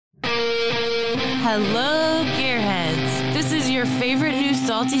Hello, gearheads. This is your favorite new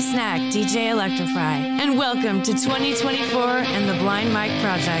salty snack, DJ Electrify. And welcome to 2024 and the Blind Mike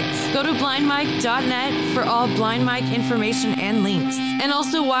Project. Go to blindmike.net for all Blind Mike information and links. And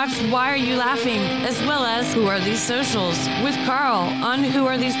also watch Why Are You Laughing, as well as Who Are These Socials with Carl on Who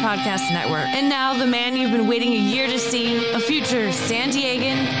Are These Podcast Network. And now the man you've been waiting a year to see, a future San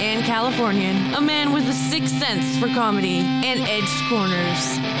Diegan and Californian, a man with a sixth sense for comedy and edged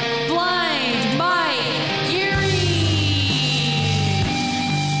corners. Blind Mike Geary!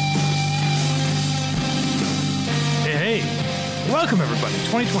 Hey, welcome everybody,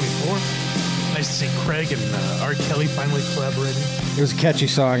 2024. Nice to see Craig and R. Kelly finally collaborating. It was a catchy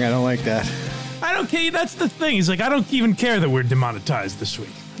song, I don't like that. I don't care, that's the thing, he's like, I don't even care that we're demonetized this week.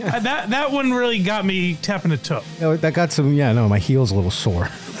 That one really got me tapping a toe. No, that got some, my heel's a little sore.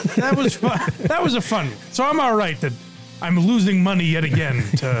 That was fun. That was a fun one. So I'm all right that I'm losing money yet again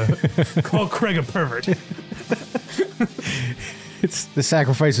to call Craig a pervert. It's the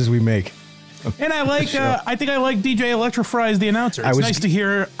sacrifices we make. And I like, I think I like DJ Electrify as the announcer. It's nice to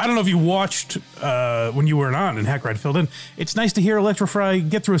hear, I don't know if you watched when you weren't on and Hack Ride filled in, it's nice to hear Electrify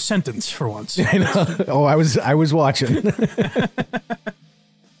get through a sentence for once. I know. Oh, I was watching.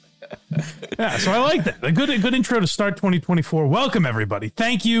 Yeah, so I like that. A good intro to start 2024. Welcome, everybody.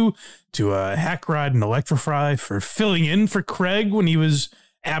 Thank you to Hack Ride and Electrify for filling in for Craig when he was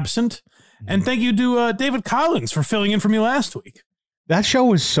absent. And thank you to David Collins for filling in for me last week. That show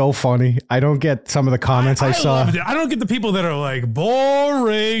was so funny. I don't get some of the comments I saw. Loved it. I don't get the people that are like,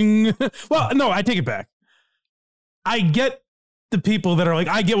 boring. Well, no, I take it back. I get the people that are like,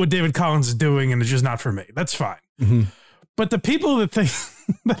 I get what David Collins is doing and it's just not for me. That's fine. Mm-hmm. But the people that think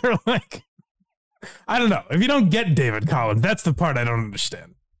that are like, I don't know. If you don't get David Collins, that's the part I don't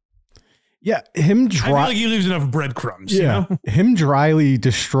understand. Yeah, him I feel like he leaves enough breadcrumbs. Yeah, you know? Him dryly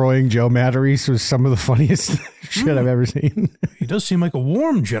destroying Joe Matarese was some of the funniest shit I've ever seen. He does seem like a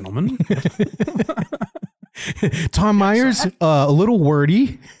warm gentleman. Tom Myers, a little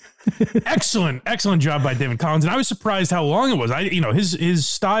wordy. Excellent job by David Collins, and I was surprised how long it was. His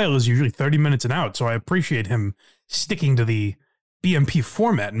style is usually 30 minutes and out, so I appreciate him sticking to the BMP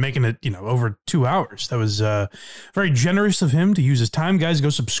format and making it, over 2 hours. That was very generous of him to use his time. Guys, go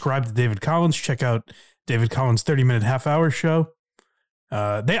subscribe to David Collins. Check out David Collins' 30-minute half-hour show.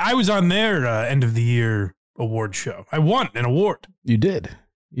 I was on their end of the year award show. I won an award. You did.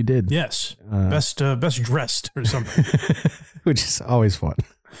 Yes, best dressed or something, which is always fun.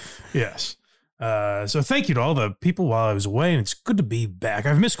 Yes. So thank you to all the people while I was away, and it's good to be back.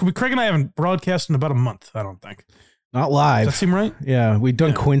 I've missed Craig and I haven't broadcast in about a month. I don't think. Not live. Does that seem right? Yeah, we've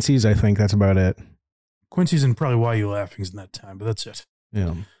done Quincy's. I think that's about it. Quincy's and probably Why You Laughing's in that time, but that's it.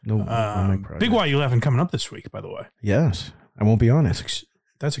 Yeah. No big Why You Laughing coming up this week, by the way. Yes, I won't be on it.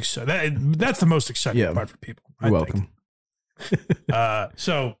 That's exciting. That's the most exciting part for people. You're welcome.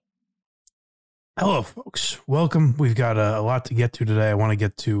 So, hello, folks. Welcome. We've got a lot to get to today. I want to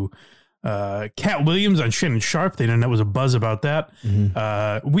get to Cat Williams on Shannon Sharp. The internet was a buzz about that.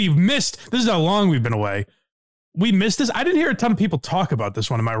 Mm-hmm. We've missed. This is how long we've been away. We missed this. I didn't hear a ton of people talk about this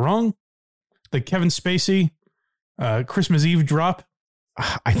one. Am I wrong? The Kevin Spacey Christmas Eve drop.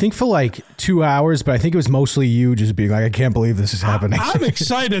 I think for like 2 hours, but I think it was mostly you just being like, I can't believe this is happening. I'm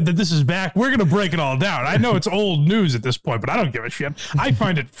excited that this is back. We're going to break it all down. I know it's old news at this point, but I don't give a shit. I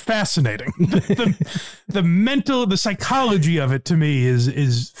find it fascinating. The psychology of it to me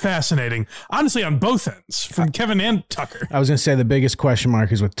is fascinating. Honestly, on both ends, from Kevin and Tucker. I was going to say the biggest question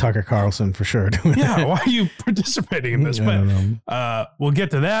mark is with Tucker Carlson for sure. Yeah, why are you participating in this? But we'll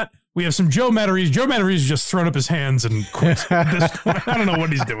get to that. We have some Joe Matarese. Joe Matarese has just thrown up his hands and quit at this point. I don't know what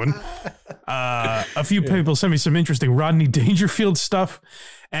he's doing. A few people sent me some interesting Rodney Dangerfield stuff,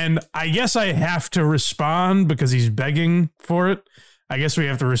 and I guess I have to respond because he's begging for it. I guess we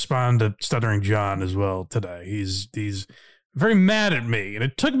have to respond to Stuttering John as well today. He's very mad at me, and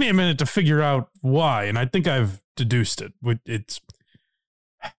it took me a minute to figure out why, and I think I've deduced it. It's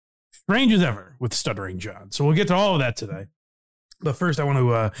strange as ever with Stuttering John. So we'll get to all of that today. But first, I want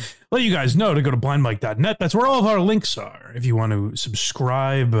to let you guys know to go to blindmike.net. That's where all of our links are. If you want to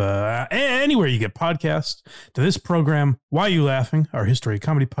subscribe anywhere you get podcasts to this program, Why You Laughing, our history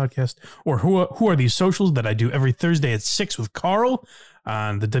comedy podcast, or Who Are These Socials that I do every Thursday at 6 with Carl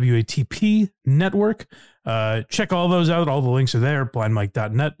on the WATP network. Check all those out. All the links are there,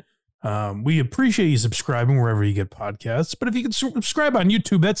 blindmike.net. We appreciate you subscribing wherever you get podcasts. But if you can subscribe on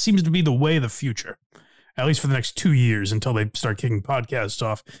YouTube, that seems to be the way of the future. At least for the next 2 years until they start kicking podcasts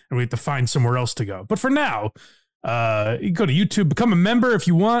off and we have to find somewhere else to go. But for now, You go to YouTube, become a member if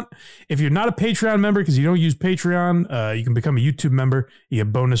you want. If you're not a Patreon member because you don't use Patreon, you can become a YouTube member. You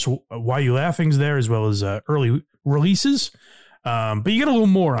get bonus Why You Laughing's there as well as early releases. But you get a little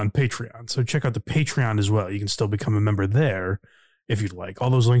more on Patreon. So check out the Patreon as well. You can still become a member there if you'd like. All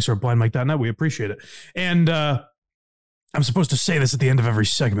those links are at blindmike.net. We appreciate it. And I'm supposed to say this at the end of every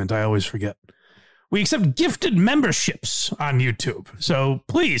segment. I always forget. We accept gifted memberships on YouTube. So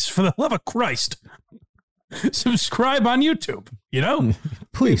please, for the love of Christ, subscribe on YouTube. You know,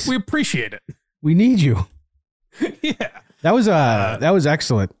 please. We appreciate it. We need you. Yeah. That was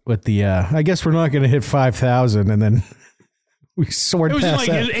excellent with the, I guess we're not going to hit 5,000 and then we soared past that.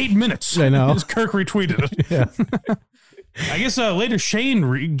 It was like 8 minutes. I know. Kirk retweeted it. Yeah. I guess later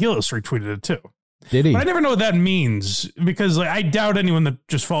Shane Gillis retweeted it too. Did he? But I never know what that means because I doubt anyone that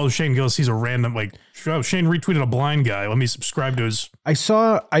just follows Shane Gillis sees a random Shane retweeted a blind guy. Let me subscribe to his. I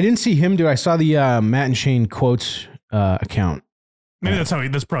didn't see him do it. I saw the Matt and Shane quotes account. Maybe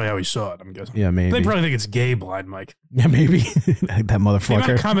that's probably how he saw it. I'm guessing. Yeah, maybe. They probably think it's gay blind Mike. Yeah, maybe that motherfucker. The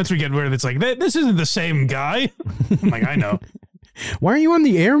amount of comments we get where it's like this isn't the same guy. I'm like, I know. Why aren't you on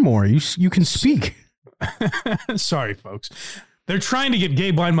the air more? You can speak. Sorry, folks. They're trying to get gay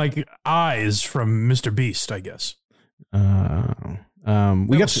blind Mike eyes from Mr. Beast, I guess. We got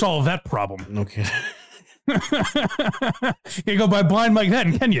to solve that problem. Okay. You go by blind Mike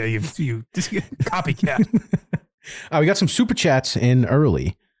then, can you? You copycat. We got some super chats in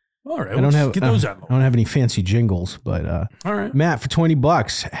early. All right, get those out. I don't have any fancy jingles, but all right. Matt for $20.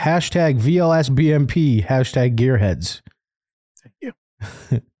 Hashtag VLSBMP. Hashtag Gearheads. Thank you.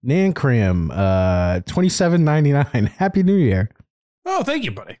 Nancram, $27.99. Happy New Year. Oh, thank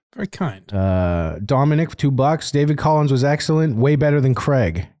you, buddy. Very kind. Dominic for $2. David Collins was excellent. Way better than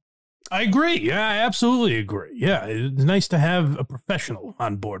Craig. I agree. Yeah, I absolutely agree. Yeah, it's nice to have a professional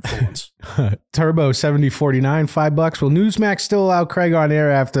on board for once. Turbo 7049, $5. Will Newsmax still allow Craig on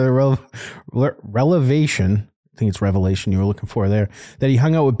air after relevation? I think it's revelation you were looking for there. That he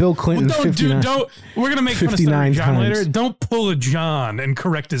hung out with Bill Clinton. Don't. We're gonna make fun of John times. Later. Don't pull a John and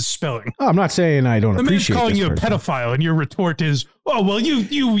correct his spelling. Oh, I'm not saying I don't appreciate. The man's calling you a pedophile, and your retort is, "Oh, well,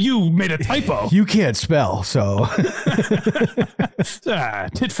 you made a typo. You can't spell, so."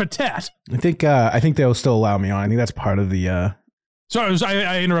 Tit for tat. I think they'll still allow me on. I think that's part of the. Sorry,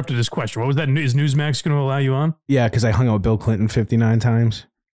 I interrupted his question. What was that? Is Newsmax going to allow you on? Yeah, because I hung out with Bill Clinton 59 times.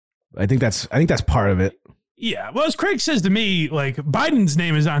 I think that's part of it. Yeah, well, as Craig says to me, like, Biden's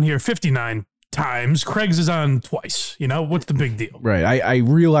name is on here 59 times. Craig's is on twice. You know, what's the big deal? Right. I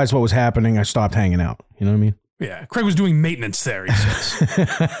realized what was happening. I stopped hanging out. You know what I mean? Yeah. Craig was doing maintenance there, he says.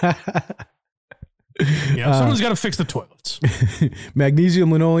 Someone's got to fix the toilets.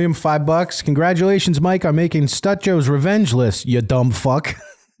 Magnesium linoleum, $5. Congratulations, Mike, on making Stutjo's revenge list, you dumb fuck.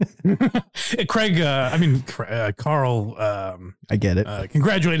 Craig, Carl. I get it.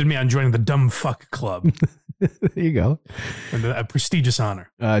 Congratulated me on joining the dumb fuck club. There you go. And a prestigious honor.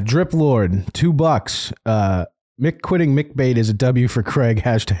 Drip Lord, $2. Mick quitting Mick Bait is a W for Craig.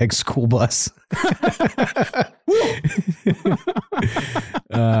 Hashtag school bus.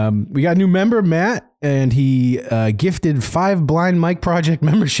 We got a new member, Matt, and he gifted 5 Blind Mike Project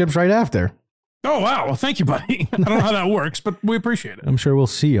memberships right after. Oh, wow. Well, thank you, buddy. I don't know how that works, but we appreciate it. I'm sure we'll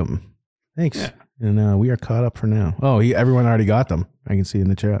see him. Thanks. Yeah. And we are caught up for now. Oh, everyone already got them. I can see in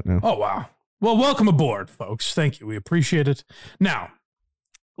the chat now. Oh, wow. Well, welcome aboard, folks. Thank you. We appreciate it. Now,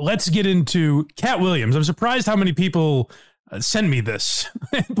 let's get into Cat Williams. I'm surprised how many people send me this.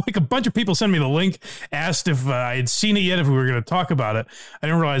 Like a bunch of people sent me the link, asked if I had seen it yet, if we were going to talk about it. I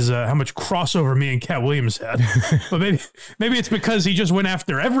didn't realize how much crossover me and Cat Williams had. But maybe it's because he just went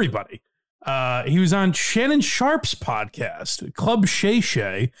after everybody. He was on Shannon Sharp's podcast, Club Shay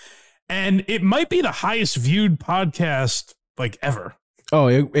Shay, and it might be the highest viewed podcast like ever. Oh,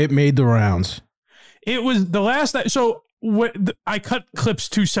 it made the rounds. It was the last night. So I cut clips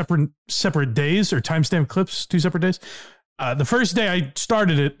 2 separate days, or timestamp clips 2 separate days. The first day I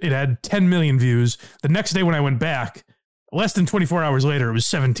started it had 10 million views. The next day when I went back, less than 24 hours later, it was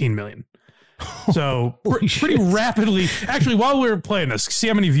 17 million. So pretty rapidly. Actually, while we were playing this, see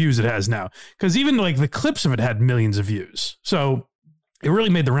how many views it has now. Because even like the clips of it had millions of views. So it really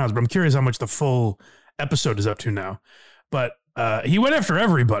made the rounds. But I'm curious how much the full episode is up to now. But he went after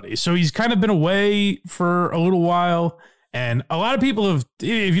everybody. So he's kind of been away for a little while. And a lot of people have,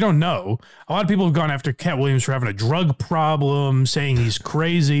 if you don't know, a lot of people have gone after Cat Williams for having a drug problem, saying he's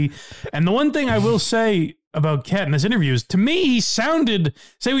crazy. And the one thing I will say about Cat in this interview is, to me, he sounded,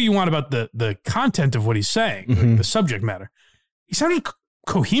 say what you want about the content of what he's saying, like the subject matter. He sounded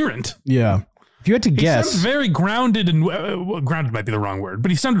coherent. Yeah. If you had to guess, he sounded very grounded and grounded might be the wrong word,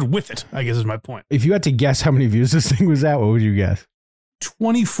 but he sounded with it, I guess is my point. If you had to guess how many views this thing was at, what would you guess?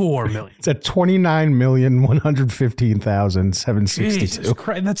 24 million. It's at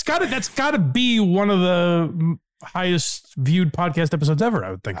 29,115,762. That's got to be one of the highest viewed podcast episodes ever,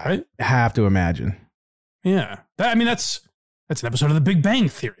 I would think, right? I have to imagine. Yeah. That's an episode of The Big Bang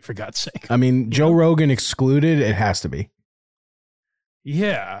Theory, for God's sake. I mean, Joe Rogan excluded, it has to be.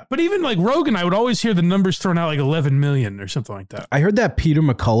 Yeah. But even like Rogan, I would always hear the numbers thrown out like 11 million or something like that. I heard that Peter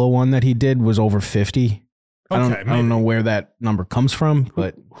McCullough one that he did was over 50. I don't know where that number comes from,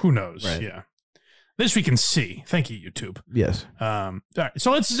 but who knows? Right. Yeah. This we can see. Thank you, YouTube. Yes. All right.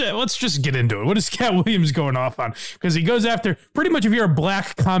 So let's just get into it. What is Cat Williams going off on? Because he goes after pretty much if you're a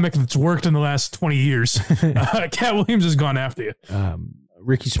black comic that's worked in the last 20 years, Cat Williams has gone after you.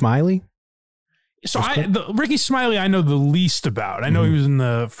 Ricky Smiley. So Ricky Smiley, I know the least about. I know he was in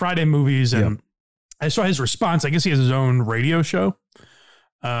the Friday movies, and I saw his response. I guess he has his own radio show.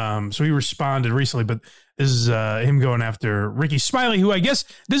 So he responded recently, but this is him going after Ricky Smiley, who I guess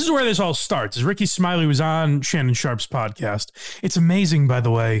this is where this all starts. Is Ricky Smiley was on Shannon Sharp's podcast. It's amazing, by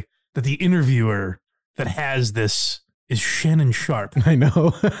the way, that the interviewer that has this is Shannon Sharp. I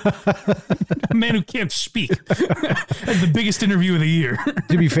know. A man who can't speak. That's the biggest interview of the year.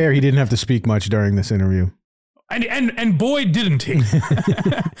 To be fair, he didn't have to speak much during this interview. And boy, didn't he.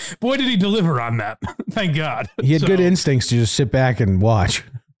 Boy, did he deliver on that. Thank God. He had good instincts to just sit back and watch.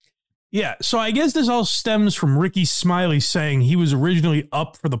 Yeah, so I guess this all stems from Ricky Smiley saying he was originally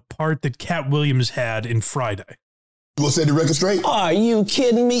up for the part that Cat Williams had in Friday. You want to set the record straight? Are you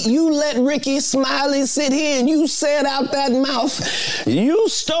kidding me? You let Ricky Smiley sit here and you said out that mouth, you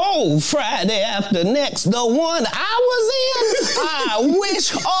stole Friday After Next, the one I was in. I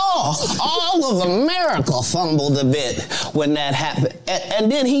wish all of America fumbled a bit when that happened.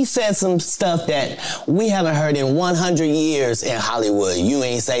 And then he said some stuff that we haven't heard in 100 years in Hollywood. You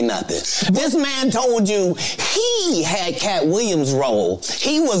ain't say nothing. This man told you he had Cat Williams' role.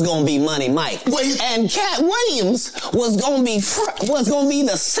 He was going to be Money Mike. Wait. And Cat Williams was gonna be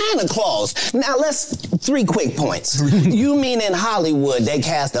the Santa Claus. Now let's 3 quick points. You mean in Hollywood they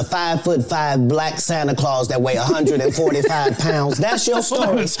cast a 5'5" black Santa Claus that weigh 145 pounds? That's your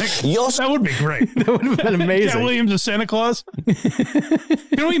story. That would be great. That would have been amazing. Cat Williams as Santa Claus.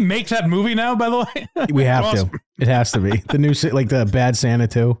 Can we make that movie now? By the way, we have to. It has to be the new, like the Bad Santa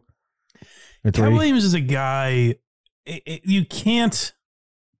 2. Cat Williams is a guy. You can't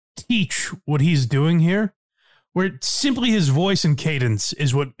teach what he's doing here. Where simply his voice and cadence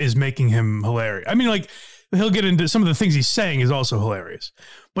is what is making him hilarious. I mean, like, he'll get into some of the things he's saying is also hilarious.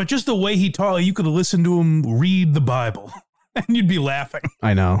 But just the way he talks, you could listen to him read the Bible and you'd be laughing.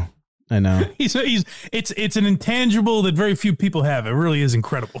 I know. It's an intangible that very few people have. It really is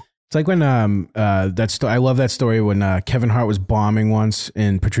incredible. It's like when I love that story when Kevin Hart was bombing once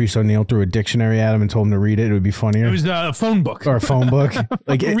and Patrice O'Neill threw a dictionary at him and told him to read it. It would be funnier. It was a phone book. Or a phone book.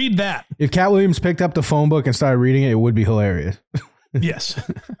 Like read that. If Cat Williams picked up the phone book and started reading it, it would be hilarious. Yes.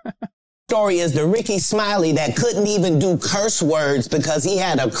 Story is the Ricky Smiley that couldn't even do curse words because he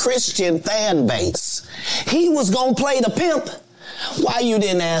had a Christian fan base. He was gonna play the pimp. Why you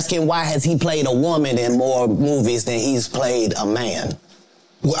didn't ask him why has he played a woman in more movies than he's played a man?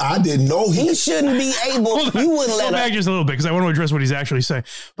 Well, I didn't know he shouldn't be able. You wouldn't let him. Go back just a little bit because I want to address what he's actually saying.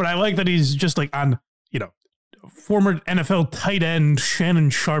 But I like that he's just like on, former NFL tight end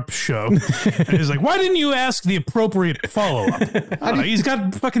Shannon Sharp's show, and he's like, "Why didn't you ask the appropriate follow up? He's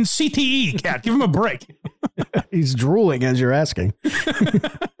got fucking CTE, Cat. Give him a break." He's drooling as you're asking.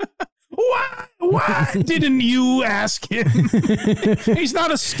 Why didn't you ask him? He's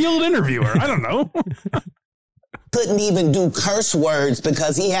not a skilled interviewer. I don't know. Couldn't even do curse words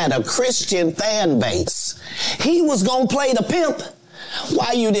because he had a Christian fan base. He was gonna play the pimp.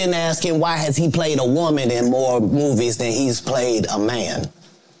 Why you didn't ask him why has he played a woman in more movies than he's played a man?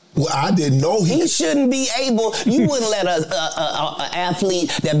 Well, I didn't know he shouldn't be able. You wouldn't let a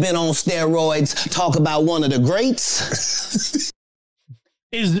athlete that been on steroids talk about one of the greats.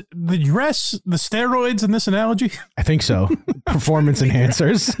 Is the dress the steroids in this analogy? I think so. Performance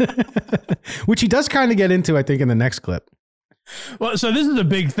enhancers, which he does kind of get into, I think, in the next clip. Well, so this is a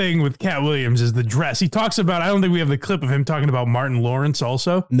big thing with Cat Williams is the dress. He talks about, I don't think we have the clip of him talking about Martin Lawrence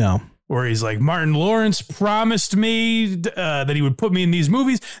also. No. Where he's like, Martin Lawrence promised me that he would put me in these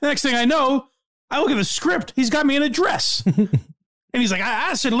movies. The next thing I know, I look at the script. He's got me in a dress. And he's like,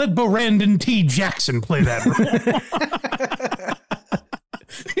 I said, let Brandon T. Jackson play that role.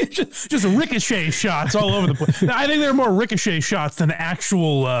 just ricochet shots all over the place. Now, I think there are more ricochet shots than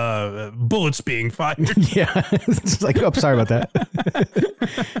actual bullets being fired. Yeah. It's like, oh, sorry about that.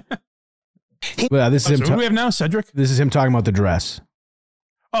 Well, this is So him. who do we have now, Cedric? This is him talking about the dress.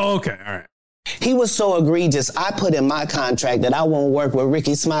 Oh, okay. All right. He was so egregious, I put in my contract that I won't work with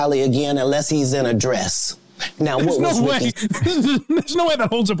Ricky Smiley again unless he's in a dress. Now, There's what was no way. Ricky? There's no way that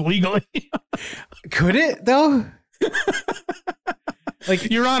holds up legally. Could it though?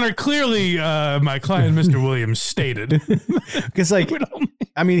 Like, Your Honor, clearly, my client, Mr. Williams, stated. Because, like,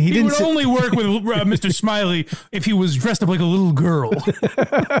 I mean, he He didn't would only work with Mr. Smiley if he was dressed up like a little girl.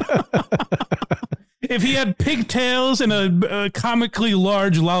 If he had pigtails and a comically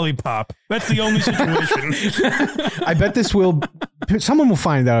large lollipop. That's the only situation. I bet someone will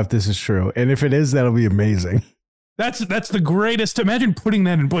find out if this is true. And if it is, that'll be amazing. That's the greatest. Imagine putting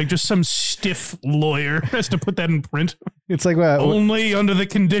that in, like, just some stiff lawyer has to put that in print. It's like Only under the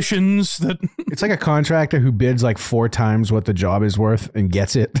conditions that. It's like a contractor who bids like 4 times what the job is worth and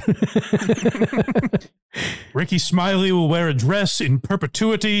gets it. Ricky Smiley will wear a dress in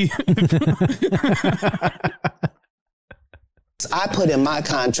perpetuity. I put in my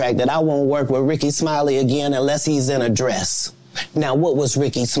contract that I won't work with Ricky Smiley again unless he's in a dress. Now, what was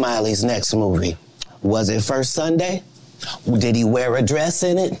Ricky Smiley's next movie? Was it First Sunday? Did he wear a dress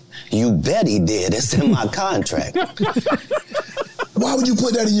in it? You bet he did. It's in my contract. Why would you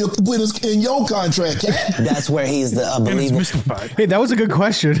put that in your contract, Cat? That's where he's the And it's unbelievable. mystified. Hey, that was a good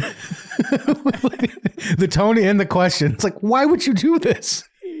question. The tone and the question. It's like, why would you do this?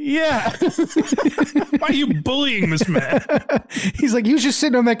 Yeah. Why are you bullying this man? He's like, he was just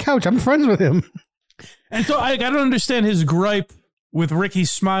sitting on that couch. I'm friends with him. And so I don't understand his gripe with Ricky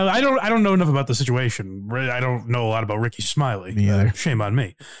Smiley. I don't know enough about the situation. I don't know a lot about Ricky Smiley. Me either. Shame on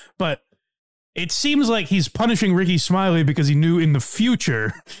me. But it seems like he's punishing Ricky Smiley because he knew in the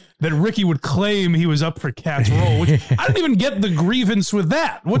future that Ricky would claim he was up for Cat's role, which I don't even get the grievance with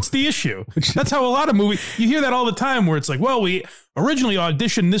that. What's the issue? That's how a lot of movies, you hear that all the time where it's like, well, we originally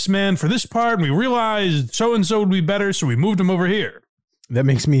auditioned this man for this part and we realized so-and-so would be better, so we moved him over here. That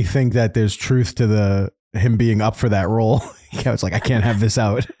makes me think that there's truth to him being up for that role. It's like, I can't have this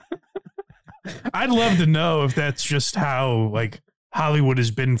out. I'd love to know if that's just how, like, Hollywood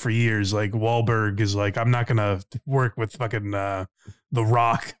has been for years. Like, Wahlberg is like, I'm not going to work with fucking The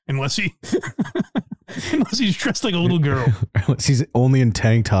Rock unless he's dressed like a little girl. He's only in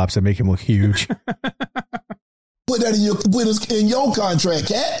tank tops that make him look huge. Put that in your contract,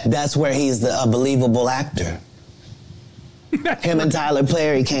 Cat. That's where he's the unbelievable actor. Him and Tyler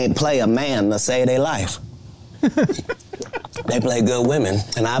Perry can't play a man to save their life. They play good women,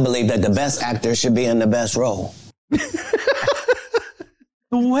 and I believe that the best actor should be in the best role.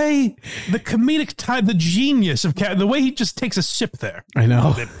 The way, the comedic time, the genius of Cat, the way he just takes a sip there. I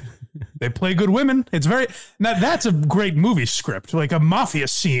know. They play good women. It's very, now that's a great movie script, like a mafia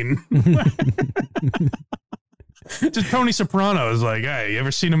scene. Just Tony Soprano is like, hey, you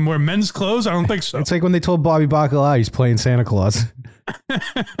ever seen him wear men's clothes? I don't think so. It's like when they told Bobby Bacala he's playing Santa Claus.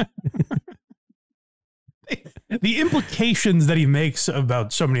 The implications that he makes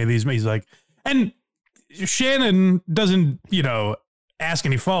about so many of these, he's like, and Shannon doesn't, ask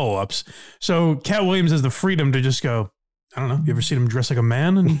any follow-ups. So Cat Williams has the freedom to just go, I don't know, you ever seen him dress like a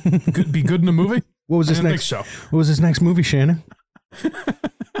man and be good in a movie? What was his next? Think so. What was his next movie, Shannon?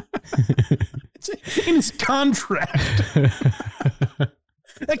 It's in his contract.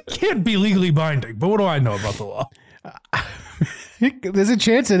 That can't be legally binding, but what do I know about the law? There's a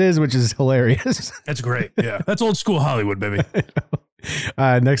chance it is, which is hilarious. That's great. Yeah. That's old school Hollywood, baby.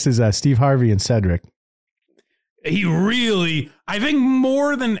 Next is Steve Harvey and Cedric. He really, I think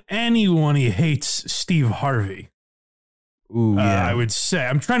more than anyone, he hates Steve Harvey. Ooh, yeah. I would say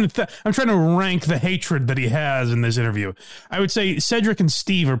I'm trying to rank the hatred that he has in this interview. I would say Cedric and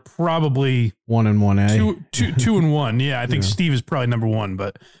Steve are probably 1 and 1A. two and one. Yeah, I think Steve is probably number one.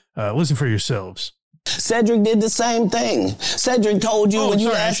 But listen for yourselves. Cedric did the same thing. Cedric told you when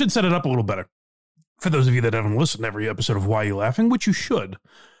you I asked. should set it up a little better for those of you that haven't listened to every episode of Why You Laughing, which you should.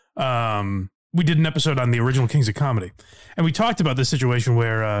 We did an episode on the original Kings of Comedy, and we talked about this situation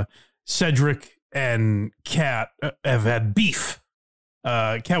where Cedric and Cat have had beef.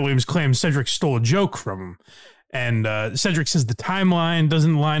 Cat Williams claims Cedric stole a joke from him, and Cedric says the timeline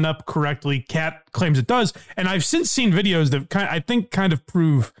doesn't line up correctly. Cat claims it does, and I've since seen videos that I think kind of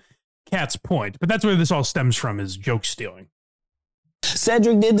prove Cat's point, but that's where this all stems from, is joke stealing.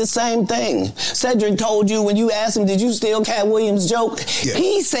 Cedric did the same thing. Cedric told you when you asked him, did you steal Cat Williams' joke? Yeah.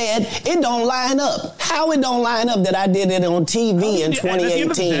 He said, it don't line up. How it don't line up that I did it on TV in 2018? At the end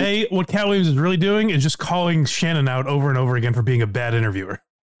of the day, what Cat Williams is really doing is just calling Shannon out over and over again for being a bad interviewer.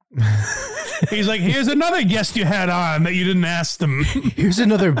 He's like, here's another guest you had on that you didn't ask them. Here's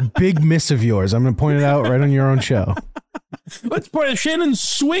another big miss of yours. I'm going to point it out right on your own show. Let's point it. Shannon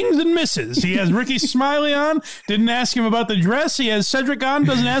swings and misses. He has Ricky Smiley on. Didn't ask him about the dress. He has Cedric on.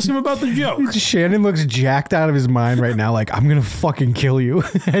 Doesn't ask him about the joke. Shannon looks jacked out of his mind right now. Like, I'm going to fucking kill you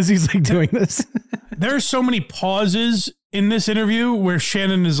as he's like doing this. There are so many pauses in this interview where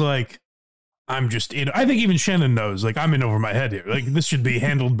Shannon is like, I'm just in. I think even Shannon knows, like, I'm in over my head here. Like, this should be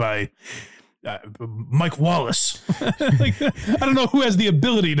handled by Mike Wallace. Like, I don't know who has the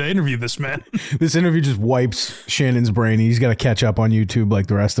ability to interview this man. This interview just wipes Shannon's brain. He's got to catch up on YouTube like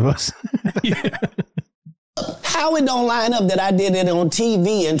the rest of us. Yeah. How it don't line up that I did it on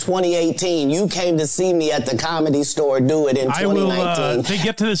TV in 2018. You came to see me at the Comedy Store do it in 2019. They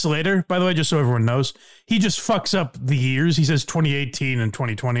get to this later, by the way, just so everyone knows. He just fucks up the years. He says 2018 and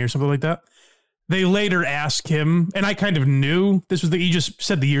 2020 or something like that. They later ask him, and I kind of knew this was he just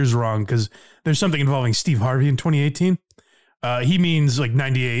said the years wrong because there's something involving Steve Harvey in 2018. He means like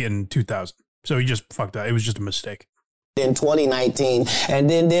 98 and 2000. So he just fucked up. It was just a mistake. In 2019, and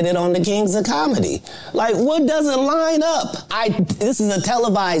then did it on the Kings of Comedy. Like, what doesn't line up? This is a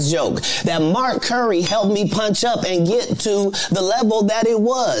televised joke that Mark Curry helped me punch up and get to the level that it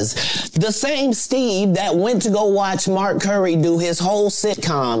was. The same Steve that went to go watch Mark Curry do his whole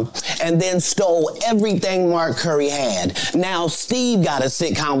sitcom and then stole everything Mark Curry had. Now Steve got a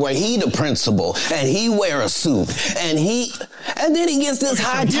sitcom where he the principal and he wear a suit and then he gets this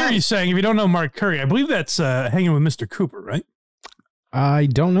high time. Here he's saying, if you don't know Mark Curry, I believe that's Hanging with Mr. Cooper, right? I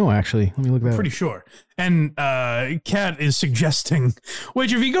don't know, actually. Let me look that up. Pretty sure. And Kat is suggesting,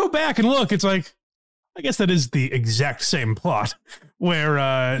 which if you go back and look, it's like, I guess that is the exact same plot, where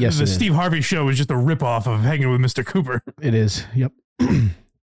the Steve Harvey show is just a ripoff of Hanging with Mr. Cooper. It is, yep.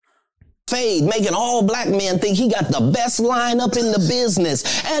 Fade, making all black men think he got the best lineup in the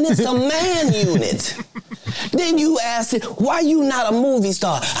business, and it's a man unit. Then you ask it, why you not a movie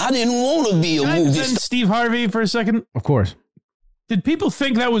star? I didn't want to be a movie star. Steve Harvey for a second? Of course. Did people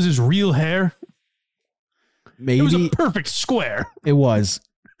think that was his real hair? Maybe. It was a perfect square. It was.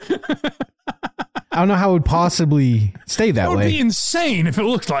 I don't know how it would possibly stay that way. It would be insane if it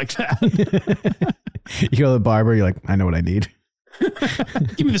looked like that. You go to the barber, you're like, I know what I need.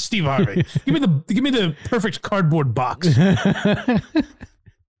 Give me the Steve Harvey. Give me the perfect cardboard box.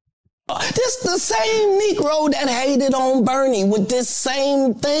 This the same Negro that hated on Bernie with this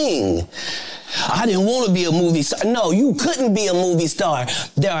same thing. I didn't want to be a movie star. No, you couldn't be a movie star.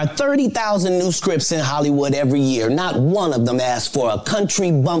 There are 30,000 new scripts in Hollywood every year. Not one of them asks for a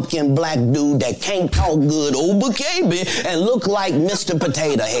country bumpkin black dude that can't talk good, baby, and look like Mr.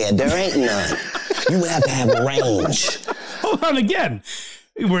 Potato Head. There ain't none. You would have to have range. Hold on again.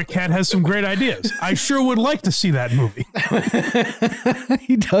 Where Kat has some great ideas. I sure would like to see that movie.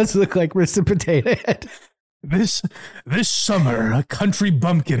 He does look like Mr. Potato Head. This summer, a country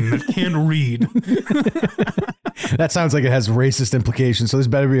bumpkin that can't read. That sounds like it has racist implications, so this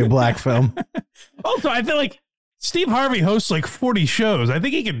better be a black film. Also, I feel like Steve Harvey hosts like 40 shows. I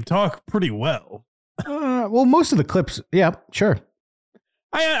think he can talk pretty well. Well, most of the clips, yeah, sure.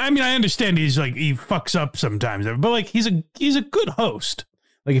 I mean, I understand he fucks up sometimes, but like he's a good host.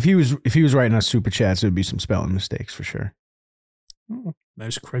 Like if he was writing us super chats, there would be some spelling mistakes for sure. Oh,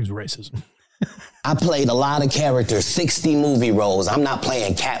 there's Craig's racism. I played a lot of characters, 60 movie roles. I'm not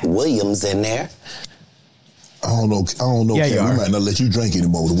playing Cat Williams in there. I don't know, yeah, Cat. We might not let you drink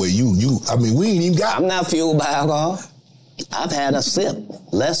anymore the way you. I mean, we ain't even got. I'm not fueled by alcohol. I've had a sip,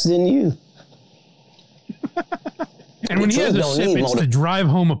 less than you. And when he has a sip, it's to drive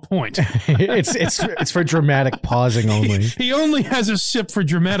home a point. it's for dramatic pausing only. He only has a sip for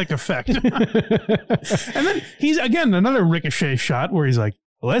dramatic effect. And then he's, again, another ricochet shot where he's like,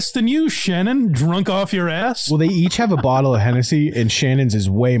 less than you, Shannon, drunk off your ass. Well, they each have a bottle of Hennessy, and Shannon's is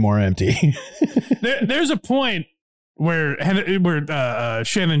way more empty. There's a point where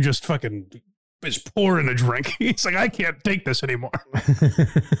Shannon just fucking is pouring a drink. He's like, I can't take this anymore.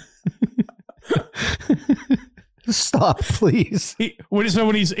 Stop, please. I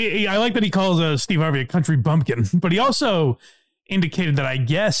like that he calls Steve Harvey a country bumpkin, but he also indicated that, I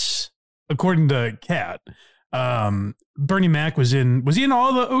guess, according to Kat, Bernie Mac was he in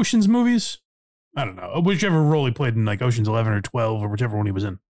all the Ocean's movies? I don't know. Whichever role he played in, like Ocean's 11 or 12 or whichever one he was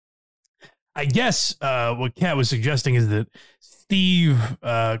in. I guess what Kat was suggesting is that Steve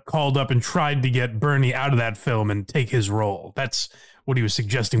called up and tried to get Bernie out of that film and take his role. That's what he was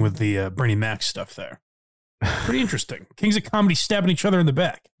suggesting with the Bernie Mac stuff there. Pretty interesting. Kings of Comedy stabbing each other in the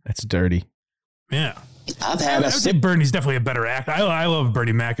back. That's dirty. Yeah. I would say Bernie's definitely a better actor. I love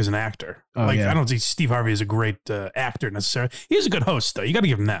Bernie Mac as an actor. I don't think Steve Harvey is a great actor necessarily. He's a good host, though. You got to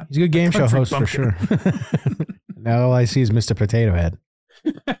give him that. He's a good game show host for sure. Now all I see is Mr. Potato Head.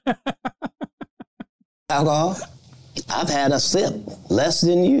 Alcohol? I've had a sip, less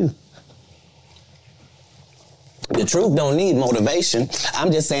than you. The truth don't need motivation.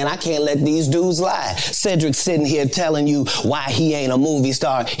 I'm just saying I can't let these dudes lie. Cedric's sitting here telling you why he ain't a movie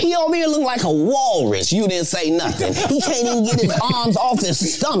star. He over here look like a walrus. You didn't say nothing. He can't even get his arms off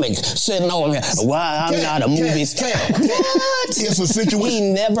his stomach sitting over here. Why I'm not a movie star. What? It's a situation.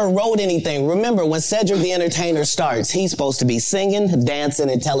 He never wrote anything. Remember, when Cedric the Entertainer starts, he's supposed to be singing, dancing,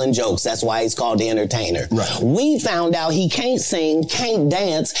 and telling jokes. That's why he's called the Entertainer. Right. We found out he can't sing, can't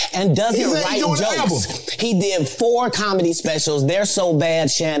dance, and doesn't write jokes. He did 4 comedy specials. They're so bad,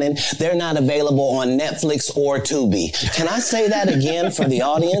 Shannon, they're not available on Netflix or Tubi. Can I say that again for the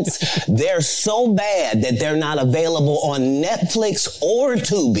audience? They're so bad that they're not available on Netflix or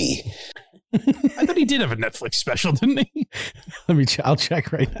Tubi. I thought he did have a Netflix special, didn't he? I'll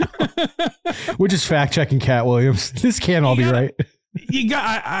check right now. We're just fact checking Cat Williams. This can't all be right.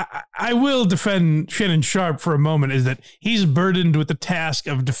 I will defend Shannon Sharp for a moment, is that he's burdened with the task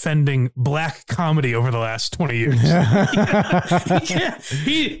of defending black comedy over the last 20 years.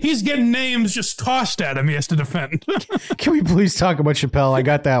 He's getting names just tossed at him he has to defend. Can we please talk about Chappelle? I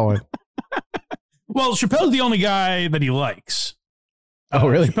got that one. Well, Chappelle's the only guy that he likes. Oh,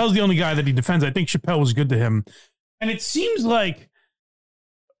 really? Chappelle's the only guy that he defends. I think Chappelle was good to him. And it seems like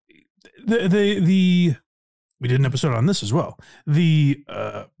we did an episode on this as well. The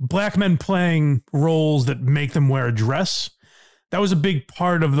black men playing roles that make them wear a dress. That was a big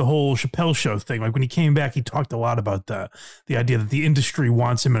part of the whole Chappelle show thing. Like when he came back, he talked a lot about the idea that the industry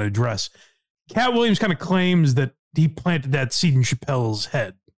wants him in a dress. Cat Williams kind of claims that he planted that seed in Chappelle's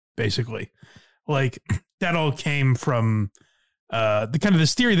head, basically. Like that all came from the kind of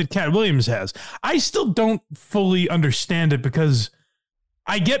this theory that Cat Williams has. I still don't fully understand it because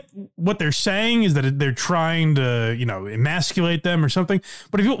I get what they're saying is that they're trying to, emasculate them or something.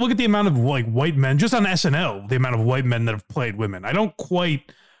 But if you look at the amount of like white men, just on SNL, the amount of white men that have played women, I don't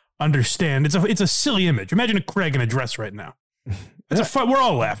quite understand. It's a silly image. Imagine a Craig in a dress right now. It's a fun. We're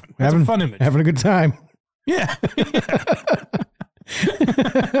all laughing. It's a fun image. Having a good time. Yeah.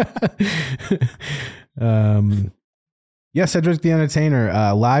 Yeah, Cedric the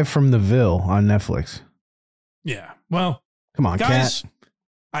Entertainer, live from the Ville on Netflix. Yeah. Well, come on, guys. Cat.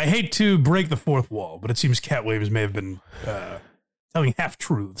 I hate to break the fourth wall, but it seems Cat Williams may have been telling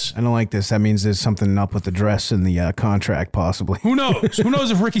half-truths. I don't like this. That means there's something up with the dress in the contract, possibly. Who knows? Who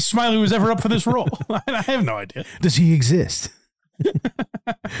knows if Ricky Smiley was ever up for this role? I have no idea. Does he exist?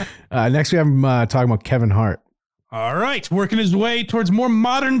 Next, we have him talking about Kevin Hart. All right. Working his way towards more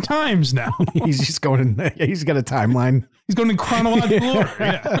modern times now. He's just going in. He's got a timeline. He's going in chronological order.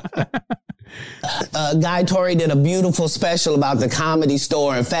 Yeah. Guy Torrey did a beautiful special about the Comedy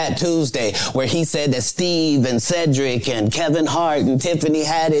Store and Fat Tuesday, where he said that Steve and Cedric and Kevin Hart and Tiffany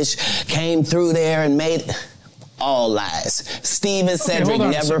Haddish came through there and made all lies. Steve and Cedric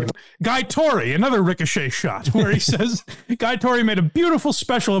never. Guy Torrey, another ricochet shot, where he says Guy Torrey made a beautiful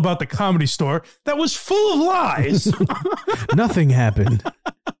special about the Comedy Store that was full of lies. Nothing happened.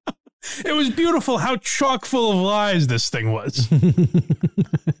 It was beautiful how chock full of lies this thing was.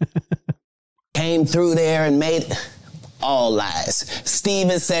 Came through there and made all lies. Steve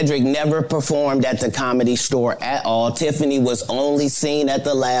and Cedric never performed at the Comedy Store at all. Tiffany was only seen at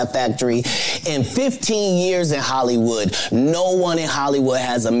the Laugh Factory. In 15 years in Hollywood, no one in Hollywood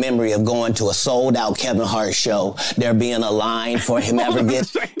has a memory of going to a sold-out Kevin Hart show. There being a line for him ever get.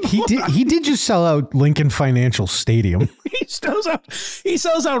 He did just sell out Lincoln Financial Stadium. He sells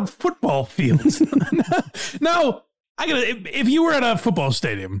out football fields. Now, if you were at a football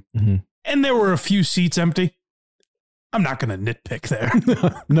stadium and there were a few seats empty, I'm not going to nitpick there.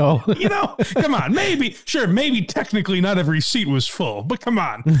 No. Come on. Maybe technically not every seat was full, but come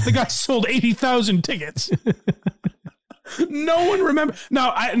on. The guy sold 80,000 tickets. No one remember.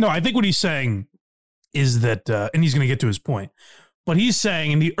 I think what he's saying is that, and he's going to get to his point, but he's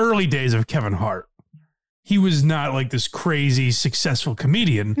saying in the early days of Kevin Hart, he was not like this crazy successful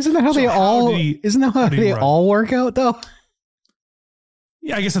comedian. Isn't that how they all work out though?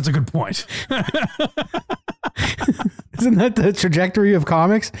 Yeah, I guess that's a good point. Isn't that the trajectory of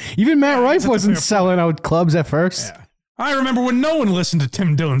comics? Even Matt Rife wasn't selling out clubs at first. Yeah. I remember when no one listened to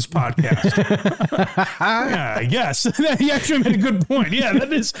Tim Dillon's podcast. Yeah, I guess. He actually made a good point. Yeah,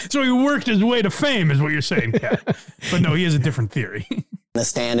 that is. So he worked his way to fame is what you're saying, Kat. But no, he has a different theory. a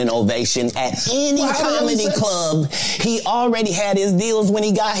standing ovation at any comedy club. He already had his deals when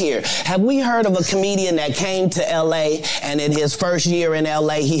he got here. Have we heard of a comedian that came to LA and in his first year in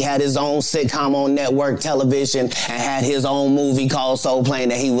LA, he had his own sitcom on network television and had his own movie called Soul Plane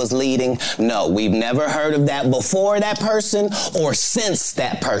that he was leading? No, we've never heard of that before that person or since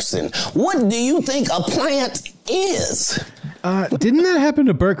that person. What do you think a plant is? Didn't that happen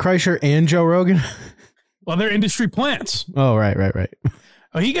to Bert Kreischer and Joe Rogan? Well, they're industry plants. Oh, right.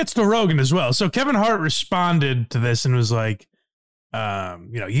 Oh, he gets to Rogan as well. So Kevin Hart responded to this and was like, you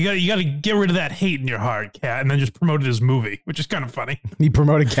got to get rid of that hate in your heart, Cat, and then just promoted his movie, which is kind of funny. He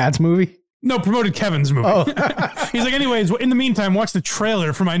promoted Cat's movie? No, promoted Kevin's movie. Oh. He's like, anyways, in the meantime, watch the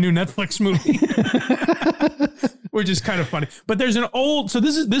trailer for my new Netflix movie, which is kind of funny. But there's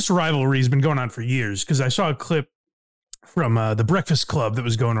this rivalry has been going on for years because I saw a clip from the Breakfast Club that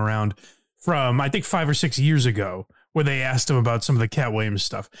was going around from, I think, 5 or 6 years ago, where they asked him about some of the Cat Williams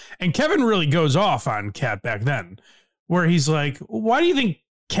stuff. And Kevin really goes off on Cat back then, where he's like, why do you think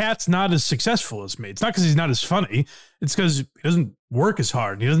Cat's not as successful as me? It's not because he's not as funny. It's because he doesn't work as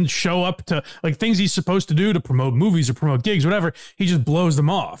hard. He doesn't show up to like things he's supposed to do to promote movies or promote gigs, whatever. He just blows them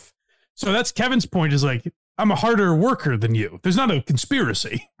off. So that's Kevin's point, is like, I'm a harder worker than you. There's not a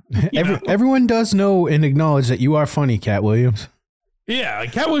conspiracy. Everyone does know and acknowledge that you are funny, Cat Williams. Yeah,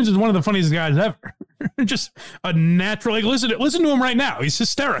 like Cat Williams is one of the funniest guys ever. Just a natural. Like, listen to him right now. He's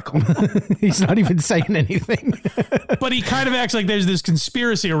hysterical. He's not even saying anything. But he kind of acts like there's this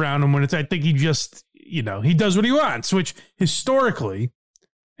conspiracy around him when I think he just, he does what he wants, which historically,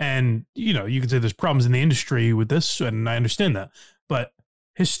 and, you could say there's problems in the industry with this, and I understand that. But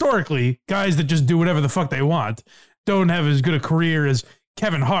historically, guys that just do whatever the fuck they want don't have as good a career as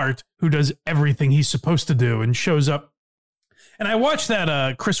Kevin Hart, who does everything he's supposed to do and shows up. And I watched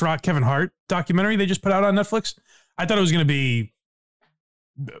that Chris Rock, Kevin Hart documentary they just put out on Netflix. I thought it was going to be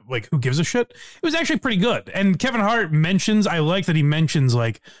like, who gives a shit? It was actually pretty good. And Kevin Hart I like that he mentions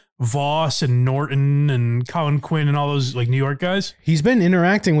like Voss and Norton and Colin Quinn and all those like New York guys. He's been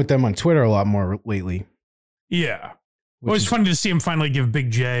interacting with them on Twitter a lot more lately. Yeah. Well, it's funny to see him finally give Big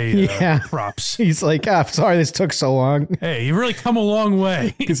J props. He's like, sorry this took so long. Hey, you've really come a long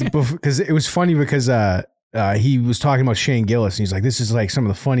way. Because it was funny because he was talking about Shane Gillis, and he's like, this is like some of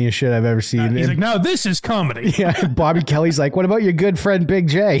the funniest shit I've ever seen. He's like, no, this is comedy. Yeah, Bobby Kelly's like, what about your good friend Big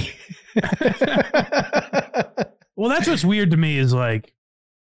J? Well, that's what's weird to me is like,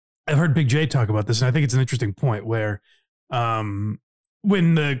 I've heard Big J talk about this, and I think it's an interesting point where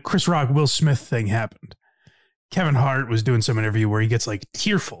when the Chris Rock, Will Smith thing happened, Kevin Hart was doing some interview where he gets like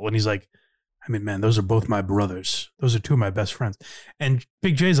tearful, and he's like, I mean, man, those are both my brothers. Those are two of my best friends. And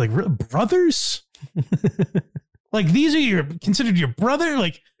Big J's like, really? Brothers? Like, these are considered your brother?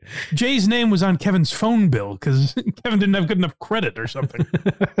 Like, Jay's name was on Kevin's phone bill because Kevin didn't have good enough credit or something.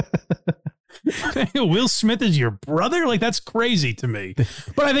 Will Smith is your brother? Like, that's crazy to me.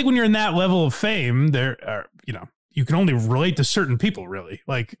 But I think when you're in that level of fame, there are, you can only relate to certain people, really.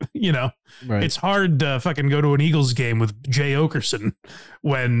 Like, right. It's hard to fucking go to an Eagles game with Jay Okerson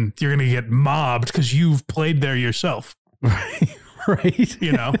when you're going to get mobbed because you've played there yourself. Right.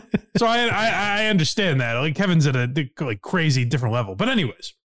 So I understand that. Like, Kevin's at a like crazy different level. But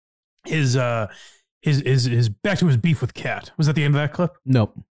anyways, his back to his beef with Cat. Was that the end of that clip?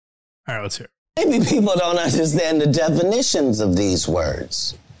 Nope. All right, let's hear it. Maybe people don't understand the definitions of these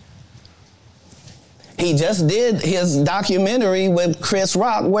words. He just did his documentary with Chris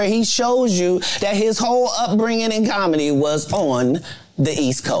Rock where he shows you that his whole upbringing in comedy was on the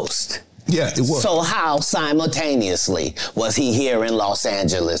East Coast. Yeah, it was. So how simultaneously was he here in Los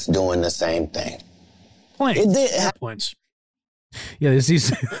Angeles doing the same thing? Points. Yeah,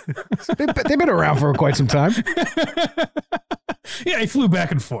 they've been around for quite some time. Yeah, he flew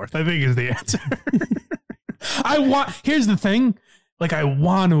back and forth, I think is the answer. Here's the thing. Like, I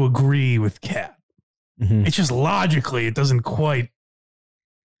want to agree with Cat. Mm-hmm. It's just logically, it doesn't quite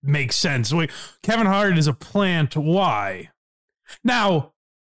make sense. Wait, Kevin Hart is a plant. Why? Now,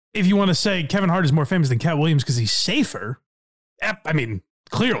 if you want to say Kevin Hart is more famous than Cat Williams because he's safer, I mean,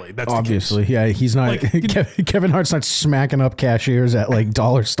 clearly that's obviously. The case. Yeah, he's not. Like, Kevin Hart's not smacking up cashiers at like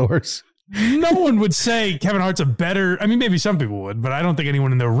dollar stores. No one would say Kevin Hart's a better. I mean, maybe some people would, but I don't think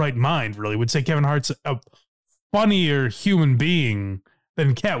anyone in their right mind really would say Kevin Hart's a funnier human being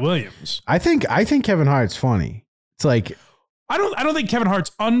than Cat Williams. I think Kevin Hart's funny. It's like I don't think Kevin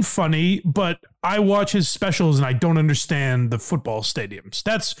Hart's unfunny, but I watch his specials and I don't understand the football stadiums.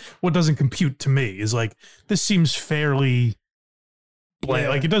 That's what doesn't compute to me. Is like, this seems fairly bland.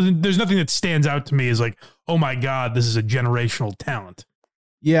 Like, it doesn't. There's nothing that stands out to me as like, oh my god, this is a generational talent.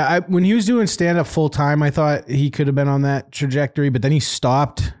 Yeah, when he was doing stand-up full-time, I thought he could have been on that trajectory, but then he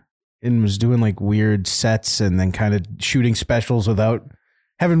stopped and was doing like weird sets and then kind of shooting specials without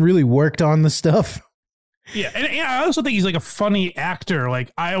having really worked on the stuff. Yeah, and I also think he's like a funny actor.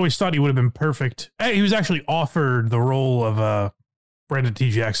 Like, I always thought he would have been perfect. He was actually offered the role of Brandon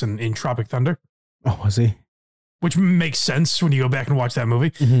T. Jackson in Tropic Thunder. Oh, was he? Which makes sense when you go back and watch that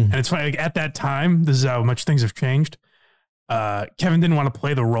movie. Mm-hmm. And it's funny, like, at that time, this is how much things have changed. Kevin didn't want to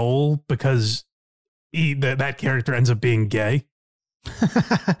play the role because that character ends up being gay.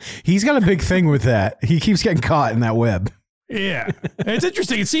 He's got a big thing with that. He keeps getting caught in that web. Yeah. It's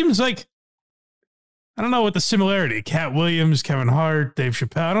interesting. It seems like, I don't know what the similarity, Cat Williams, Kevin Hart, Dave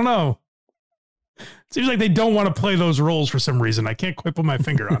Chappelle, I don't know. It seems like they don't want to play those roles for some reason. I can't quite put my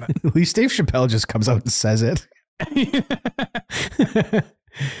finger on it. At least Dave Chappelle just comes out and says it.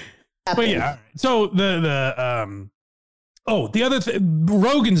 But yeah, so the other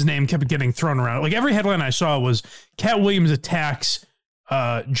Rogan's name kept getting thrown around. Like, every headline I saw was Cat Williams attacks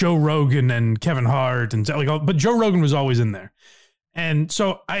Joe Rogan and Kevin Hart, and like, but Joe Rogan was always in there. And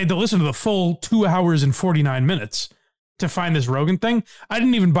so I had to listen to the full 2 hours and 49 minutes to find this Rogan thing. I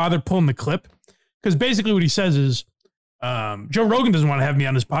didn't even bother pulling the clip because basically what he says is Joe Rogan doesn't want to have me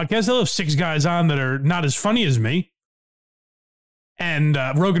on his podcast. They'll have 6 guys on that are not as funny as me. And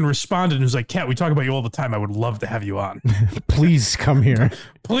Rogan responded and was like, Cat, we talk about you all the time. I would love to have you on. Please come here.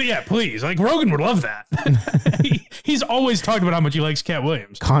 Please. Like, Rogan would love that. He's always talked about how much he likes Cat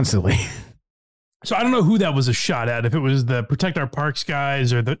Williams. Constantly. So I don't know who that was a shot at, if it was the Protect Our Parks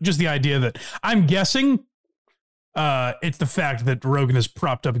guys or just the idea that, I'm guessing it's the fact that Rogan has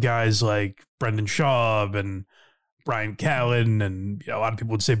propped up guys like Brendan Schaub and Brian Callen, and a lot of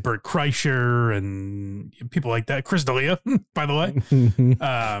people would say Bert Kreischer and people like that. Chris D'Elia, by the way.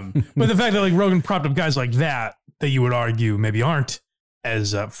 But the fact that like Rogan propped up guys like that you would argue maybe aren't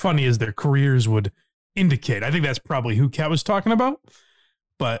as funny as their careers would indicate. I think that's probably who Cat was talking about.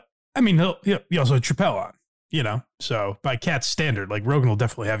 But I mean, he also had Chappelle on, so by Cat's standard, like, Rogan will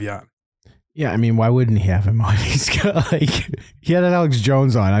definitely have you on. Yeah, I mean, why wouldn't he have him on? He's got, he had Alex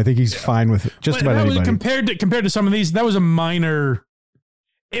Jones on. I think he's fine with just about anybody. Compared to some of these, that was a minor.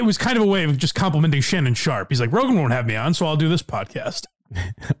 It was kind of a way of just complimenting Shannon Sharp. He's like, Rogan won't have me on, so I'll do this podcast.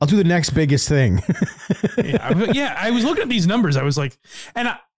 I'll do the next biggest thing. I was looking at these numbers. I was like, and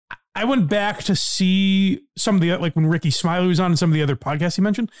I went back to see some of the, like, when Ricky Smiley was on and some of the other podcasts he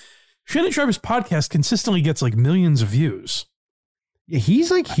mentioned. Shannon Sharp's podcast consistently gets like millions of views. Yeah,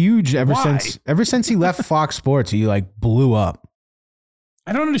 he's like huge ever since he left Fox Sports. He like blew up.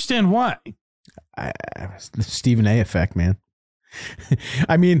 I don't understand why. The Stephen A effect, man.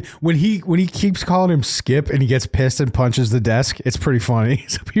 I mean, when he keeps calling him Skip and he gets pissed and punches the desk, it's pretty funny.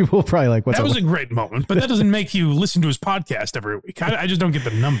 So people are probably like, "What's that?" That was a great moment, but that doesn't make you listen to his podcast every week. I just don't get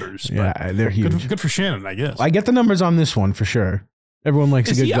the numbers. Yeah, they're huge. Good for Shannon, I guess. I get the numbers on this one for sure. Everyone likes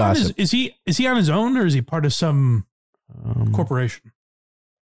a good gossip. Is he on his own, or is he part of some corporation?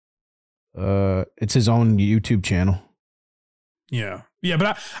 It's his own YouTube channel. Yeah,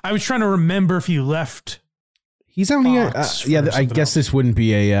 but I was trying to remember if he left. He's on the I guess else. This wouldn't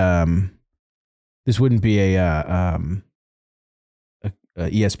be a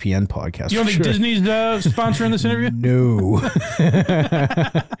ESPN podcast. You don't think Disney's sponsoring this interview? No.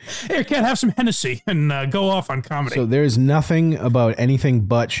 Hey, can't have some Hennessy and go off on comedy. So there's nothing about anything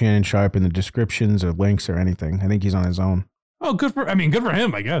but Shannon Sharp in the descriptions or links or anything. I think he's on his own. Oh, good for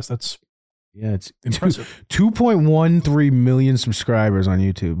him, I guess. That's it's impressive. 2.13 million subscribers on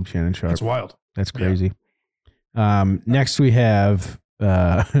YouTube, Shannon Sharp. That's wild. That's crazy. Yeah. Next we have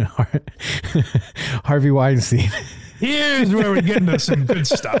Harvey Weinstein. Here's where we get into some good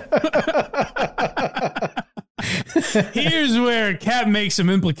stuff. Here's where Cat makes some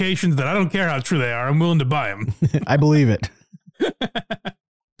implications that I don't care how true they are. I'm willing to buy them. I believe it.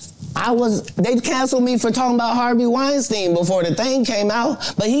 They canceled me for talking about Harvey Weinstein before the thing came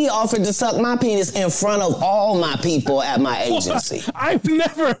out, but he offered to suck my penis in front of all my people at my agency. I've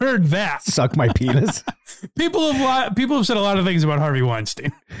never heard that. Suck my penis. People have said a lot of things about Harvey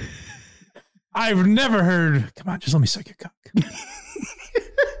Weinstein. I've never heard, come on, just let me suck your cock.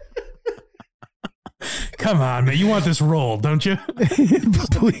 Come on, man. You want this role, don't you?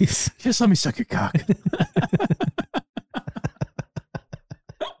 Please. Just let me suck your cock.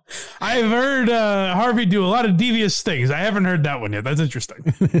 I've heard Harvey do a lot of devious things. I haven't heard that one yet. That's interesting.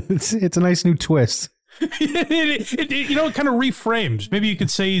 It's a nice new twist. It kind of reframes. Maybe you could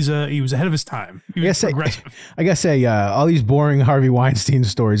say he was ahead of his time. He was progressive. I guess all these boring Harvey Weinstein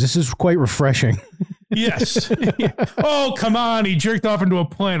stories. This is quite refreshing. Yes. Oh, come on. He jerked off into a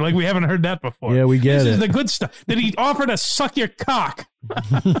plane. Like, we haven't heard that before. Yeah, we get This it. is the good stuff. Did he offer to suck your cock?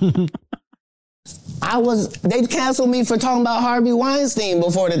 They canceled me for talking about Harvey Weinstein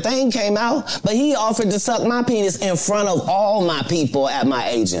before the thing came out, but he offered to suck my penis in front of all my people at my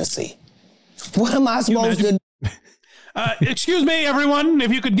agency. What am I supposed to do? Excuse me, everyone,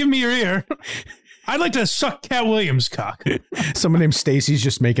 if you could give me your ear. I'd like to suck Cat Williams' cock. Someone named Stacy's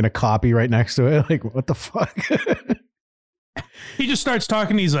just making a copy right next to it. Like, what the fuck? He just starts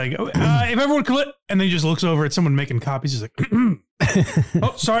talking. He's like, if everyone could, and then he just looks over at someone making copies. He's like,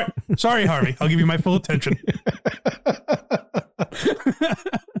 oh, sorry, Harvey. I'll give you my full attention.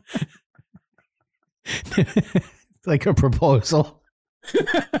 Like a proposal.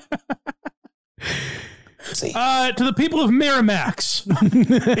 To the people of Miramax,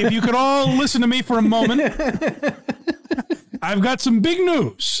 if you could all listen to me for a moment, I've got some big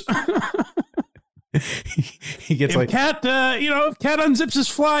news. He gets if Cat unzips his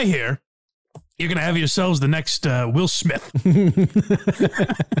fly here, you're gonna have yourselves the next Will Smith.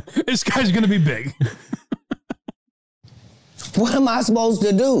 This guy's gonna be big. What am I supposed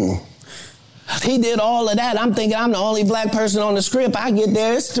to do? He did all of that. I'm thinking I'm the only black person on the script. I get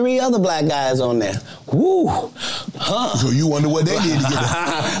there, there's 3 other black guys on there. Woo. Huh. So you wonder what they did to get it.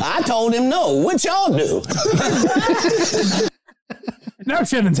 I told him no. What y'all do? Now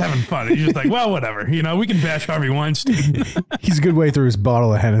Shannon's having fun. He's just like, well, whatever. You know, we can bash Harvey Weinstein. He's a good way through his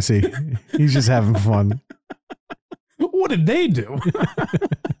bottle of Hennessy. He's just having fun. What did they do?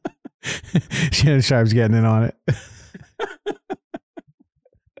 Shannon Sharp's getting in on it.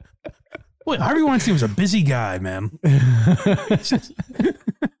 Boy, Harvey Weinstein was a busy guy, man.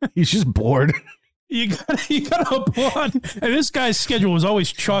 He's just bored. You gotta applaud. And this guy's schedule was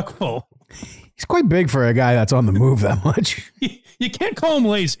always chock full. He's quite big for a guy that's on the move that much. You can't call him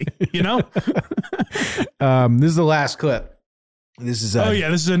lazy, you know? This is the last clip. This is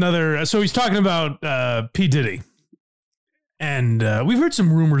this is another. So he's talking about P. Diddy. And we've heard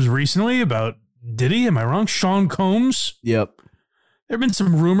some rumors recently about Diddy. Am I wrong? Sean Combs. Yep. There have been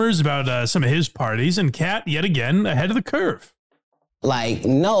some rumors about some of his parties, and Cat, yet again, ahead of the curve. Like,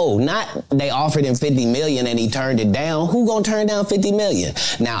 no, not they offered him $50 million and he turned it down. Who gonna turn down $50 million?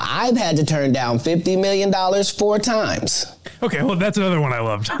 Now, I've had to turn down $50 million 4 times. Okay, well, that's another one I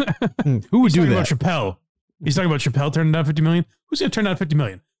loved. Who would do that? About Chappelle. He's talking about Chappelle turning down $50 million. Who's going to turn down $50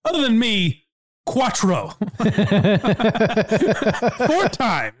 million? Other than me, Quattro. 4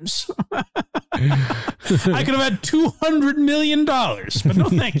 times. I could have had $200 million, but no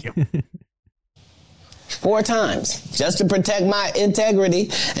thank you. 4 times, just to protect my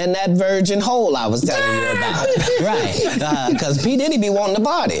integrity and that virgin hole I was telling you about. Right, because P. Diddy be wanting to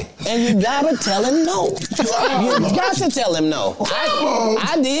party, and you gotta tell him no. You got to tell him no.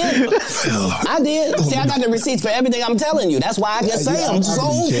 I did. See, I got the receipts for everything I'm telling you. That's why I can say them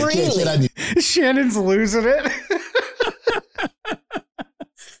so freely. Shannon's losing it.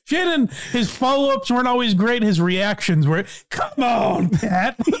 Shannon, his follow-ups weren't always great. His reactions were, come on,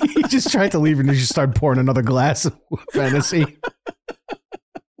 Pat. He just tried to leave and he just started pouring another glass of Hennessy.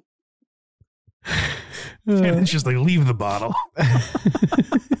 Shannon's just like, leave the bottle.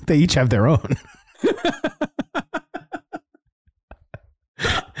 They each have their own.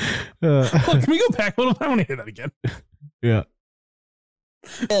 Can we go back a little? I want to hear that again. Yeah.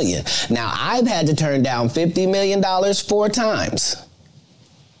 Now, I've had to turn down $50 million 4 times.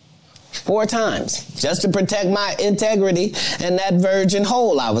 4 times, just to protect my integrity and that virgin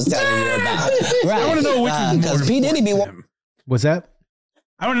hole I was telling you about. Right. I want to know which was more P. Diddy be important. What's that?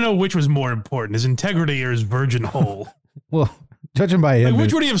 I want to know which was more important, his integrity or his virgin hole. Well, judging by him, Like,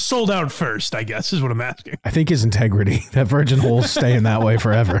 which would he have sold out first, I guess, is what I'm asking. I think his integrity. That virgin hole's staying that way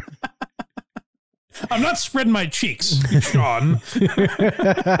forever. I'm not spreading my cheeks, Sean.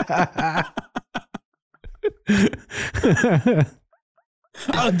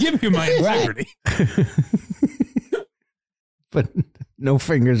 I'll give you my integrity. But no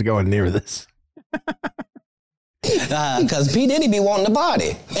fingers going near this. Because P. Diddy be wanting to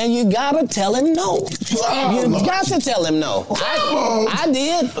party, and you gotta tell him no. You got to tell him no. I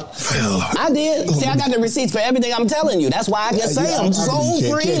did. See, I got the receipts for everything I'm telling you. That's why I can say them so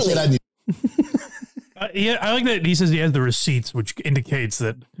freely. Yeah, I like that he says he has the receipts, which indicates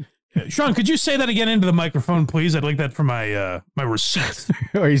that. Sean, could you say that again into the microphone, please? I'd like that for my my receipts.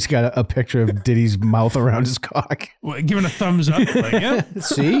 Or he's got a picture of Diddy's mouth around his cock. Well, giving a thumbs up. Like, yeah.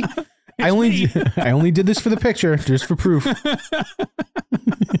 See? I only did this for the picture, just for proof.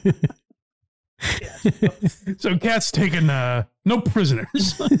 So Cat's taking no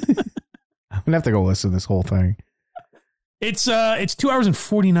prisoners. I'm gonna have to go listen to this whole thing. It's 2 hours and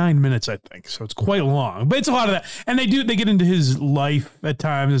 49 minutes, I think. So it's quite long, but it's a lot of that. And they get into his life at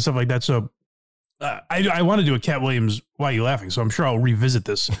times and stuff like that. So I want to do a Cat Williams, Why Are You Laughing? So I'm sure I'll revisit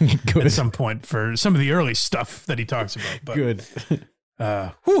this at some point for some of the early stuff that he talks about. But, Good.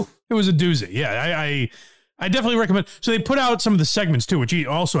 It was a doozy. Yeah, I definitely recommend. So they put out some of the segments too, which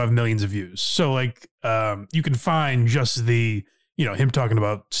also have millions of views. So like you can find just the, him talking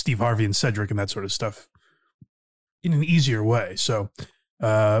about Steve Harvey and Cedric and that sort of stuff in an easier way. So,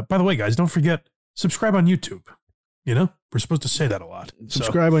 by the way, guys, don't forget, subscribe on YouTube. We're supposed to say that a lot.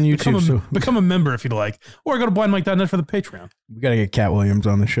 Subscribe on YouTube. Become a member if you'd like, or go to blindmike.net for the Patreon. We got to get Cat Williams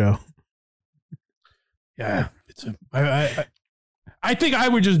on the show. Yeah. I think I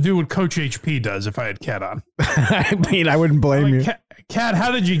would just do what Coach HP does if I had Cat on. I mean, I wouldn't blame you. Cat,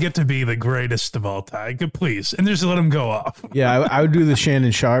 how did you get to be the greatest of all time? Please. And just let him go off. Yeah, I would do the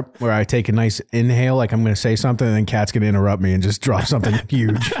Shannon Sharp where I take a nice inhale, like I'm going to say something, and then Cat's going to interrupt me and just drop something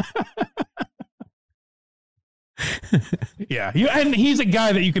huge. Yeah. And he's a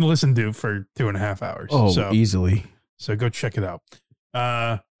guy that you can listen to for 2.5 hours. Oh, so easily. So go check it out.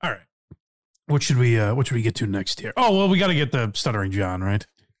 All right. What should we get to next here? Oh, well, we got to get the Stuttering John, right?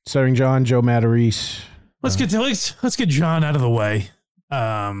 Stuttering John, Joe Matarese. Let's get John out of the way,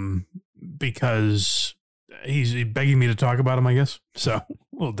 because he's begging me to talk about him, I guess. So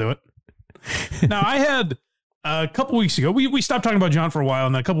we'll do it. Now, I had a couple weeks ago, we stopped talking about John for a while,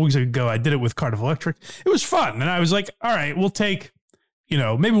 and then a couple weeks ago, I did it with Cardiff Electric. It was fun, and I was like, all right, we'll take,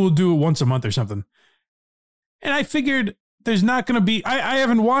 maybe we'll do it once a month or something. And I figured there's not going to be, I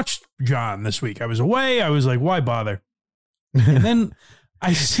haven't watched John this week. I was away. I was like, why bother? And then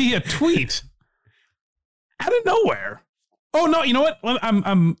I see a tweet out of nowhere. Oh no! You know what?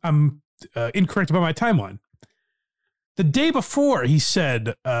 I'm incorrect about my timeline. The day before, he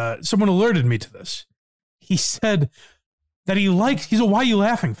said, someone alerted me to this. He said that he's a Why You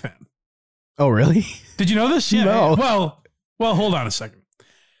Laughing fan. Oh, really? Did you know this? Yeah. No. Well, hold on a second.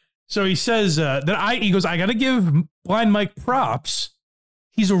 So he says he goes, I got to give Blind Mike props.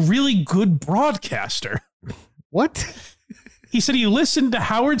 He's a really good broadcaster. What? He said he listened to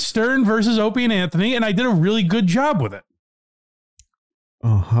Howard Stern versus Opie and Anthony, and I did a really good job with it.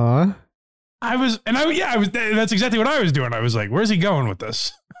 Uh-huh. That's exactly what I was doing. I was like, where's he going with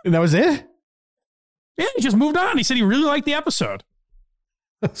this? And that was it? Yeah, he just moved on. He said he really liked the episode.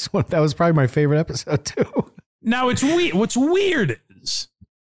 That was probably my favorite episode, too. Now, it's weird. What's weird is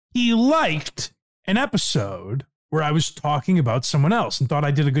he liked an episode where I was talking about someone else and thought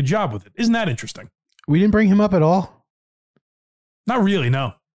I did a good job with it. Isn't that interesting? We didn't bring him up at all? Not really,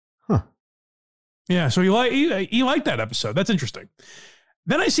 no. Huh. Yeah, so he liked that episode. That's interesting.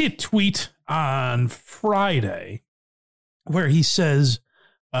 Then I see a tweet on Friday where he says,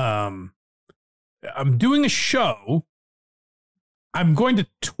 I'm doing a show. I'm going to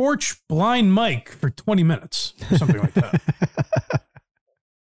torch Blind Mike for 20 minutes, something like that.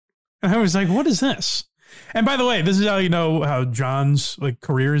 And I was like, what is this? And by the way, this is how you know how John's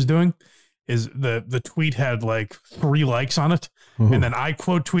career is doing. Is the tweet had 3 likes on it. Ooh. And then I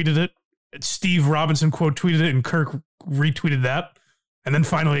quote tweeted it. Steve Robinson quote tweeted it, and Kirk retweeted that. And then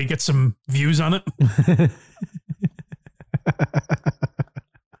finally it gets some views on it.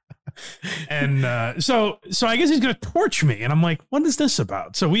 And so I guess he's going to torch me. And I'm like, what is this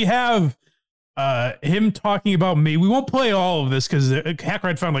about? So we have him talking about me. We won't play all of this because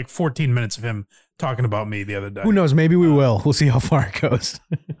Hackride found 14 minutes of him talking about me the other day. Who knows? Maybe we will. We'll see how far it goes.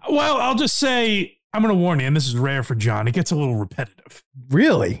 Well, I'll just say, I'm going to warn you, and this is rare for John. It gets a little repetitive.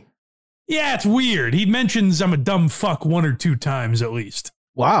 Really? Yeah, it's weird. He mentions I'm a dumb fuck 1 or 2 times at least.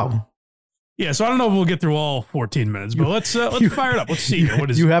 Wow. Yeah, so I don't know if we'll get through all 14 minutes, but let's fire it up. Let's see.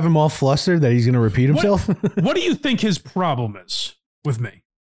 What is you have him all flustered that he's going to repeat himself? What do you think his problem is with me?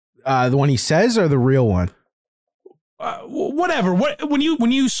 The one he says or the real one? Whatever. When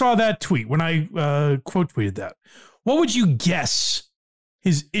you saw that tweet, when I quote tweeted that, what would you guess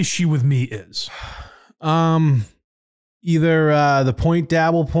his issue with me is? Either the point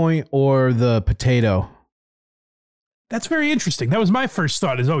dabble point or the potato. That's very interesting. That was my first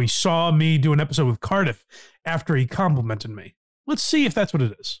thought is, he saw me do an episode with Cardiff after he complimented me. Let's see if that's what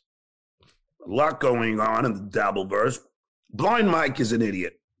it is. A lot going on in the Dabbleverse. Blind Mike is an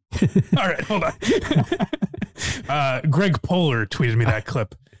idiot. All right, hold on. Greg Poehler tweeted me that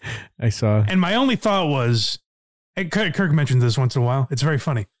clip. I saw. And my only thought was, and Kirk mentions this once in a while. It's very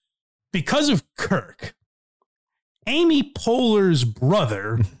funny. Because of Kirk, Amy Poehler's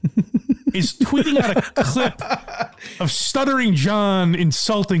brother is tweeting out a clip of Stuttering John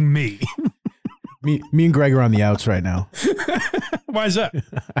insulting me. Me and Greg are on the outs right now. Why is that?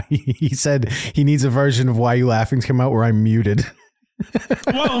 He said he needs a version of Why You Laughing to come out where I'm muted.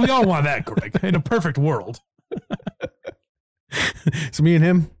 Well, we all want that, Greg. In a perfect world. So me and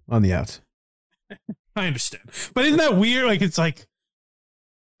him on the outs. I understand. But isn't that weird? Like, it's like,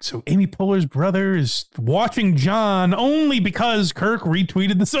 so Amy Poehler's brother is watching John only because Kirk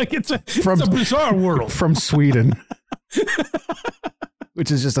retweeted this. Like, it's a bizarre world. From Sweden. Which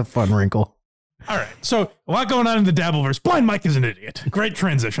is just a fun wrinkle. All right. So a lot going on in the Dabbleverse. Blind Mike is an idiot. Great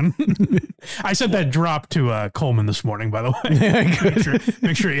transition. I sent that drop to Coleman this morning, by the way. Yeah,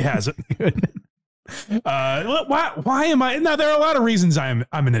 make sure he has it. Why am I? Now, there are a lot of reasons I'm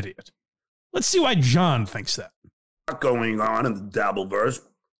an idiot. Let's see why John thinks that. Going on in the Dabbleverse.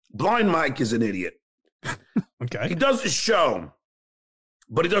 Blind Mike is an idiot. Okay. He does his show,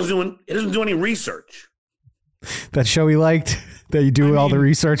 but he doesn't do any research. That show he liked that you do all the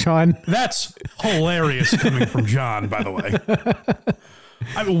research on. That's hilarious coming from John, by the way.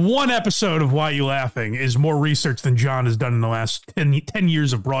 One episode of Why You Laughing is more research than John has done in the last 10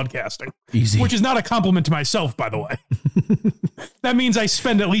 years of broadcasting. Easy. Which is not a compliment to myself, by the way. That means I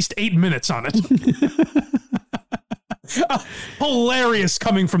spend at least 8 minutes on it. Hilarious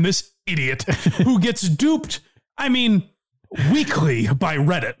coming from this idiot who gets duped, weekly by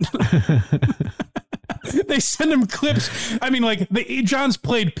Reddit. They send him clips. John's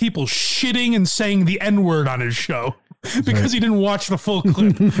played people shitting and saying the N-word on his show because he didn't watch the full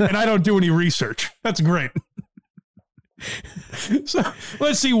clip, and I don't do any research. That's great. So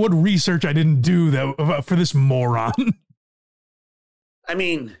let's see what research I didn't do for this moron.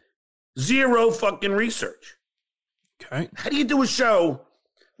 Zero fucking research. Okay. How do you do a show?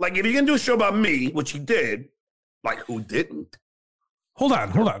 Like, if you're going to do a show about me, which he did, like, who didn't? Hold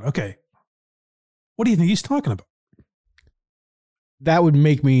on. Okay. What do you think he's talking about? That would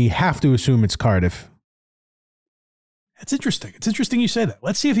make me have to assume it's Cardiff. That's interesting. It's interesting you say that.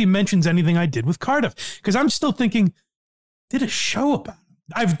 Let's see if he mentions anything I did with Cardiff. Because I'm still thinking, did a show about him?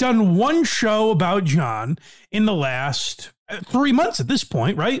 I've done one show about John in the last 3 months at this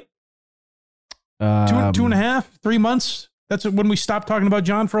point, right? 2.5, 3 months. That's when we stopped talking about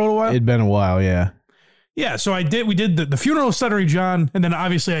John for a little while. It'd been a while, yeah. Yeah, so we did the funeral of Stuttering John, and then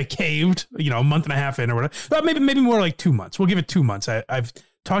obviously I caved, a month and a half in or whatever. But maybe more like 2 months. We'll give it 2 months. I've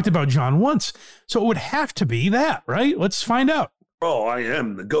talked about John once, so it would have to be that, right? Let's find out. Oh, I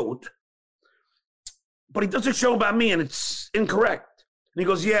am the GOAT. But he does a show about me, and it's incorrect. And he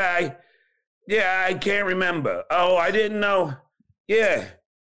goes, yeah, I can't remember. Oh, I didn't know. Yeah.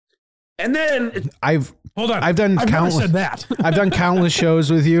 And then I've done I've countless. never said that. I've done countless shows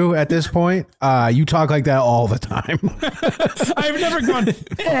with you at this point. You talk like that all the time. I've never gone.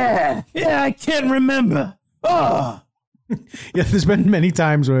 Yeah, I can't remember. Oh, yeah. There's been many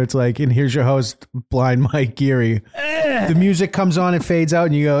times where it's like, and here's your host, Blind Mike Geary. The music comes on, it fades out,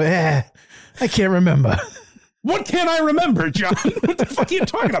 and you go, I can't remember. What can I remember, John? What the fuck are you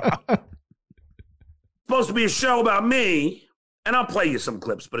talking about? It's supposed to be a show about me. And I'll play you some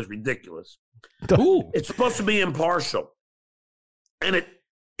clips, but it's ridiculous. Ooh. It's supposed to be impartial. And it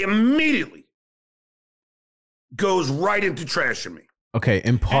immediately goes right into trashing me. Okay,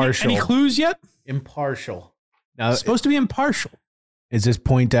 impartial. Any clues yet? Impartial. Now, It's supposed to be impartial. is this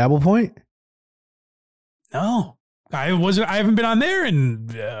point Dabble Point? No. I haven't been on there in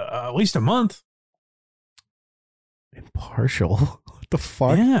at least a month. Impartial? What the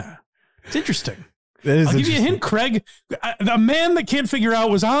fuck? Yeah. It's interesting. I'll give you a hint, Craig. The man that can't figure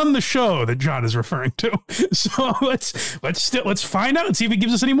out was on the show that John is referring to. So let's find out and see if he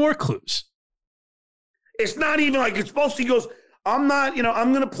gives us any more clues. It's not even like it's supposed to. He goes, I'm not,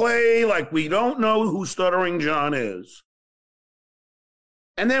 I'm going to play like we don't know who Stuttering John is.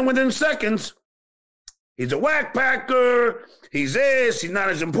 And then within seconds, he's a whack packer. He's this. He's not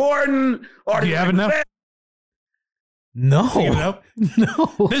as important. Do you have it now? No.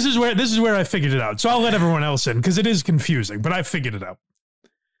 No. This is where I figured it out. So I'll let everyone else in because it is confusing, but I figured it out.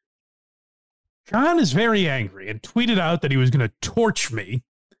 John is very angry and tweeted out that he was going to torch me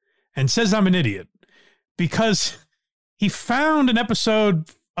and says I'm an idiot because he found an episode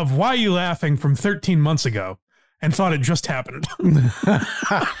of Why You Laughing from 13 months ago and thought it just happened.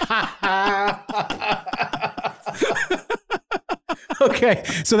 Okay,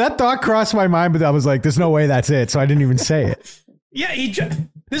 so that thought crossed my mind, but I was like, there's no way that's it, so I didn't even say it. Yeah,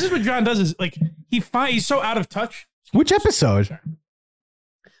 this is what John does is like he's so out of touch. Which episode?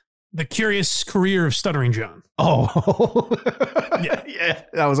 The Curious Career of Stuttering John. Oh. Yeah,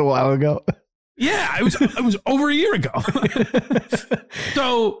 that was a while ago. Yeah, it was over a year ago.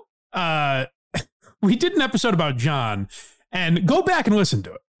 So we did an episode about John, and go back and listen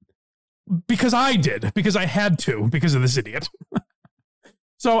to it. because I did, because I had to, because of this idiot.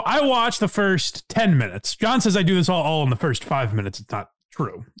 So I watched the first 10 minutes. John says I do this all in the first 5 minutes. It's not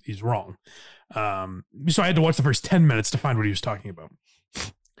true. He's wrong. So I had to watch the first 10 minutes to find what he was talking about.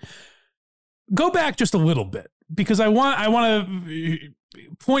 Go back just a little bit, because I want to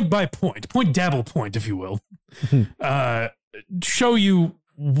point by point, dabble point, if you will, show you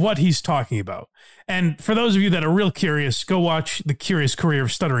what he's talking about. And for those of you that are real curious, go watch The Curious Career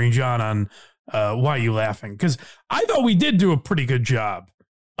of Stuttering John on Why You Laughing? Because I thought we did do a pretty good job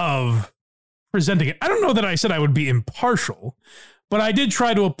of presenting it. I don't know that I said I would be impartial, but I did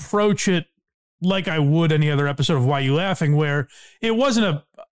try to approach it like I would any other episode of Why You Laughing, where it wasn't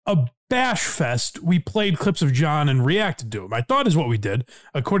a bash fest. We played clips of John and reacted to him. I thought is what we did.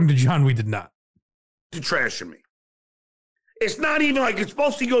 According to John, we did not. To trash me. It's not even like it's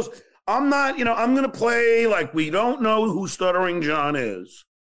supposed to. He goes, I'm not, I'm going to play like we don't know who Stuttering John is.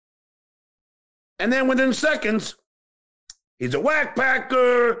 And then within seconds, he's a whack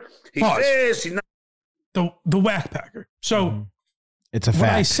packer. He's Pause. this. He's not. The whack packer. So it's a fact.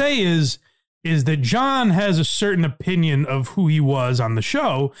 What I say is that John has a certain opinion of who he was on the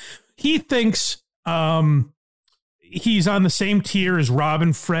show. He thinks he's on the same tier as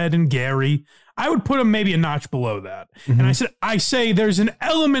Robin, Fred, and Gary. I would put him maybe a notch below that. And I say there's an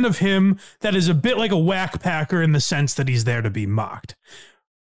element of him that is a bit like a whack packer in the sense that he's there to be mocked.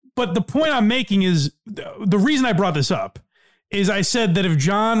 But the point I'm making is the reason I brought this up is I said that if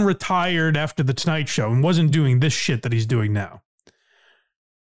John retired after The Tonight Show and wasn't doing this shit that he's doing now,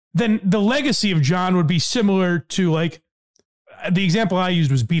 then the legacy of John would be similar to, like, the example I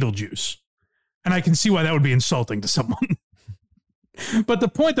used was Beetlejuice. And I can see why that would be insulting to someone. But the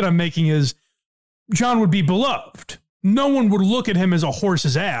point that I'm making is John would be beloved. No one would look at him as a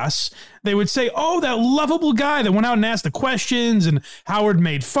horse's ass. They would say, oh, that lovable guy that went out and asked the questions and Howard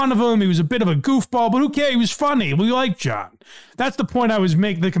made fun of him. He was a bit of a goofball, but who cares? He was funny. We like John. That's the point I was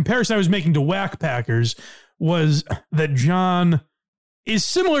making. The comparison I was making to Whack Packers was that John is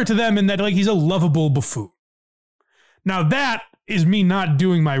similar to them in that, like, he's a lovable buffoon. Now that is me not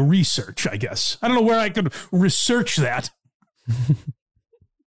doing my research, I guess. I don't know where I could research that.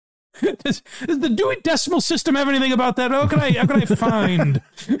 Does the Dewey Decimal System have anything about that? How can I find?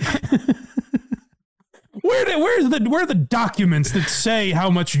 Where are the documents that say how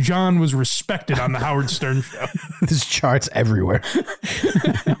much John was respected on the Howard Stern show? There's charts everywhere.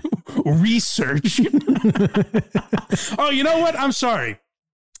 Research. Oh, you know what? I'm sorry.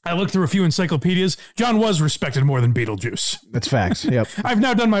 I looked through a few encyclopedias. John was respected more than Beetlejuice. That's facts. Yep. I've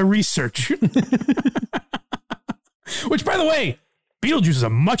now done my research. Which, by the way, Beetlejuice is a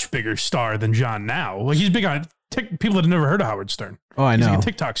much bigger star than John now. Like, he's big on people that have never heard of Howard Stern. Oh, I know. He's like a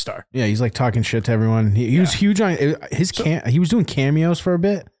TikTok star. Yeah, he's like talking shit to everyone. He was huge on he was doing cameos for a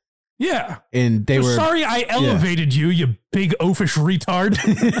bit. Yeah. And they were sorry I elevated you big oafish retard.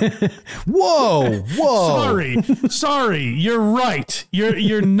 Whoa. Sorry. You're right.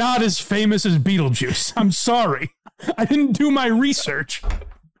 You're not as famous as Beetlejuice. I'm sorry. I didn't do my research.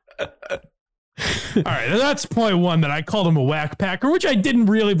 All right, that's point one, that I called him a whack packer, which I didn't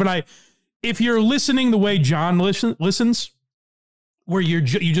really, but if you're listening the way John listens, where you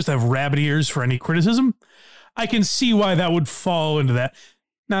just have rabbit ears for any criticism, I can see why that would fall into that.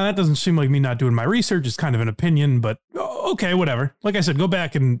 Now, that doesn't seem like me not doing my research. It's kind of an opinion, but okay, whatever. Like I said, go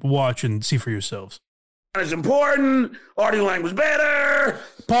back and watch and see for yourselves. It's important. Artie Lang was better.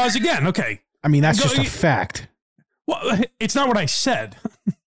 Pause again. Okay. I mean, that's just a fact. Well, it's not what I said.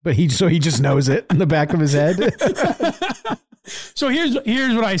 But he just knows it in the back of his head. So here's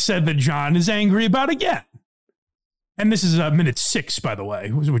what I said that John is angry about again. And this is minute 6, by the way,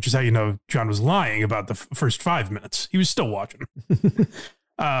 which is how you know John was lying about the first 5 minutes. He was still watching.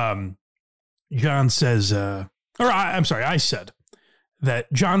 John says, I said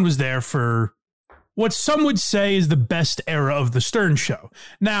that John was there for what some would say is the best era of the Stern show.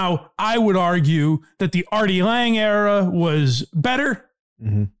 Now, I would argue that the Artie Lang era was better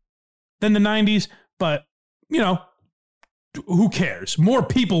than the 90s, but, who cares? More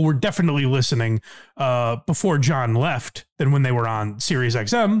people were definitely listening before John left than when they were on Sirius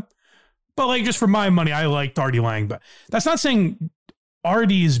XM. But, like, just for my money, I liked Artie Lang. But that's not saying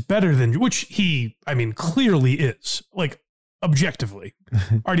Artie is better than, which he, clearly is. Like, objectively.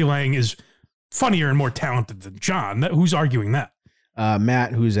 Artie Lang is funnier and more talented than John. Who's arguing that?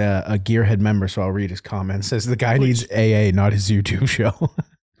 Matt, who's a Gearhead member, so I'll read his comment, says the guy needs AA, not his YouTube show.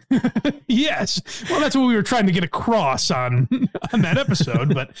 Yes. Well, that's what we were trying to get across on that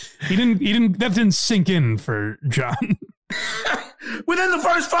episode, but that didn't sink in for John. Within the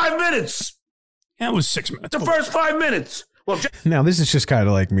first 5 minutes. Yeah, it was 6 minutes. The first 5 minutes. Well, Now, this is just kind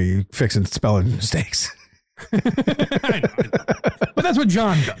of like me fixing spelling mistakes. I know. But that's what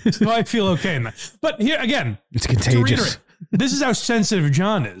John does. So I feel okay in that. But here again, It's contagious. This is how sensitive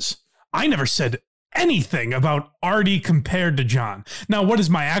John is. I never said anything about Artie compared to John. Now, what is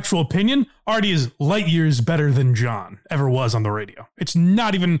my actual opinion? Artie is light years better than John ever was on the radio. It's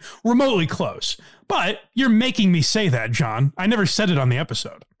not even remotely close. But you're making me say that, John. I never said it on the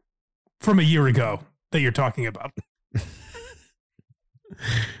episode from a year ago that you're talking about.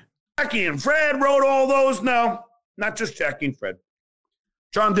 Jackie and Fred wrote all those. No, not just Jackie and Fred.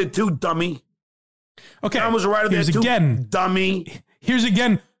 John did too, dummy. Okay. John was a writer there too, again, dummy. Here's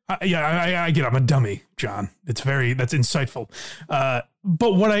again. I get. I'm a dummy, John. That's insightful.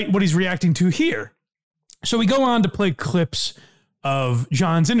 But what he's reacting to here. So we go on to play clips of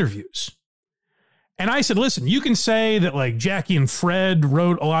John's interviews, and I said, listen, you can say that like Jackie and Fred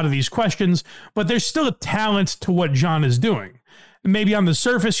wrote a lot of these questions, but there's still a talent to what John is doing. Maybe on the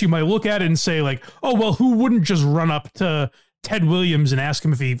surface, you might look at it and say like, oh, well, who wouldn't just run up to Ted Williams and ask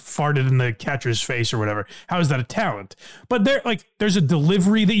him if he farted in the catcher's face or whatever? How is that a talent? But there's a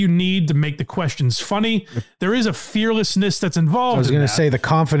delivery that you need to make the questions funny. There is a fearlessness that's involved. I was going to say the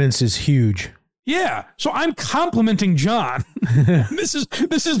confidence is huge. Yeah. So I'm complimenting John. This is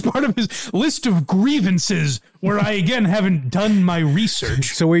part of his list of grievances where I, again, haven't done my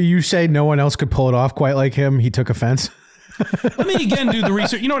research. So where you say no one else could pull it off quite like him, he took offense? Let me again do the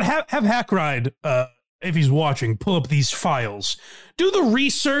research. You know what? Have Hackride, if he's watching, pull up these files. Do the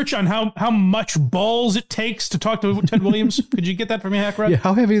research on how much balls it takes to talk to Ted Williams. Could you get that for me, Hackride? Yeah,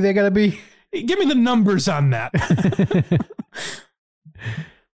 how heavy they got to be? Give me the numbers on that.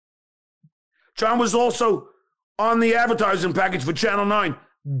 John was also on the advertising package for Channel 9.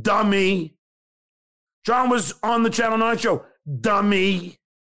 Dummy. John was on the Channel 9 show. Dummy.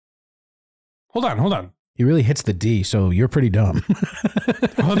 Hold on. He really hits the D, so you're pretty dumb.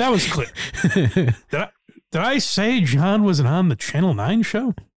 Well, that was clear. Did I say John wasn't on the Channel 9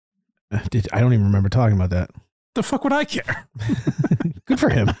 show? I don't even remember talking about that. The fuck would I care? Good for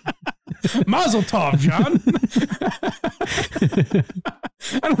him. Mazel tov, John.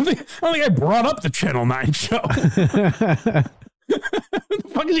 I don't think I brought up the Channel 9 show. What the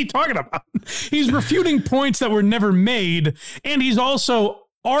fuck is he talking about? He's refuting points that were never made, and he's also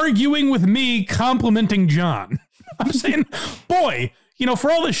arguing with me, complimenting John. I'm saying, boy,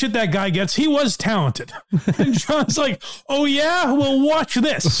 for all the shit that guy gets, he was talented. And John's like, oh yeah? Well, watch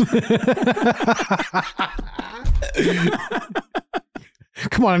this.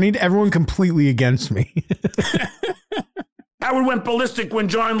 Come on, I need everyone completely against me. Howard went ballistic when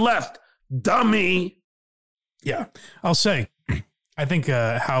John left. Dummy. Yeah, I'll say, I think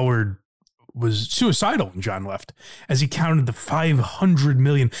Howard was suicidal when John left, as he counted the 500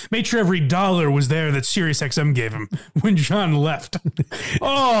 million, made sure every dollar was there that SiriusXM gave him when John left.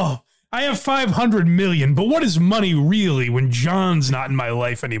 Oh, I have 500 million, but what is money really when John's not in my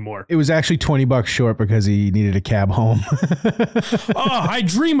life anymore? It was actually $20 short because he needed a cab home. Oh, I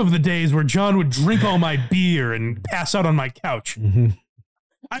dream of the days where John would drink all my beer and pass out on my couch. Mm-hmm.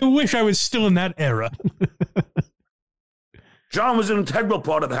 I wish I was still in that era. John was an integral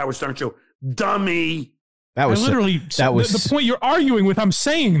part of the Howard Stern show. Dummy. That was the point you're arguing with. I'm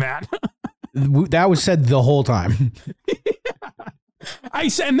saying that. That was said the whole time. I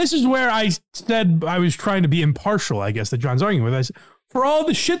said, and this is where I said I was trying to be impartial, I guess, that John's arguing with. I said, for all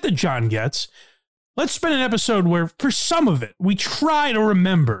the shit that John gets, let's spend an episode where, for some of it, we try to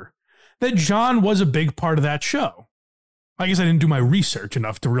remember that John was a big part of that show. I guess I didn't do my research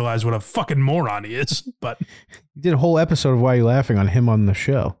enough to realize what a fucking moron he is, but... You did a whole episode of Why Are You Laughing on him on the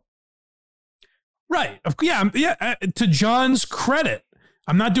show. Right. Yeah. To John's credit,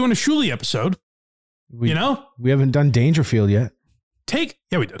 I'm not doing a Shuley episode. We haven't done Dangerfield yet.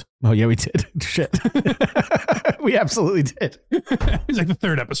 Yeah, we did. Oh, yeah, we did. Shit. We absolutely did. It's like the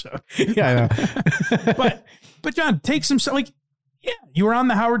third episode. Yeah, I know. but John, take some, yeah, you were on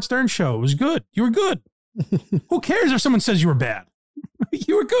the Howard Stern show. It was good. You were good. Who cares if someone says you were bad?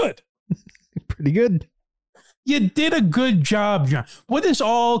 You were good. Pretty good. You did a good job, John. What this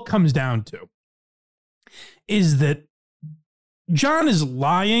all comes down to is that John is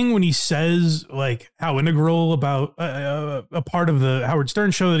lying when he says how integral about a part of the Howard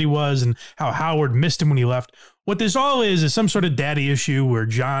Stern show that he was and how Howard missed him when he left. What this all is some sort of daddy issue where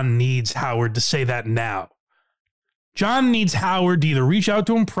John needs Howard to say that now. John needs Howard to either reach out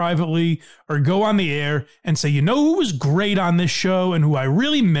to him privately or go on the air and say, who was great on this show and who I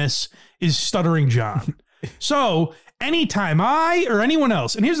really miss is Stuttering John. So anytime I or anyone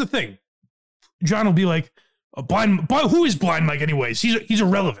else, and here's the thing, John will be like, who is Blind Mike anyways? He's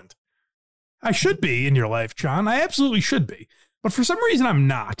irrelevant. I should be in your life, John. I absolutely should be. But for some reason, I'm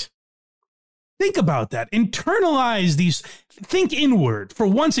not. Think about that. Internalize these. Think inward for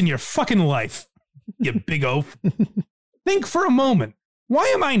once in your fucking life, you big oaf. Think for a moment. Why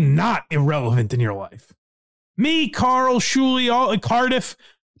am I not irrelevant in your life? Me, Carl, Shuli, Cardiff,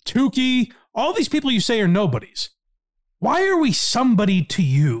 Tukey, all these people you say are nobodies. Why are we somebody to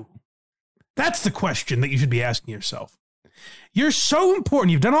you? That's the question that you should be asking yourself. You're so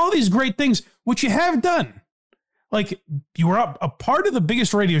important. You've done all these great things, which you have done. Like, you were a part of the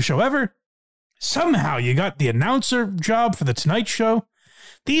biggest radio show ever. Somehow you got the announcer job for the Tonight Show.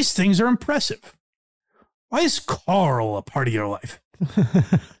 These things are impressive. Why is Carl a part of your life?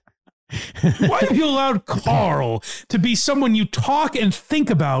 Why have you allowed Carl to be someone you talk and think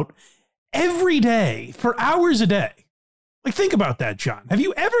about every day for hours a day? Like, think about that, John. Have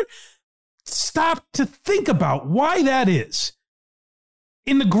you ever stopped to think about why that is?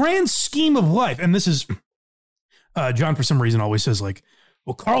 In the grand scheme of life, and this is, John for some reason always says, like,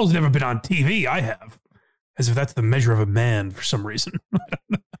 well, Carl's never been on TV. I have. As if that's the measure of a man for some reason.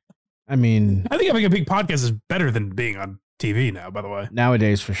 I mean, I think having a big podcast is better than being on TV now, by the way.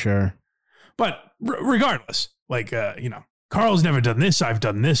 Nowadays, for sure. But regardless, like, Carl's never done this. I've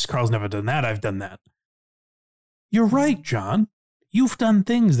done this. Carl's never done that. I've done that. You're right, John. You've done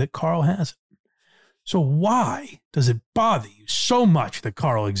things that Carl hasn't. So why does it bother you so much that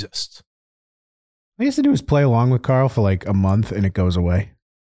Carl exists? All you have to do is play along with Carl for like a month and it goes away.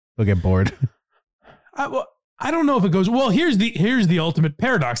 He'll get bored. I don't know if it goes, well, here's the ultimate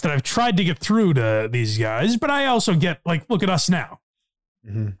paradox that I've tried to get through to these guys, but I also get, like, look at us now.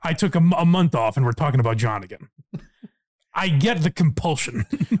 Mm-hmm. I took a month off and we're talking about John again. I get the compulsion.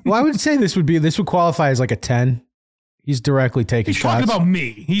 Well, I would say this would qualify as like a 10. He's directly taking shots. He's talking about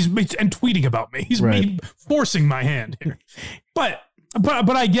me. He's and tweeting about me. He's right. Forcing my hand here. But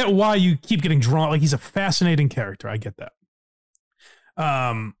I get why you keep getting drawn. Like, he's a fascinating character. I get that.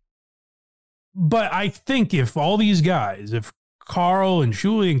 But I think if all these guys, if Carl and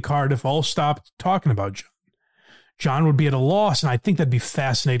Julie and Cardiff all stopped talking about John would be at a loss, and I think that'd be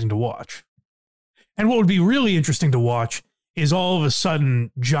fascinating to watch. And what would be really interesting to watch is all of a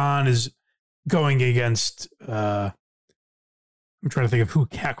sudden John is going against, I'm trying to think of who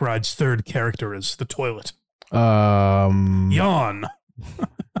Kackride's third character is, the toilet. Jan.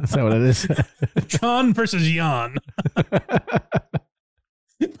 Is that what it is? John versus Jan.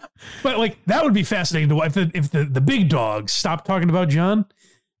 But, like, that would be fascinating to watch if the big dogs stop talking about John,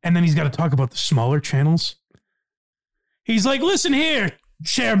 and then he's got to talk about the smaller channels. He's like, listen here,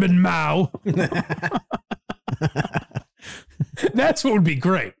 Chairman Mao. That's what would be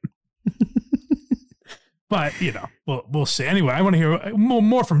great. But, we'll see. Anyway, I want to hear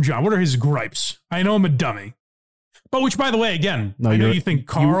more from John. What are his gripes? I know I'm a dummy. But which, by the way, again, I know you think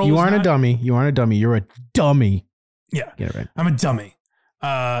Carl. You aren't a dummy. You aren't a dummy. You're a dummy. Yeah. Get it right. I'm a dummy.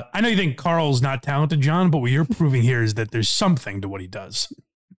 I know you think Carl's not talented, John, but what you're proving here is that there's something to what he does.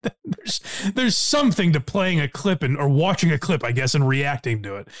 There's something to playing a clip or watching a clip, I guess, and reacting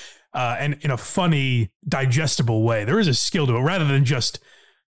to it, and in a funny, digestible way. There is a skill to it, rather than just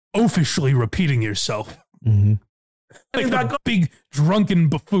oafishly repeating yourself. Mm-hmm. Like a big drunken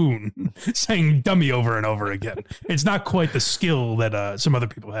buffoon saying dummy over and over again. It's not quite the skill that some other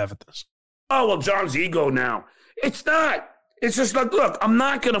people have at this. Oh, well, John's ego now. It's not. It's just like, look, I'm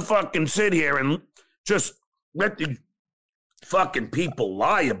not going to fucking sit here and just let the fucking people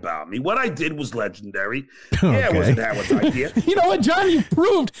lie about me. What I did was legendary. Okay. Yeah, it wasn't Howard's idea. You know what, John? You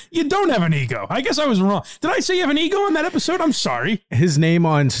proved you don't have an ego. I guess I was wrong. Did I say you have an ego in that episode? I'm sorry. His name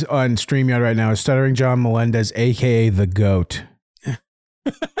on StreamYard right now is Stuttering John Melendez, a.k.a. The Goat.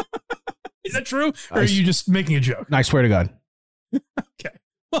 Is that true? Or are you just making a joke? I swear to God. Okay.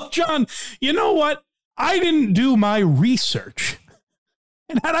 Well, John, you know what? I didn't do my research.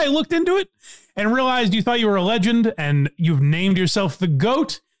 And had I looked into it and realized you thought you were a legend and you've named yourself the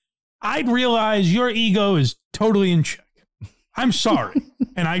GOAT, I'd realize your ego is totally in check. I'm sorry.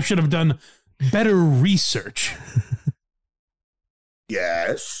 And I should have done better research.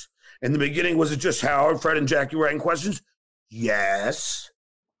 Yes. In the beginning, was it just Howard, Fred, and Jackie writing questions? Yes.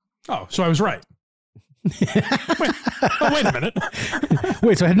 Oh, so I was right. Wait a minute.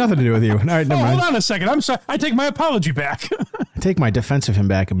 Wait, so it had nothing to do with you. All right, never mind. Hold on a second. I'm sorry. I take my apology back. I take my defense of him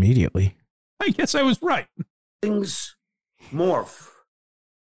back immediately. I guess I was right. Things morph.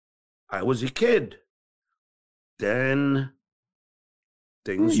 I was a kid. Then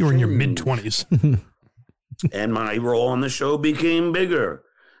things You were in your changed. mid-20s. And my role on the show became bigger.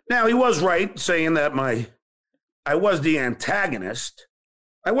 Now, he was right saying that I was the antagonist.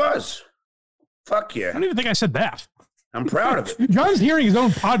 I was. Fuck yeah. I don't even think I said that. I'm proud of it. John's hearing his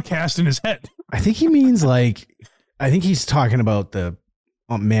own podcast in his head. I think he means I think he's talking about the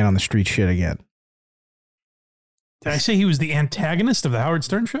man on the street shit again. Did I say he was the antagonist of the Howard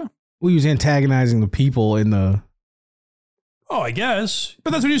Stern show? Well, he was antagonizing the people in the... Oh, I guess.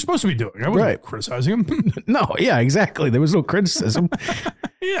 But that's what he was supposed to be doing. I wasn't criticizing him. No, yeah, exactly. There was no criticism.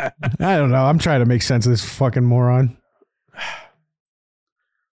 Yeah. I don't know. I'm trying to make sense of this fucking moron.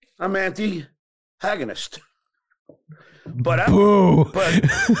 I'm Auntie Hagonist. But Boo.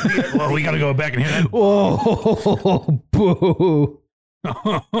 Well, we got to go back and hear that. Oh, boo.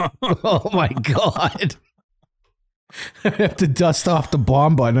 Oh, my God. I have to dust off the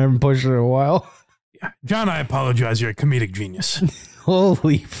bomb button. I haven't pushed it in a while. John, I apologize. You're a comedic genius.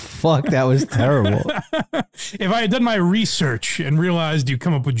 Holy fuck, that was terrible. If I had done my research and realized you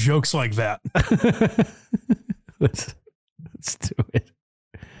come up with jokes like that. Let's do it.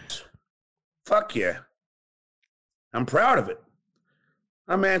 fuck yeah. I'm proud of it.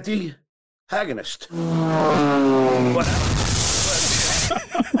 I'm Auntie Hagonist.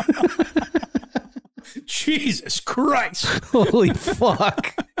 Jesus Christ. Holy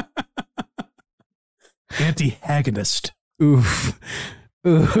fuck. Auntie Hagonist. Oof.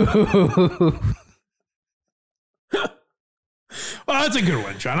 Oof. Well, that's a good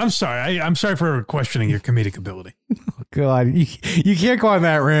one, John. I'm sorry. I'm sorry for questioning your comedic ability. Oh, God, you can't go on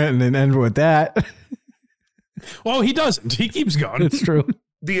that rant and then end with that. Well, he doesn't. He keeps going. It's true.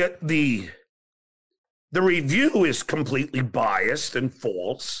 The review is completely biased and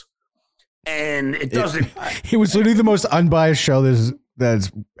false, and it doesn't. It was literally the most unbiased show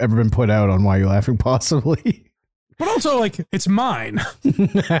that's ever been put out on Why You Laughing, possibly. But also, like, it's mine.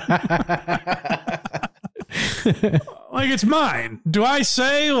 Like, it's mine. Do I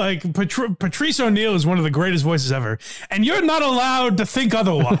say, like, Patrice O'Neill is one of the greatest voices ever, and you're not allowed to think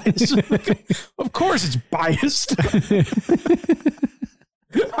otherwise? Of course it's biased.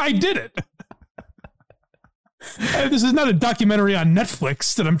 I did it. This is not a documentary on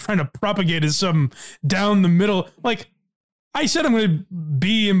Netflix that I'm trying to propagate as some down the middle. Like, I said I'm going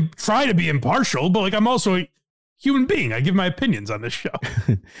to try to be impartial, but, like, I'm also a human being. I give my opinions on this show.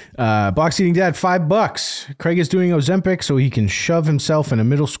 Box Eating Dad, $5. Craig is doing Ozempic so he can shove himself in a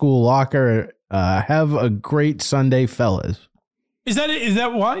middle school locker. Have a great Sunday, fellas. Is that it? Is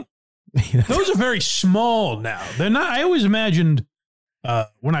that why? Those are very small now. They're not. I always imagined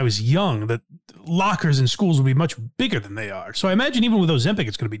when I was young that lockers in schools would be much bigger than they are. So I imagine even with Ozempic,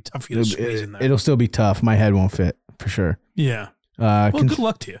 it's going to be tough for you to squeeze in there. It'll still be tough. My head won't fit, for sure. Yeah. Well, good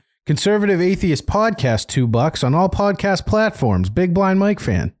luck to you. Conservative Atheist Podcast, $2 on all podcast platforms. Big Blind Mike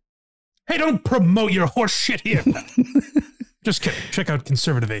fan. Hey, don't promote your horse shit here. Just kidding. Check out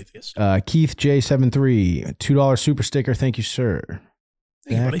Conservative Atheist. Keith J73, $2 super sticker. Thank you, sir.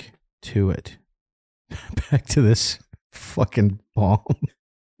 Hey, Back buddy. to it. Back to this fucking bomb.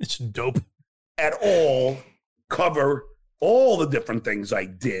 It's dope. At all cover all the different things I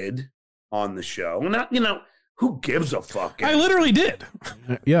did on the show. And, who gives a fuck? I literally did.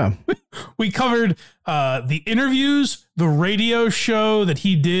 Yeah. We covered the interviews, the radio show that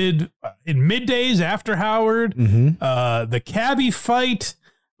he did in middays after Howard, the cabbie fight.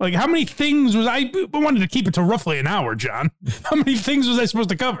 Like, how many things was I wanted to keep it to roughly an hour, John? How many things was I supposed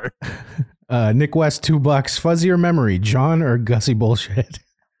to cover? Nick West, $2. Fuzzier memory, John or Gussie bullshit?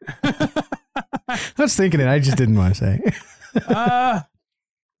 I was thinking it. I just didn't want to say.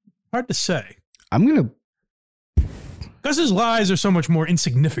 Hard to say. I'm going to. Gus's lies are so much more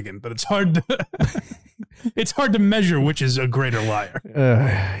insignificant that it's hard to measure which is a greater liar.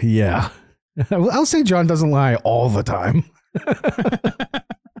 Yeah. I'll say John doesn't lie all the time.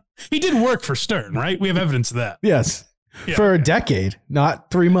 He did work for Stern, right? We have evidence of that. Yes. Yeah, for a decade, not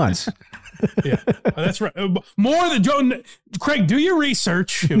 3 months. Yeah, that's right. More than Joe. Craig, do your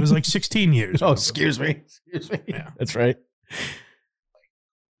research. It was like 16 years. Oh, excuse me. Yeah. That's right.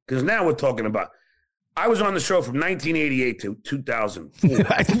 Because now we're talking about, I was on the show from 1988 to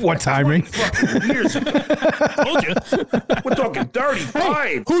 2004. What timing? Years ago. Told you. We're talking 35.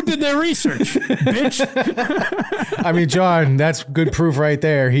 Hey, who did their research, bitch? I mean, John, that's good proof right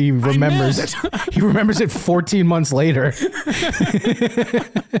there. He remembers. He remembers it 14 months later.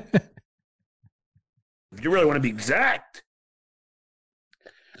 If you really want to be exact.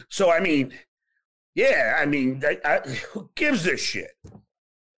 So, I mean, yeah, who gives a shit?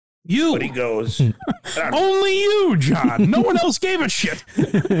 You. But he goes, only you, John. No one else gave a shit.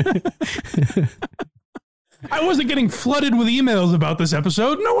 I wasn't getting flooded with emails about this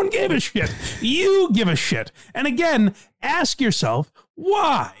episode. No one gave a shit. You give a shit. And again, ask yourself,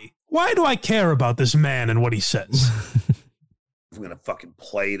 why? Why do I care about this man and what he says? I'm going to fucking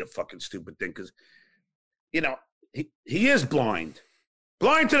play the fucking stupid thing because, he is blind.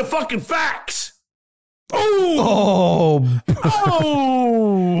 Blind to the fucking facts. Oh.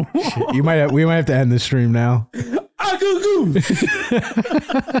 We might have to end the stream now.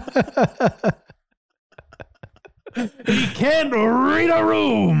 He can't read a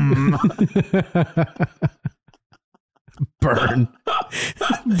room. Burn.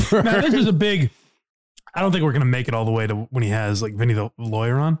 Now, this was a big. I don't think we're gonna make it all the way to when he has like Vinny the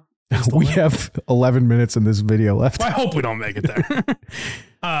lawyer on. We have 11 minutes in this video left. I hope we don't make it there.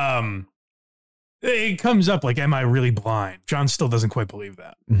 It comes up like, am I really blind? John still doesn't quite believe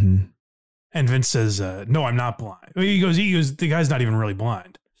that. Mm-hmm. And Vince says, no, I'm not blind. He goes, the guy's not even really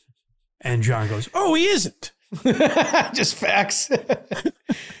blind. And John goes, oh, he isn't. Just facts.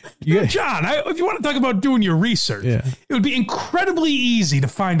 John, if you want to talk about doing your research, it would be incredibly easy to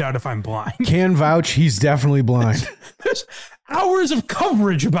find out if I'm blind. Can vouch he's definitely blind. There's hours of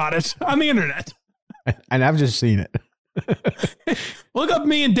coverage about it on the internet. And I've just seen it. Look up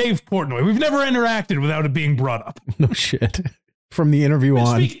me and Dave Portnoy. We've never interacted without it being brought up. No shit. From the interview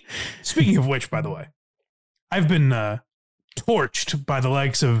on. Speaking of which, by the way, I've been torched by the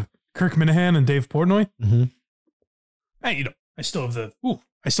likes of Kirk Minahan and Dave Portnoy. Mm-hmm. Hey, I still have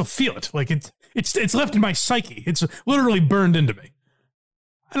I still feel it. Like it's left in my psyche. It's literally burned into me.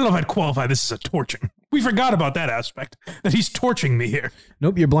 I don't know if I'd qualify this as a torching. We forgot about that aspect, that he's torching me here.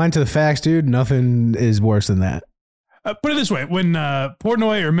 Nope, you're blind to the facts, dude. Nothing is worse than that. Put it this way. When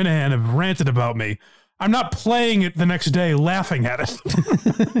Portnoy or Minahan have ranted about me, I'm not playing it the next day laughing at it.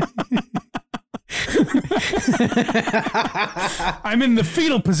 I'm in the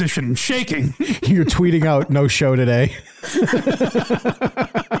fetal position, shaking. You're tweeting out, no show today.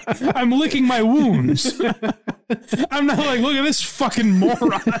 I'm licking my wounds. I'm not like, look at this fucking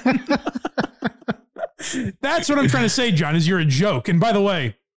moron. That's what I'm trying to say, John, is you're a joke. And by the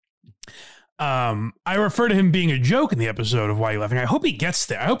way, I refer to him being a joke in the episode of Why Are You Laughing? I hope he gets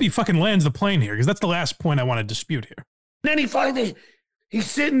there. I hope he fucking lands the plane here, because that's the last point I want to dispute here. And then he's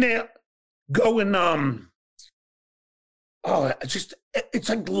sitting there going, it's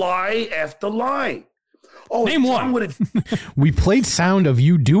like lie after lie. Oh, name one. We played sound of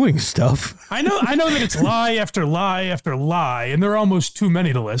you doing stuff. I know that it's lie after lie after lie, and there are almost too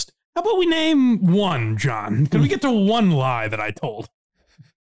many to list. How about we name one, John? Can we get to one lie that I told?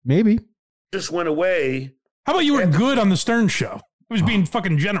 Maybe. Just went away. How about you were good on the Stern Show? I was being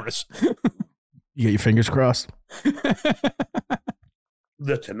fucking generous. You get your fingers crossed.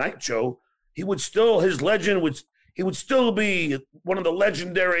 The Tonight Show, he would still be one of the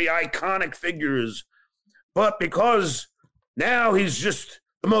legendary, iconic figures. But because now he's just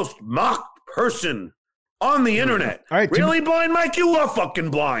the most mocked person on the internet. All right, really, Blind Mike? You are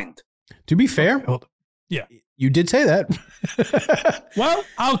fucking blind. To be fair, yeah, you did say that. Well,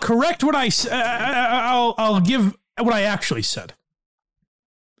 I'll correct what I'll give what I actually said.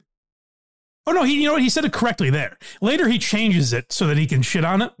 Oh no, you know what? He said it correctly there. Later, he changes it so that he can shit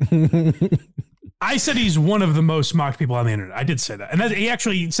on it. I said he's one of the most mocked people on the internet. I did say that, and he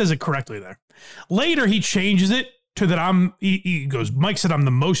actually says it correctly there. Later, he changes it to that he goes, Mike said I'm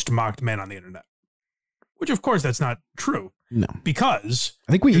the most mocked man on the internet, which of course that's not true. No, because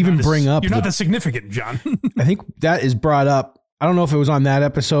I think we even bring up you're not that significant, John. I think that is brought up. I don't know if it was on that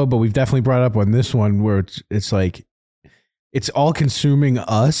episode, but we've definitely brought up on this one where it's like it's all consuming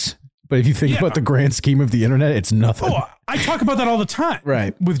us. But if you think about the grand scheme of the internet, it's nothing. Oh, I talk about that all the time,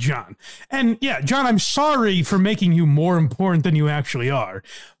 right? With John. And yeah, John, I'm sorry for making you more important than you actually are.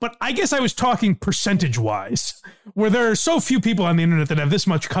 But I guess I was talking percentage-wise, where there are so few people on the internet that have this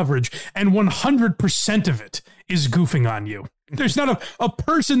much coverage, and 100% of it is goofing on you. There's not a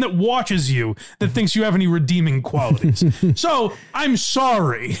person that watches you that thinks you have any redeeming qualities. So I'm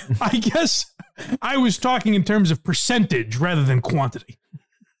sorry. I guess I was talking in terms of percentage rather than quantity.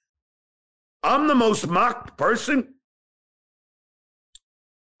 I'm the most mocked person.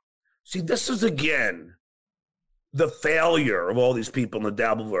 See, this is again the failure of all these people in the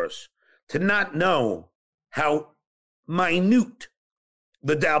Dabbleverse to not know how minute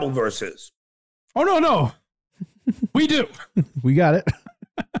the Dabbleverse is. Oh, no. We do. We got it.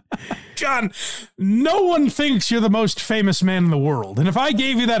 John, no one thinks you're the most famous man in the world. And if I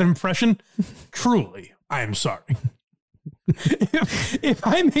gave you that impression, truly, I am sorry. If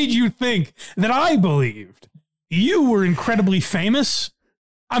I made you think that I believed you were incredibly famous,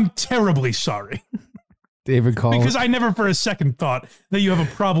 I'm terribly sorry. David Collins. Because I never for a second thought that you have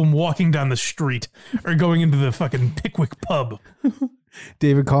a problem walking down the street or going into the fucking Pickwick pub.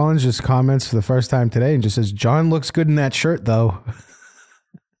 David Collins just comments for the first time today and just says, John looks good in that shirt, though.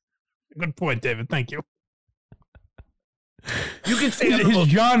 Good point, David. Thank you. You can say his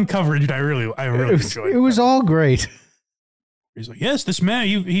John coverage. I really enjoyed. It was all great. He's like, yes, this man,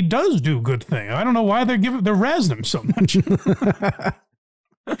 he does do a good thing. I don't know why they're razzing him so much.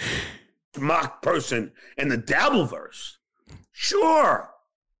 Mock person in the Dabbleverse. Sure.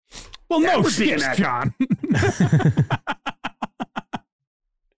 Well, That no would be shit, an John.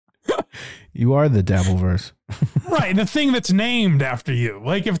 You are the Dabbleverse. Right, the thing that's named after you.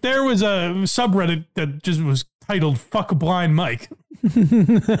 Like if there was a subreddit that just was titled "Fuck Blind Mike,"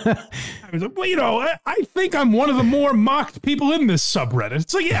 I was like, well, I think I'm one of the more mocked people in this subreddit.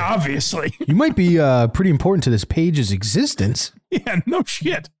 It's like, yeah, obviously. You might be pretty important to this page's existence. Yeah, no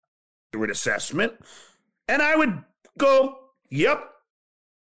shit. Do an assessment, and I would go, yep.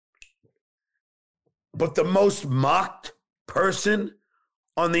 But the most mocked person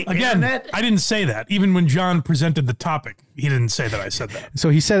on the internet? I didn't say that. Even when John presented the topic, he didn't say that I said that. So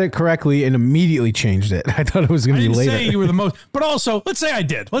he said it correctly and immediately changed it. I thought it was going to be later. I didn't say you were the most, but also, let's say I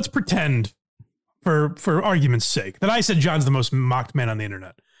did. Let's pretend, for argument's sake, that I said John's the most mocked man on the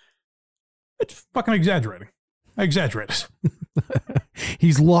internet. It's fucking exaggerating. I exaggerated.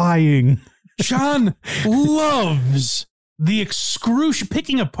 He's lying. John loves the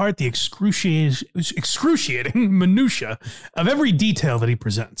picking apart the excruciating minutia of every detail that he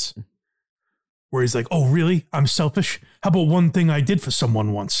presents. Where he's like, oh, really? I'm selfish? How about one thing I did for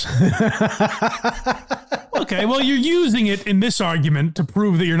someone once? Okay, well, you're using it in this argument to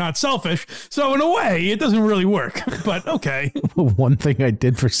prove that you're not selfish. So in a way, it doesn't really work. But okay. One thing I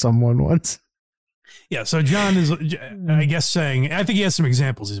did for someone once. Yeah, so John is, I guess, saying, I think he has some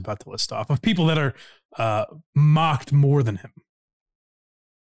examples he's about to list off of people that are mocked more than him.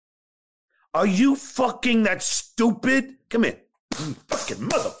 Are you fucking that stupid? Come here. You fucking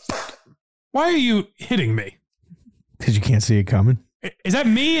motherfucker. Why are you hitting me? Because you can't see it coming. Is that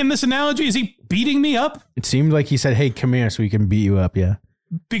me in this analogy? Is he beating me up? It seemed like he said, hey, come here so we can beat you up, yeah.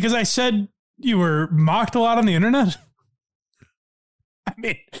 Because I said you were mocked a lot on the internet? I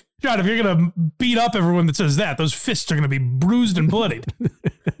mean, John, if you're going to beat up everyone that says that, those fists are going to be bruised and bloodied. You're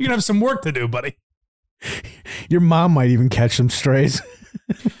going to have some work to do, buddy. Your mom might even catch some strays.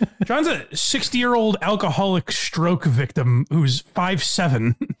 John's a 60-year-old alcoholic stroke victim who's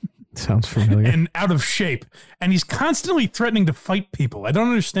 5'7". Sounds familiar. And out of shape. And he's constantly threatening to fight people. I don't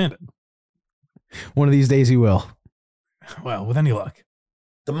understand it. One of these days he will. Well, with any luck.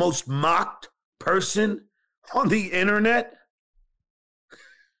 The most mocked person on the internet?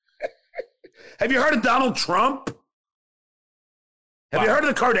 Have you heard of Donald Trump? Have you heard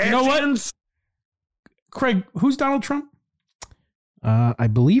of the Kardashians? You know what? Craig, who's Donald Trump? I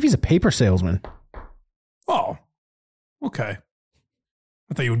believe he's a paper salesman. Oh, okay.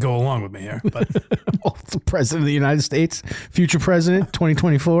 I thought you would go along with me here, but Well, the president of the United States, future president,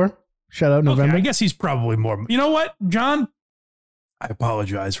 2024. Shout out November. Okay, I guess he's probably more. You know what, John? I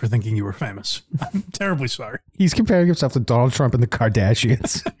apologize for thinking you were famous. I'm terribly sorry. He's comparing himself to Donald Trump and the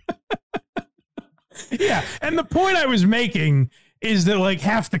Kardashians. Yeah, and the point I was making is that like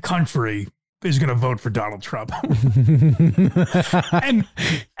half the country is going to vote for Donald Trump.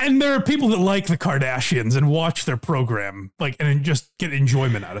 and there are people that like the Kardashians and watch their program like and just get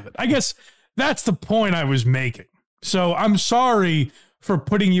enjoyment out of it. I guess that's the point I was making. So I'm sorry for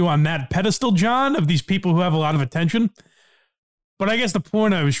putting you on that pedestal, John, of these people who have a lot of attention. But I guess the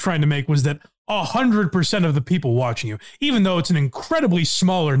point I was trying to make was that 100% of the people watching you, even though it's an incredibly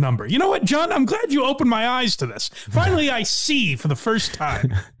smaller number. You know what, John? I'm glad you opened my eyes to this. Finally, I see for the first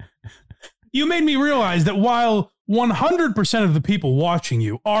time. You made me realize that while 100% of the people watching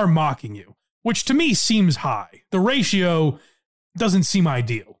you are mocking you, which to me seems high, the ratio doesn't seem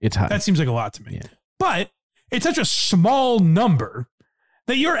ideal. It's high. That seems like a lot to me. Yeah. But it's such a small number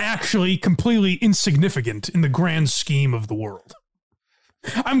that you're actually completely insignificant in the grand scheme of the world.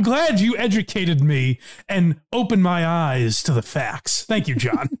 I'm glad you educated me and opened my eyes to the facts. Thank you,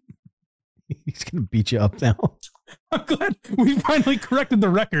 John. He's going to beat you up now. I'm glad we finally corrected the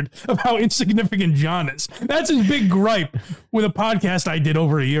record of how insignificant John is. That's his big gripe with a podcast I did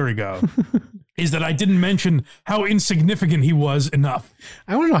over a year ago, is that I didn't mention how insignificant he was enough.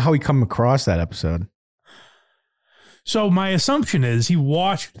 I want to know how he come across that episode. So my assumption is he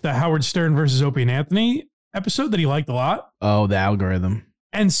watched the Howard Stern versus Opie and Anthony episode that he liked a lot. Oh, the algorithm.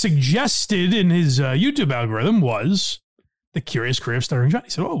 And suggested in his YouTube algorithm was The Curious Career of Stuttering John. He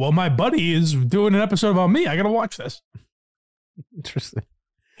said, oh, well, my buddy is doing an episode about me. I got to watch this. Interesting.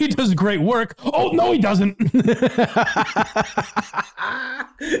 He does great work. Oh, no, he doesn't.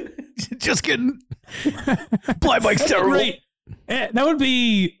 Just kidding. Blind Mike's terrible. Great. That would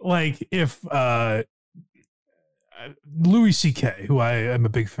be like if Louis C.K., who I am a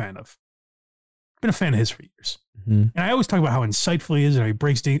big fan of, Been a fan of his for years. And I always talk about how insightful he is and how he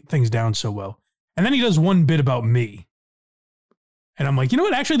breaks things down so well. And then he does one bit about me. And I'm like, you know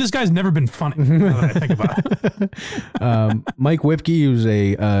what? Actually, this guy's never been funny. Now that I think about it. Mike Whipke, who's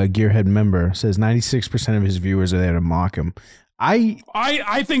a Gearhead member, says 96% of his viewers are there to mock him.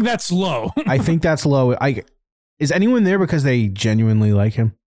 I think that's low. I think that's low. Is anyone there because they genuinely like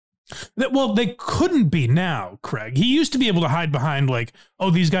him? Well, they couldn't be now, Craig. He used to be able to hide behind like,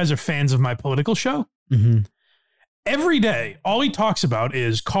 oh, these guys are fans of my political show. Every day, all he talks about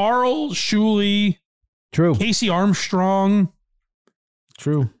is Carl, Shuley, True, Casey Armstrong.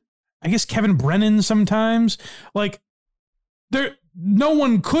 True. I guess Kevin Brennan sometimes. Like, no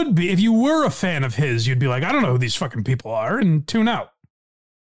one could be. If you were a fan of his, you'd be like, I don't know who these fucking people are, and tune out.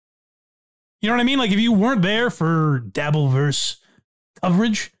 You know what I mean? Like, if you weren't there for Dabbleverse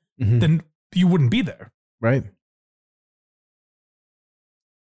coverage, then you wouldn't be there. Right.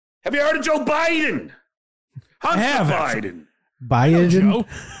 Have you heard of Joe Biden? Hunter Biden. Biden? Joe.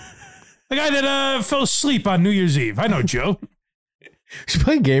 The guy that fell asleep on New Year's Eve. I know Joe. We should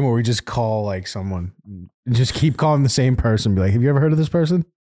play a game where we just call like someone and just keep calling the same person. Be like, have you ever heard of this person?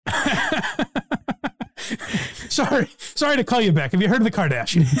 Sorry to call you back. Have you heard of the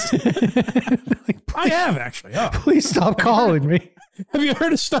Kardashians? I have, actually. Oh. Please stop calling me. Have you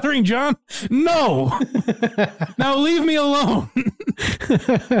heard of Stuttering John? No. Now leave me alone.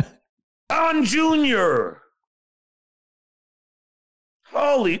 Don Jr.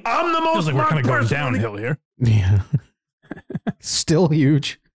 Holy, I'm the most Feels like we're kind of going person on the downhill here. Yeah. Still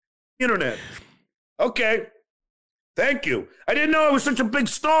huge. internet. Okay. Thank you. I didn't know I was such a big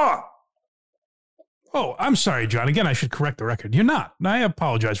star. Oh, I'm sorry, John. Again, I should correct the record. You're not. And I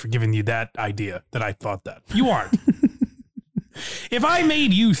apologize for giving you that idea that I thought that. You aren't. If I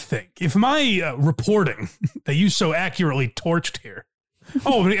made you think, if my reporting that you so accurately torched here.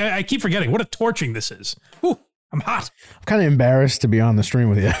 Oh, I keep forgetting what a torching this is. Ooh, I'm hot. I'm kind of embarrassed to be on the stream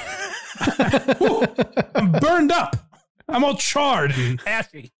with you. Ooh, I'm burned up. I'm all charred and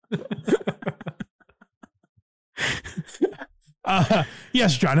ashy.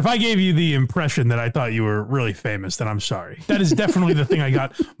 Yes, John, if I gave you the impression that I thought you were really famous, then I'm sorry. That is definitely the thing I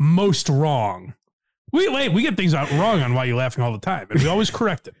got most wrong. We get things out wrong on Why You Laughing all the time, and we always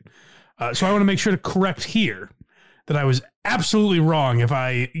correct it. So I want to make sure to correct here that I was absolutely wrong if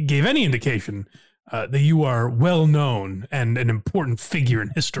I gave any indication that you are well known and an important figure in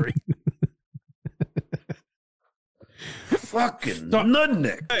history. Fucking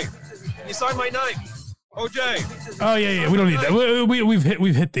nudnik. Hey, you signed my name. OJ. Oh yeah, we don't need that.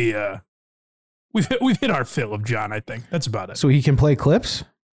 We've hit our fill of John. I think that's about it. So he can play clips?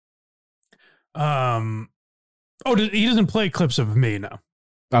 He doesn't play clips of me now.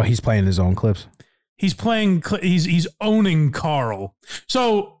 Oh, he's playing his own clips. He's playing. He's owning Carl.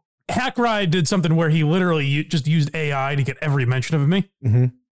 So Hackride did something where he literally just used AI to get every mention of me. Mm-hmm.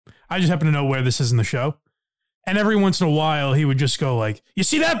 I just happen to know where this is in the show. And every once in a while, he would just go like, "You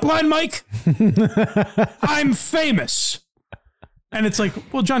see that, Blind Mike? I'm famous." And it's like,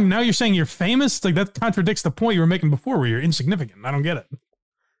 well, John, now you're saying you're famous? Like, that contradicts the point you were making before where you're insignificant. I don't get it.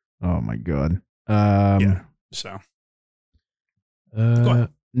 Oh, my God. Yeah, so. Go ahead.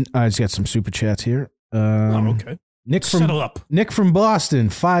 I just got some super chats here. Okay. Settle up. Nick from Boston,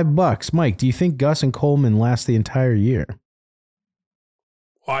 $5. Mike, do you think Gus and Coleman last the entire year?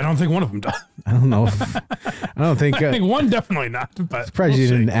 Well, I don't think one of them does. I don't know. I think one definitely not. But surprised you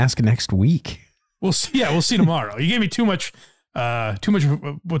didn't ask next week. We'll see. Yeah, we'll see tomorrow. You gave me too much.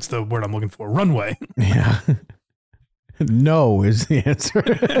 What's the word I'm looking for? Runway. Yeah. No is the answer.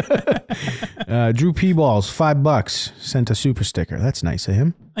 Drew P. Balls, $5. Sent a super sticker. That's nice of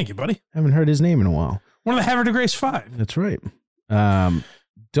him. Thank you, buddy. Haven't heard his name in a while. One of the Havre de Grace 5. That's right. Dawn,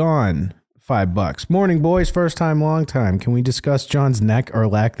 $5. Morning, boys. First time, long time. Can we discuss John's neck or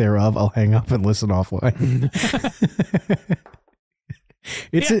lack thereof? I'll hang up and listen offline.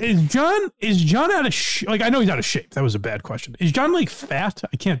 Is John out of shape? Like, I know he's out of shape. That was a bad question. Is John like fat?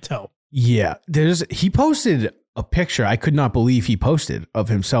 I can't tell. Yeah. He posted a picture I could not believe he posted of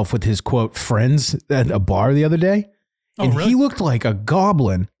himself with his quote friends at a bar the other day. And really? He looked like a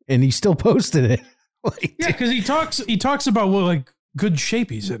goblin and he still posted it. Like, yeah, because he talks about what like good shape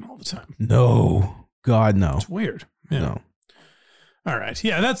he's in all the time. No. God, no. It's weird. Yeah. No. All right.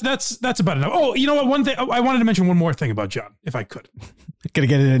 Yeah, that's about enough. Oh, you know what? One thing I wanted to mention one more thing about John, if I could. Gonna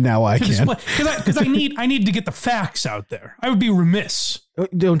get it in now. I can because I need to get the facts out there. I would be remiss.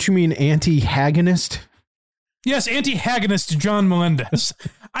 Don't you mean Auntie Hagonist? Yes, Auntie Hagonist John Melendez.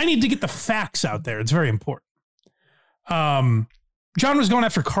 I need to get the facts out there. It's very important. John was going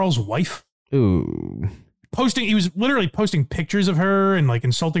after Carl's wife. Ooh. He was literally posting pictures of her and like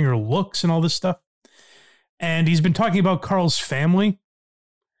insulting her looks and all this stuff. And he's been talking about Carl's family.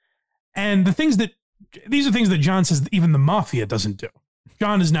 And these are things that John says that even the mafia doesn't do.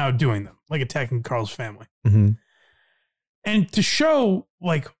 John is now doing them, like attacking Carl's family. Mm-hmm. And to show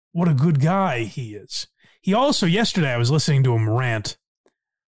like what a good guy he is. He also, yesterday I was listening to him rant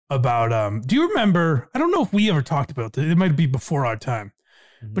about, do you remember, I don't know if we ever talked about this, it might be before our time,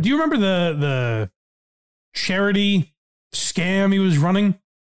 but do you remember the charity scam he was running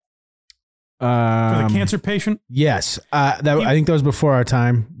for the cancer patient? Yes. I think that was before our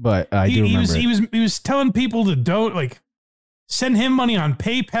time, but I do remember. He was telling people to send him money on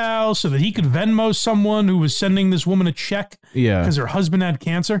PayPal so that he could Venmo someone who was sending this woman a check because her husband had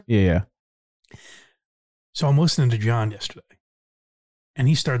cancer. Yeah. So I'm listening to John yesterday, and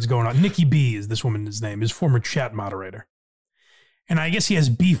he starts going on. Nikki B is this woman's name, his former chat moderator. And I guess he has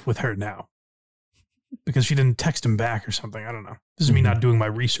beef with her now because she didn't text him back or something. I don't know. This is me not doing my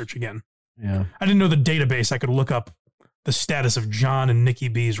research again. Yeah. I didn't know the database. I could look up the status of John and Nikki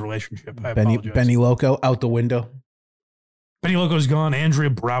B's relationship. I apologize. Benny Loco out the window. Benny Loco's gone. Andrea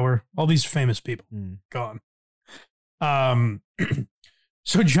Brower. All these famous people gone.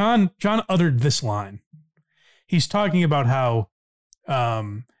 So John uttered this line. He's talking about how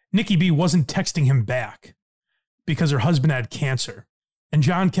Nikki B wasn't texting him back because her husband had cancer. And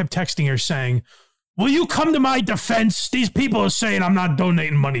John kept texting her saying, "Will you come to my defense? These people are saying I'm not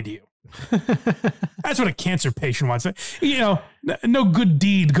donating money to you." That's what a cancer patient wants. You know, no good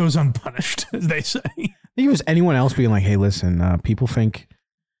deed goes unpunished, as they say. I think it was anyone else being like, "Hey, listen, people think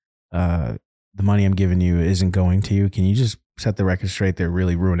the money I'm giving you isn't going to you. Can you just set the record straight? They're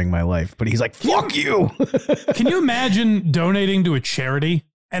really ruining my life." But he's like, "Fuck you." Can you imagine donating to a charity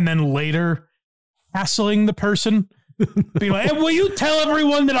and then later hassling the person? Be like, "Hey, will you tell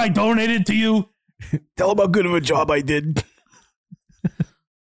everyone that I donated to you? Tell them how good of a job I did."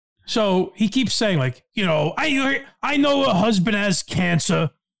 So he keeps saying, like, you know, I know her husband has cancer,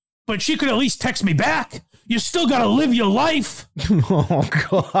 but she could at least text me back. You still got to live your life. Oh,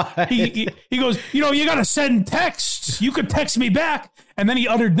 God. He goes, you know, you got to send texts. You could text me back. And then he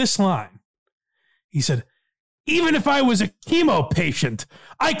uttered this line. He said, "Even if I was a chemo patient,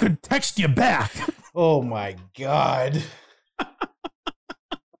 I could text you back." Oh, my God.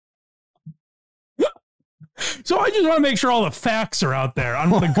 So I just want to make sure all the facts are out there on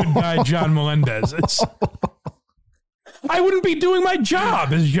what a good guy John Melendez is. I wouldn't be doing my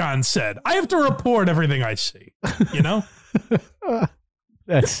job, as John said. I have to report everything I see, you know?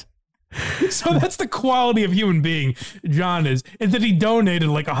 That's the quality of human being John is that he donated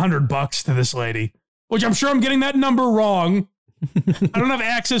like $100 to this lady, which I'm sure I'm getting that number wrong. I don't have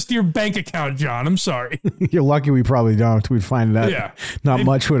access to your bank account, John. I'm sorry. You're lucky we probably don't. We'd find out. Yeah. Not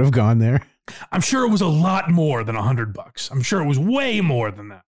much would have gone there. I'm sure it was a lot more than $100. I'm sure it was way more than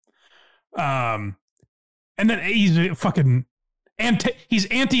that. And then he's fucking he's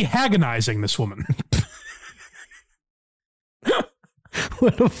anti-hagonizing this woman.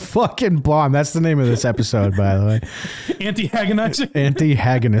 What a fucking bomb. That's the name of this episode, by the way. Anti-hagonizing?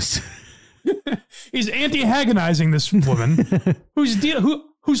 Anti-Hagonist. He's anti-hagonizing this woman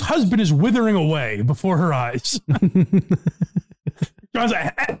whose husband is withering away before her eyes. John's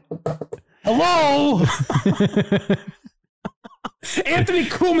like, "Hello?" Anthony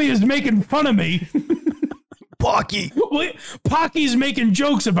Cumia is making fun of me. Pocky's making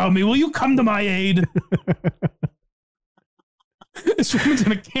jokes about me. Will you come to my aid? This woman's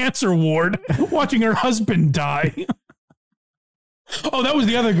in a cancer ward watching her husband die. Oh, that was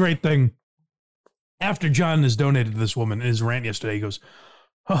the other great thing. After John has donated to this woman in his rant yesterday, he goes,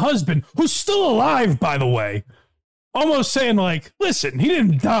 her husband, who's still alive, by the way, almost saying like, listen, he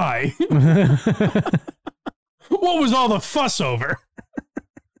didn't die. What was all the fuss over?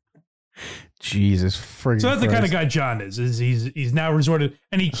 Jesus friggin' So that's Christ. the kind of guy John is he's now resorted,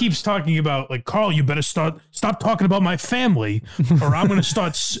 and he keeps talking about like, Carl, you better stop talking about my family, or I'm going to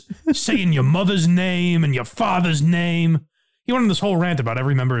start saying your mother's name and your father's name. He went on this whole rant about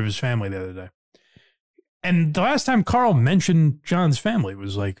every member of his family the other day. And the last time Carl mentioned John's family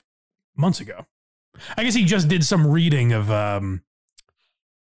was like months ago. I guess he just did some reading of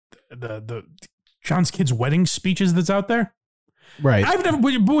the John's kids' wedding speeches that's out there. Right. I've never,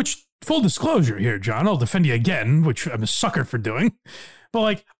 which full disclosure here, John, I'll defend you again, which I'm a sucker for doing. But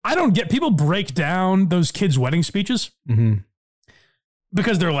like, I don't get, people break down those kids' wedding speeches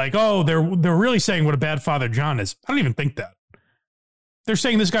because they're like, oh, they're really saying what a bad father John is. I don't even think that. They're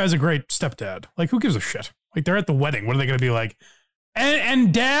saying this guy's a great stepdad. Like, who gives a shit? Like, they're at the wedding. What are they going to be like?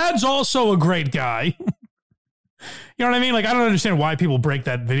 And dad's also a great guy. You know what I mean? Like, I don't understand why people break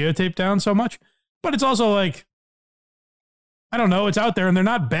that videotape down so much. But it's also like, I don't know. It's out there, and they're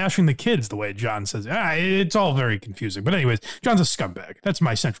not bashing the kids the way John says. It's all very confusing. But anyways, John's a scumbag. That's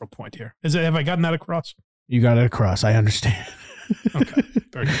my central point here. Have I gotten that across? You got it across. I understand. Okay.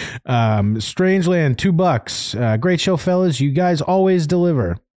 Very good. Strangeland, $2. Great show, fellas. You guys always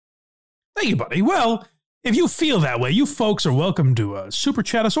deliver. Thank you, buddy. Well, if you feel that way, you folks are welcome to super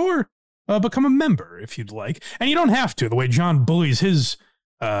chat us or become a member if you'd like. And you don't have to, the way John bullies his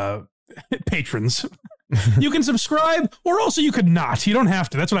patrons. You can subscribe, or also you could not. You don't have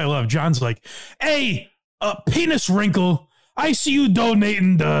to. That's what I love. John's like, hey, penis wrinkle, I see you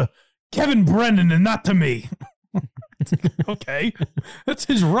donating to Kevin Brennan and not to me. Okay. That's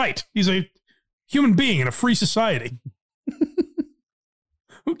his right. He's a human being in a free society.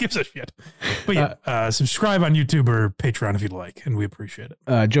 Who gives a shit? But yeah, subscribe on YouTube or Patreon if you'd like, and we appreciate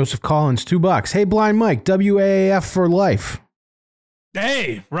it. Joseph Collins, $2. Hey, Blind Mike, WAAF for life.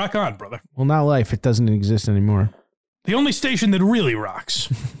 Hey, rock on, brother. Well, not life. It doesn't exist anymore. The only station that really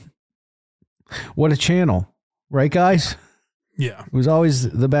rocks. What a channel. Right, guys? Yeah. It was always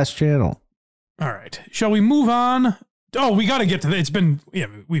the best channel. All right. Shall we move on? Oh, we got to get to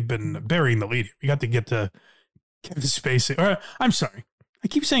we've been burying the lead here. We got to get to Kevin Spacey. I'm sorry. I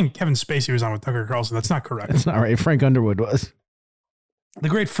keep saying Kevin Spacey was on with Tucker Carlson. That's not correct. That's not right. Frank Underwood was. The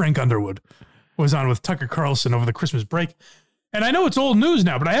great Frank Underwood was on with Tucker Carlson over the Christmas break. And I know it's old news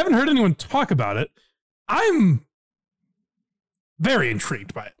now, but I haven't heard anyone talk about it. I'm very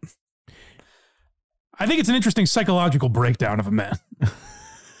intrigued by it. I think it's an interesting psychological breakdown of a man.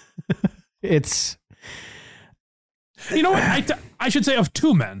 It's... You know what? I should say of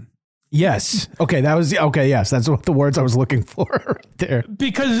two men. Yes. Okay, yes. That's what the words I was looking for right there.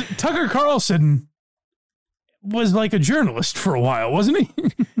 Because Tucker Carlson was like a journalist for a while, wasn't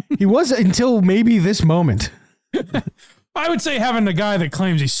he? He was until maybe this moment. I would say having a guy that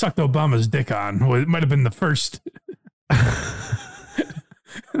claims he sucked Obama's dick on might have been the first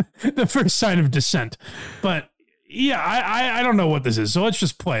the first sign of dissent. But yeah, I don't know what this is, so let's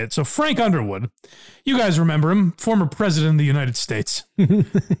just play it. So Frank Underwood, you guys remember him, former president of the United States.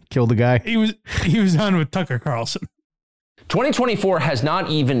 Killed a guy. He was on with Tucker Carlson. 2024 has not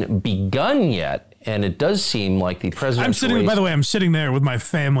even begun yet, and it does seem like the presidential race... By the way, I'm sitting there with my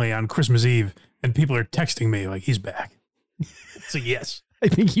family on Christmas Eve, and people are texting me like, he's back. So yes. I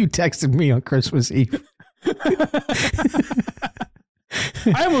think you texted me on Christmas Eve.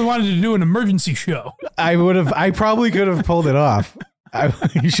 I only wanted to do an emergency show. I probably could have pulled it off.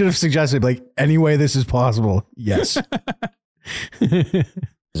 You should have suggested, like, any way this is possible. Yes.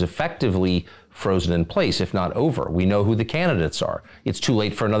 Is effectively frozen in place, if not over. We know who the candidates are. It's too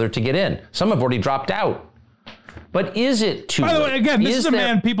late for another to get in. Some have already dropped out. But is it too late? By the way, again, this is a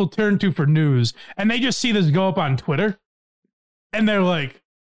man people turn to for news, and they just see this go up on Twitter, and they're like,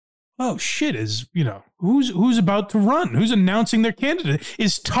 oh shit, who's about to run? Who's announcing their candidate?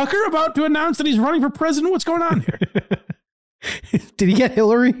 Is Tucker about to announce that he's running for president? What's going on here? Did he get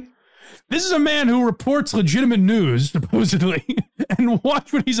Hillary? This is a man who reports legitimate news, supposedly, and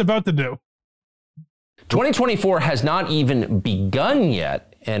watch what he's about to do. 2024 has not even begun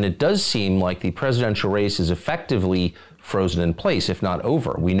yet, and it does seem like the presidential race is effectively frozen in place, if not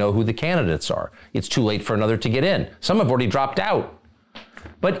over. We know who the candidates are. It's too late for another to get in. Some have already dropped out.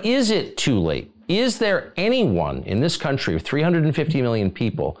 But is it too late? Is there anyone in this country of 350 million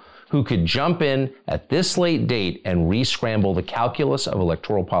people who could jump in at this late date and re-scramble the calculus of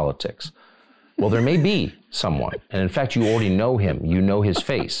electoral politics? Well, there may be someone. And in fact, you already know him. You know his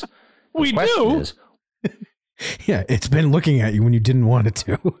face. We do. Yeah, it's been looking at you when you didn't want it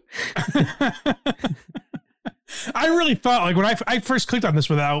to. I really thought, like, when I first clicked on this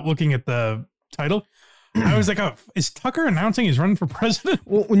without looking at the title, I was like, oh, is Tucker announcing he's running for president?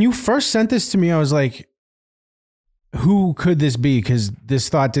 Well, when you first sent this to me, I was like, who could this be? Because this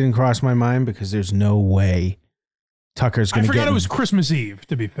thought didn't cross my mind, because there's no way Tucker's going to get... I forgot it was Christmas Eve,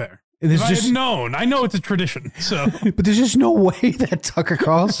 to be fair. If I had known, I know it's a tradition, so... But there's just no way that Tucker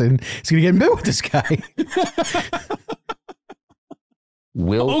Carlson is going to get in bed with this guy.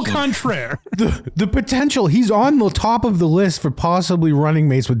 Au contraire. The potential, he's on the top of the list for possibly running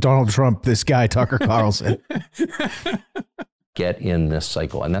mates with Donald Trump, this guy, Tucker Carlson. Get in this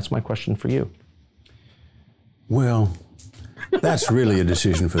cycle, and that's my question for you. Well, that's really a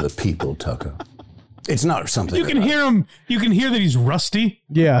decision for the people, Tucker. It's not something... You can hear him, you can hear that he's rusty.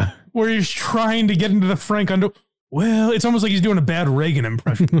 Yeah. Where he's trying to get into the Frank Underwood. Well, it's almost like he's doing a bad Reagan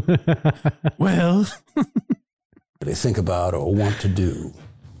impression. Well... They think about or want to do.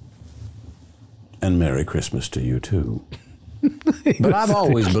 And Merry Christmas to you, too. But I've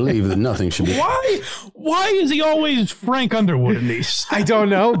always believed that nothing should be... Why is he always Frank Underwood in these? I don't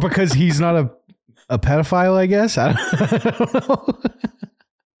know, because he's not a pedophile, I guess. I don't know.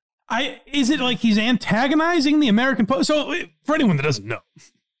 Is it like he's antagonizing the American public? So, for anyone that doesn't know,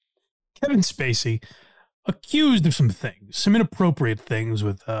 Kevin Spacey accused of some things, some inappropriate things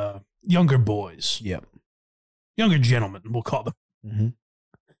with younger boys. Yep. Younger gentlemen, we'll call them. Mm-hmm.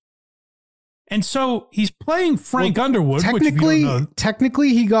 And so he's playing Frank Underwood. Technically,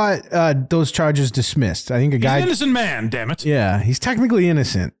 he got those charges dismissed. I think he's an innocent man, damn it. Yeah, he's technically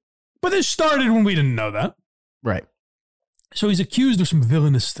innocent. But this started when we didn't know that. Right. So he's accused of some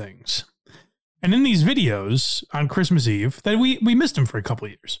villainous things. And in these videos on Christmas Eve, that we missed him for a couple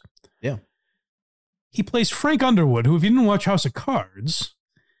of years. Yeah. He plays Frank Underwood, who, if you didn't watch House of Cards,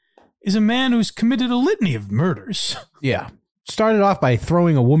 is a man who's committed a litany of murders. Yeah. Started off by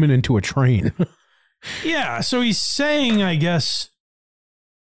throwing a woman into a train. Yeah, so he's saying, I guess,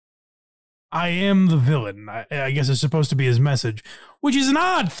 I am the villain, I guess is supposed to be his message, which is an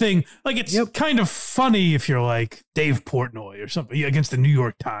odd thing. Like, it's kind of funny if you're like Dave Portnoy or something against the New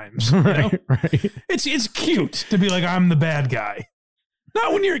York Times. You know? Right. It's cute to be like, I'm the bad guy.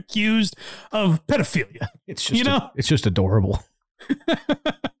 Not when you're accused of pedophilia. It's just, it's just adorable.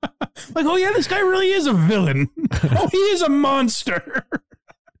 Like, oh yeah, this guy really is a villain. Oh, he is a monster.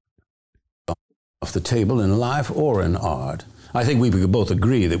 Off the table in life or in art. I think we could both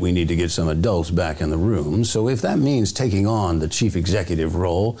agree that we need to get some adults back in the room. So if that means taking on the chief executive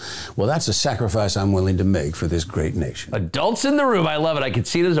role, well, that's a sacrifice I'm willing to make for this great nation. Adults in the room. I love it. I can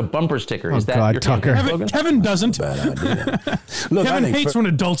see there's a bumper sticker. Is that God, your Tucker. Kevin doesn't. Bad idea. Look, Kevin hates when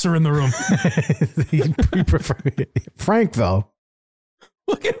adults are in the room. He prefer Frank, though.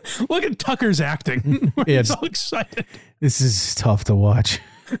 Look at Tucker's acting. He's so excited. This is tough to watch.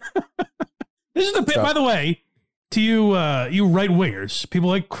 This is the bit, by the way, to you you right wingers, people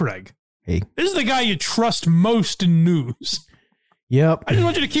like Craig. Hey, this is the guy you trust most in news. Yep. I just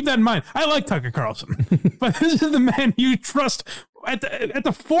want you to keep that in mind. I like Tucker Carlson, but this is the man you trust at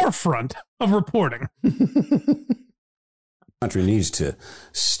the forefront of reporting. Country needs to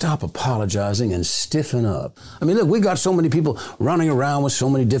stop apologizing and stiffen up. I mean, look, we got so many people running around with so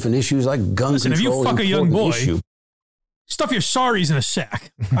many different issues like gun Listen, control. if you fuck a young boy, issue. Stuff your sorries in a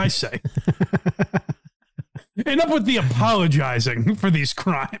sack, I say. Enough with the apologizing for these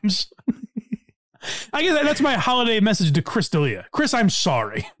crimes. I guess that's my holiday message to Chris D'Elia. Chris, I'm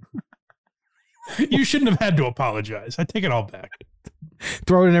sorry. You shouldn't have had to apologize. I take it all back.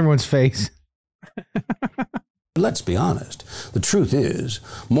 Throw it in everyone's face. Let's be honest. The truth is,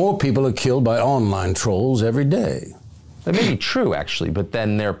 more people are killed by online trolls every day. That may be true, actually, but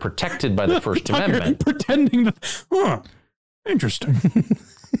then they're protected by the First Amendment. Pretending that... Interesting.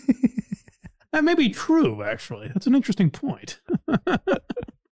 That may be true, actually. That's an interesting point.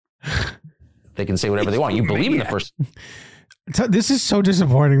 They can say whatever they want. You believe in the First... This is so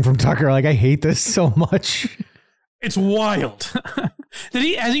disappointing from Tucker. Like, I hate this so much. It's wild.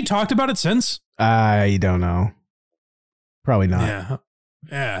 Has he talked about it since? I don't know. Probably not.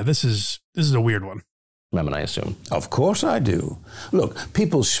 Yeah. This is a weird one. Amendment, I assume. Of course I do. Look,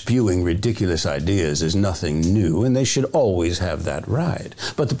 people spewing ridiculous ideas is nothing new, and they should always have that right.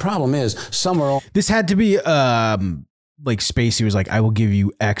 But the problem is, some are... This had to be, like Spacey was like, I will give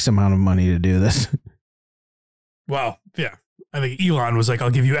you X amount of money to do this. Well, yeah. I think Elon was like, I'll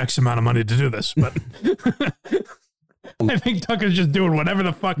give you X amount of money to do this, but... I think Tucker's just doing whatever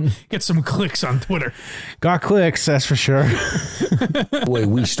the fuck, get some clicks on Twitter. Got clicks, that's for sure. The way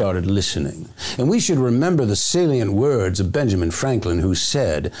we started listening. And we should remember the salient words of Benjamin Franklin, who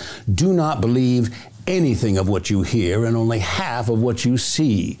said, do not believe anything of what you hear and only half of what you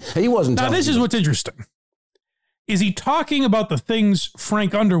see. And he wasn't Now, telling this is what's interesting. Is he talking about the things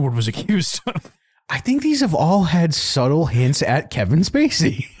Frank Underwood was accused of? I think these have all had subtle hints at Kevin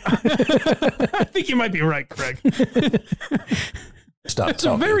Spacey. I think you might be right, Craig. Stop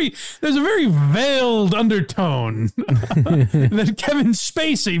there's a very veiled undertone that Kevin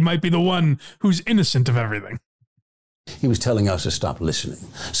Spacey might be the one who's innocent of everything. He was telling us to stop listening.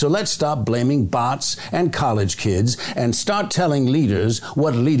 So let's stop blaming bots and college kids and start telling leaders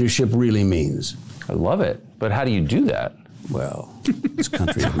what leadership really means. I love it. But how do you do that? Well, this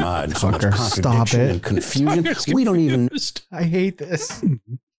country of mine, so much Tucker, contradiction stop it. and confusion. We don't even... I hate this.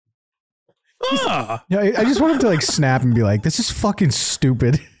 Ah. Yeah, I just want him to like snap and be like, this is fucking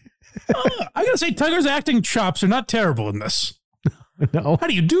stupid. I gotta say, Tucker's acting chops are not terrible in this. No. How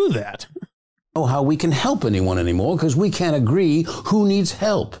do you do that? know how we can help anyone anymore because we can't agree who needs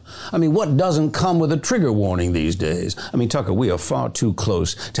help. I mean, what doesn't come with a trigger warning these days? I mean, Tucker, we are far too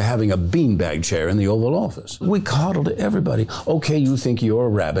close to having a beanbag chair in the Oval Office. We coddle to everybody. Okay, you think you're a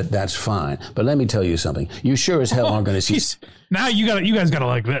rabbit, that's fine. But let me tell you something. You sure as hell aren't going to see... Now you guys got to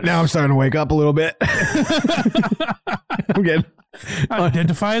like this. Now I'm starting to wake up a little bit. I'm getting...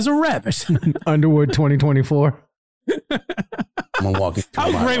 Identify as a rabbit. Underwood 2024. I'm walking. How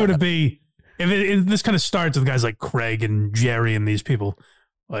great would it be if this kind of starts with guys like Craig and Jerry and these people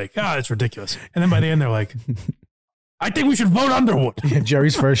like, it's ridiculous. And then by the end, they're like, I think we should vote Underwood. Yeah,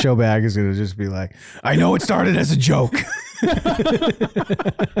 Jerry's first show back is going to just be like, I know it started as a joke.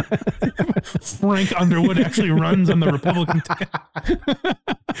 Frank Underwood actually runs on the Republican ticket.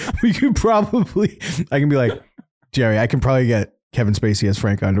 I can be like, Jerry, I can probably get Kevin Spacey as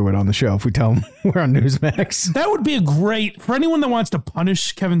Frank Underwood on the show if we tell him we're on Newsmax. That would be a great, for anyone that wants to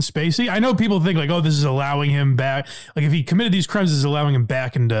punish Kevin Spacey. I know people think like, oh, this is allowing him back. Like if he committed these crimes, this is allowing him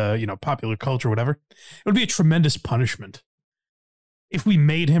back into, popular culture, whatever. It would be a tremendous punishment if we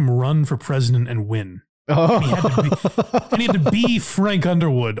made him run for president and win. Oh. And he had to be Frank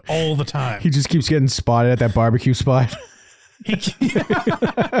Underwood all the time. He just keeps getting spotted at that barbecue spot.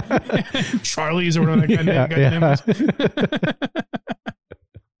 Charlie's or whatever that guy's name was.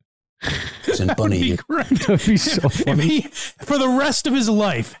 And Bunny. That'd be so funny. He, for the rest of his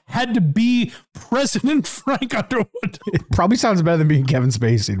life, had to be President Frank Underwood. It probably sounds better than being Kevin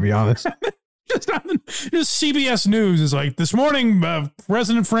Spacey, to be honest. Just CBS News is like, this morning,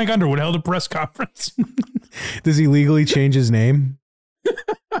 President Frank Underwood held a press conference. Does he legally change his name?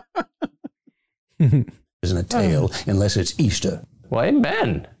 Isn't a tale unless it's Easter. Well,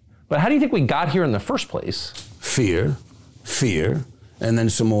 amen. But how do you think we got here in the first place? Fear, and then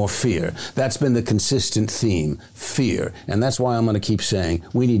some more fear. That's been the consistent theme, fear. And that's why I'm going to keep saying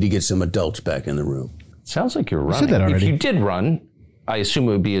we need to get some adults back in the room. Sounds like you're running. Said that already. If you did run, I assume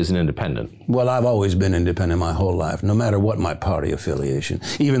it would be as an independent. Well, I've always been independent my whole life, no matter what my party affiliation,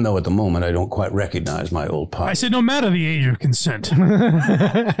 even though at the moment I don't quite recognize my old party. I said no matter the age of consent.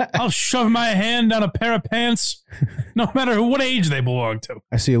 I'll shove my hand down a pair of pants, no matter what age they belong to.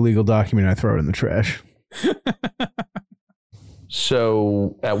 I see a legal document, I throw it in the trash.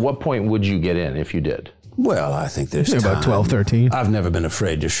 So at what point would you get in if you did? Well, I think there's about 12, 13. I've never been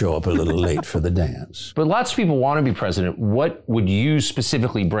afraid to show up a little late for the dance. But lots of people want to be president. What would you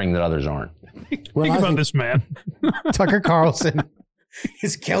specifically bring that others aren't? Well, think about this man. Tucker Carlson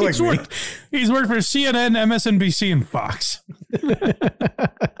is killing me. He's worked for CNN, MSNBC, and Fox.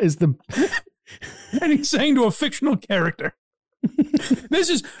 And he's saying to a fictional character.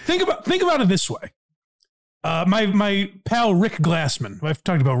 Think about it this way. My pal Rick Glassman. I've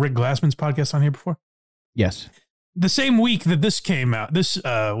talked about Rick Glassman's podcast on here before. Yes. The same week that this came out,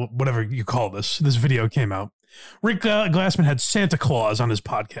 whatever you call this video came out, Rick Glassman had Santa Claus on his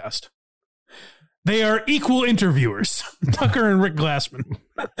podcast. They are equal interviewers, Tucker and Rick Glassman.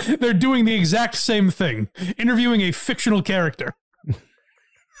 They're doing the exact same thing, interviewing a fictional character.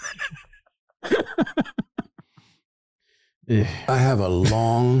 I have a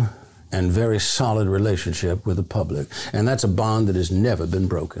long and very solid relationship with the public, and that's a bond that has never been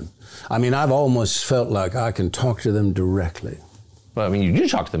broken. I mean, I've almost felt like I can talk to them directly. Well, I mean, you do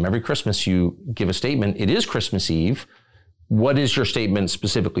talk to them. Every Christmas you give a statement. It is Christmas Eve. What is your statement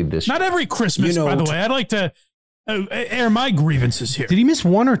specifically this year? Not every Christmas, by the way. I'd like to air my grievances here. Did he miss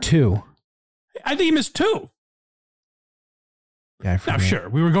one or two? I think he missed two. Yeah, now, sure,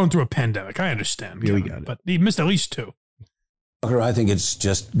 we were going through a pandemic. I understand. Yeah, we got it. But he missed at least two. I think it's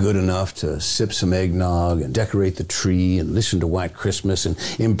just good enough to sip some eggnog and decorate the tree and listen to White Christmas and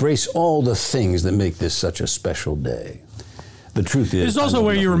embrace all the things that make this such a special day. The truth is... It's also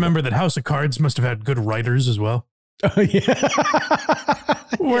where you remember that House of Cards must have had good writers as well. Oh, yeah.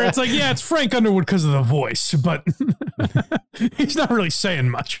 Where it's like, yeah, it's Frank Underwood because of the voice, but he's not really saying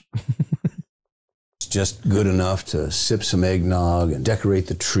much. It's just good enough to sip some eggnog and decorate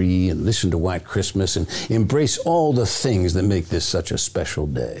the tree and listen to White Christmas and embrace all the things that make this such a special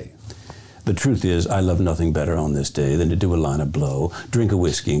day. The truth is, I love nothing better on this day than to do a line of blow, drink a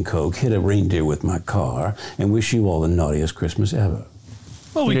whiskey and Coke, hit a reindeer with my car, and wish you all the naughtiest Christmas ever.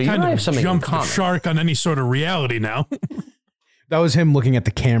 Well, we kind of jumped the shark on any sort of reality now. That was him looking at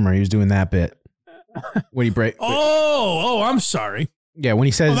the camera. He was doing that bit. When he I'm sorry. Yeah, when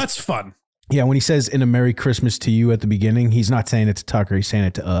he says... Oh, that's fun. Yeah, when he says, "In a Merry Christmas to you" at the beginning, he's not saying it to Tucker. He's saying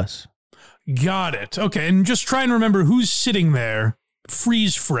it to us. Got it. Okay, and just try and remember who's sitting there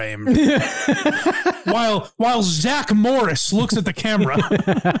freeze framed while Zach Morris looks at the camera.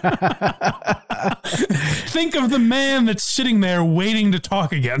 Think of the man that's sitting there waiting to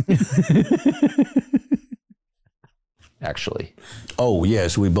talk again. Actually. Oh,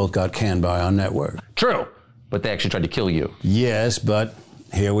 yes, we both got canned by our network. True, but they actually tried to kill you. Yes, but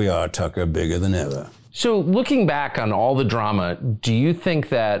here we are, Tucker, bigger than ever. So looking back on all the drama, do you think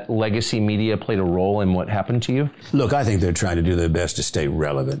that legacy media played a role in what happened to you? Look, I think they're trying to do their best to stay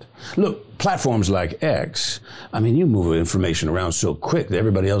relevant. Look, platforms like X, I mean, you move information around so quick that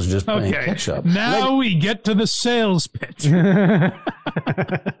everybody else is just playing catch up. Now we get to the sales pitch.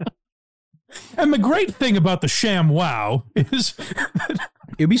 And the great thing about the sham wow is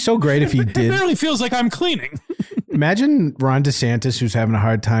it'd be so great if he did. It really feels like I'm cleaning. Imagine Ron DeSantis, who's having a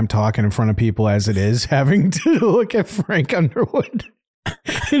hard time talking in front of people as it is, having to look at Frank Underwood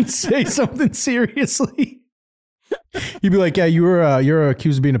and say something seriously. He'd be like, "Yeah, you're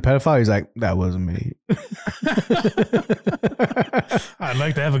accused of being a pedophile." He's like, "That wasn't me." I'd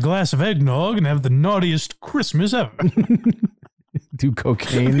like to have a glass of eggnog and have the naughtiest Christmas ever. Do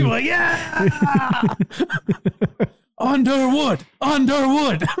cocaine. People are like, yeah. Underwood.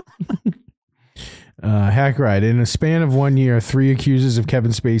 Hack ride. In a span of 1 year, 3 accusers of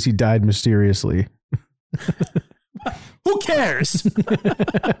Kevin Spacey died mysteriously. Who cares?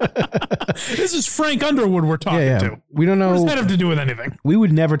 This is Frank Underwood we're talking to. We don't know. What does that have to do with anything? We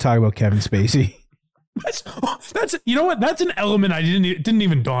would never talk about Kevin Spacey. That's you know what? That's an element I didn't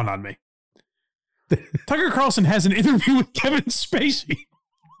even dawn on me. Tucker Carlson has an interview with Kevin Spacey.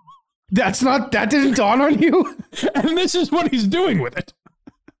 That didn't dawn on you? And this is what he's doing with it.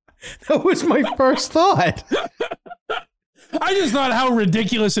 That was my first thought. I just thought how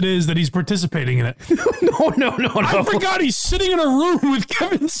ridiculous it is that he's participating in it. No. I forgot he's sitting in a room with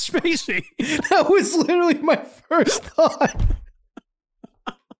Kevin Spacey. That was literally my first thought.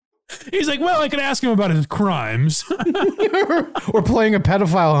 He's like, well, I could ask him about his crimes. Or playing a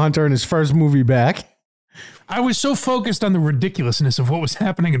pedophile hunter in his first movie back. I was so focused on the ridiculousness of what was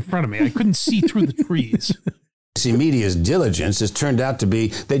happening in front of me, I couldn't see through the trees. See, media's diligence has turned out to be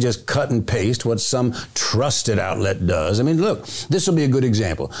they just cut and paste what some trusted outlet does. I mean, look, this will be a good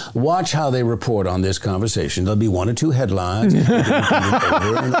example. Watch how they report on this conversation. There'll be 1 or 2 headlines over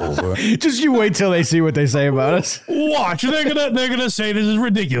and over. Just you wait till they see what they say about us. Watch, they're gonna say this is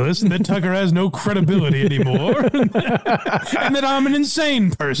ridiculous and that Tucker has no credibility anymore, and that I'm an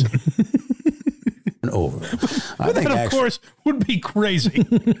insane person. Over. That, of course, would be crazy.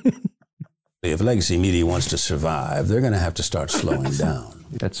 If legacy media wants to survive, they're going to have to start slowing down.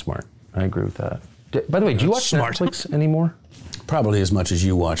 That's smart. I agree with that. By the way, do you watch Netflix anymore? Probably as much as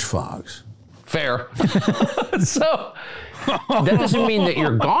you watch Fox. Fair. So that doesn't mean that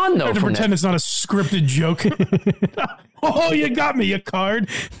you're gone, though. I have to pretend it's not a scripted joke. Oh, you got me a card.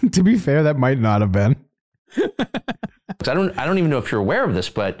 To be fair, that might not have been. I don't even know if you're aware of this,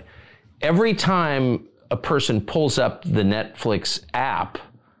 but every time a person pulls up the Netflix app,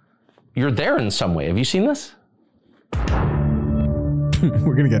 you're there in some way. Have you seen this?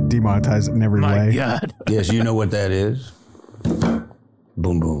 We're going to get demonetized in every way. My God. Yes, you know what that is?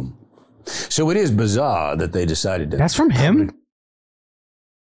 Boom, boom. So it is bizarre that they decided to... That's from him?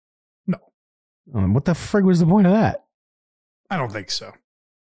 No. What the frig was the point of that? I don't think so.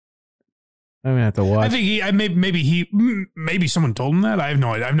 I'm going to have to watch. I think maybe someone told him that. I have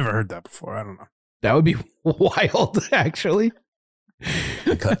no idea. I've never heard that before. I don't know. That would be wild, actually.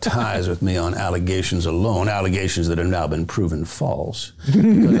 They cut ties with me on allegations alone, allegations that have now been proven false.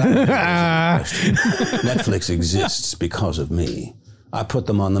 Netflix exists because of me. I put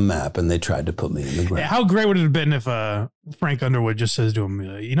them on the map, and they tried to put me in the ground. Yeah, how great would it have been if Frank Underwood just says to him,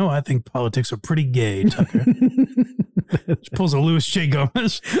 I think politics are pretty gay, Tucker. Just pulls a Louis J.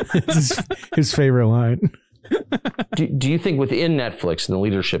 Gomez. his favorite line. Do you think within Netflix and the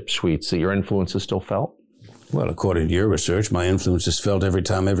leadership suites that your influence is still felt? Well, according to your research, my influence is felt every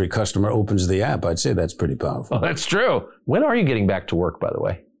time every customer opens the app. I'd say that's pretty powerful. Oh, that's true. When are you getting back to work, by the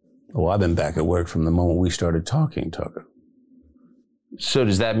way? Oh, I've been back at work from the moment we started talking, Tucker. So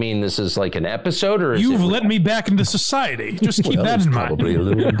does that mean this is like an episode, or you've let me back into society? Just keep that in mind. Probably a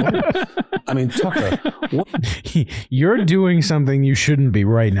little bit. I mean, Tucker, you're doing something you shouldn't be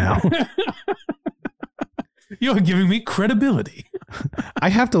right now. You're giving me credibility. I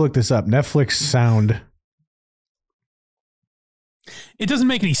have to look this up. Netflix sound. It doesn't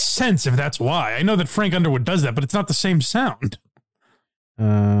make any sense if that's why. I know that Frank Underwood does that, but it's not the same sound.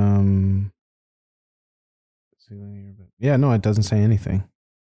 Yeah, no, it doesn't say anything.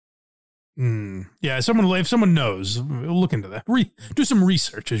 Yeah, if someone knows, we'll look into that. Do some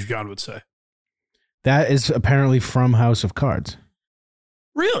research, as John would say. That is apparently from House of Cards.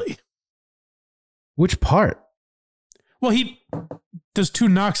 Really? Which part? Well, he does 2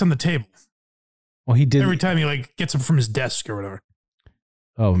 knocks on the table. Well, he did every time he like gets up from his desk or whatever.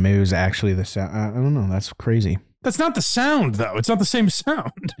 Oh, maybe it was actually the sound. I don't know. That's crazy. That's not the sound, though. It's not the same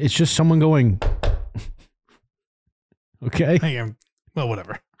sound. It's just someone going. Okay. Hang on. Well,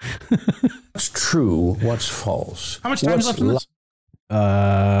 whatever. What's true? What's false? How much time is left in this?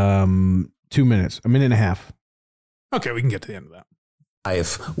 2 minutes. A minute and a half. Okay, we can get to the end of that.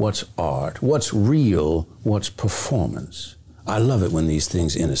 Life, what's art? What's real? What's performance? I love it when these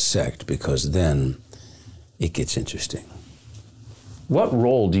things intersect because then it gets interesting. What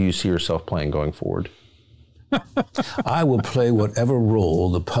role do you see yourself playing going forward? I will play whatever role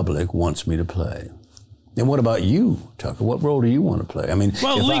the public wants me to play. And what about you, Tucker? What role do you want to play? I mean,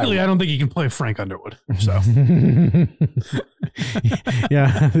 well, legally, I don't think you can play Frank Underwood. So,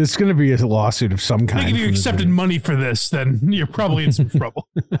 yeah, it's going to be a lawsuit of some kind. I think if you accepted money for this, then you're probably in some trouble.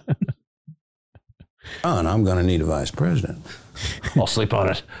 And I'm going to need a vice president. I'll sleep on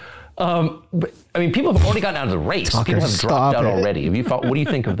it. But I mean, people have already gotten out of the race. Tucker, people have dropped out it. already. Have you thought? What do you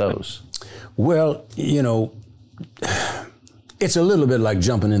think of those? Well, you know, it's a little bit like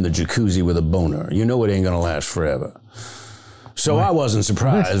jumping in the jacuzzi with a boner. You know it ain't going to last forever. So I wasn't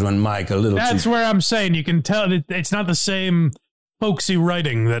surprised when Mike That's where I'm saying you can tell it's not the same folksy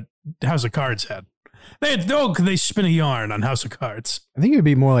writing that House of Cards had. They spin a yarn on House of Cards. I think it'd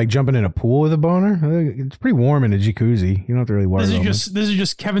be more like jumping in a pool with a boner. It's pretty warm in a jacuzzi. You don't have to really worry about it. This is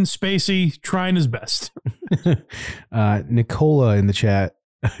just Kevin Spacey trying his best. Nicola in the chat.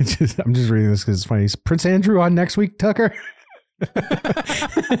 I'm just reading this because it's funny. Is Prince Andrew on next week, Tucker?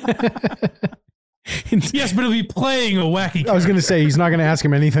 Yes, but he'll be playing a wacky character. I was going to say, he's not going to ask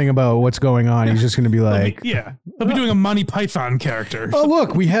him anything about what's going on. He's just going to be like... He'll be doing a Monty Python character. Oh,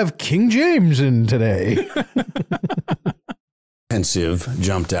 look, we have King James in today. Pensive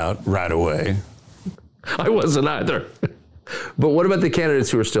jumped out right away. I wasn't either. But what about the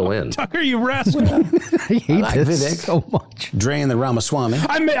candidates who are still in? Tucker, you rascal. I hate this Vivek. so much. Drain the Ramaswamy.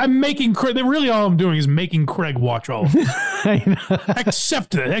 I'm making Craig... Really all I'm doing is making Craig watch all of it. I know.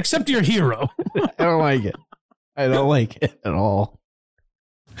 Accept it. Accept your hero. I don't like it. I don't like it at all.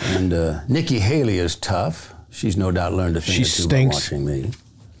 And Nikki Haley is tough. She's no doubt learned a thing or two by watching me.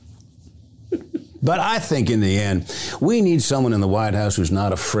 But I think in the end, we need someone in the White House who's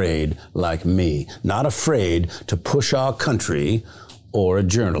not afraid, like me, not afraid to push our country or a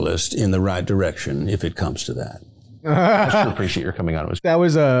journalist in the right direction if it comes to that. I sure appreciate your coming on. That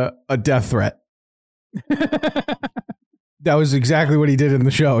was a death threat. That was exactly what he did in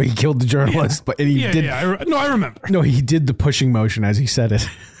the show. He killed the journalist, but he did. Yeah, I remember. No, he did the pushing motion as he said it.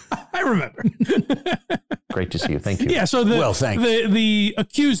 I remember. Great to see you. Thank you. Yeah, so the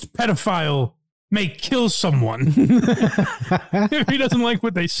accused pedophile may kill someone if he doesn't like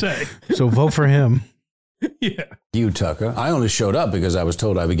what they say. So vote for him. Yeah. You, Tucker. I only showed up because I was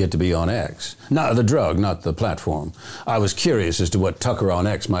told I would get to be on X. Not the drug, not the platform. I was curious as to what Tucker on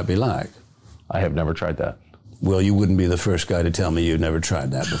X might be like. I have never tried that. Well, you wouldn't be the first guy to tell me you'd never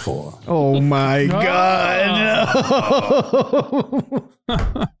tried that before. Oh, my God.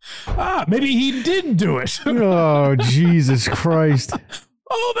 No. Maybe he did do it. Oh, Jesus Christ.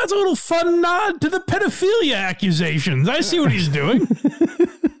 Oh, that's a little fun nod to the pedophilia accusations. I see what he's doing.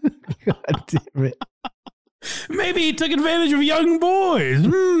 God damn it. Maybe he took advantage of young boys.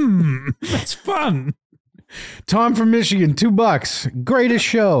 That's fun. Tom from Michigan, $2. Greatest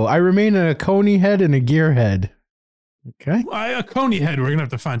show. I remain a coney head and a gearhead. Okay. Well, a coney head, we're going to have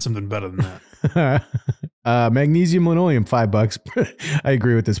to find something better than that. Magnesium linoleum, $5. I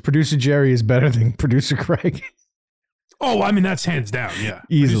agree with this. Producer Jerry is better than producer Craig. Oh, I mean, that's hands down, yeah.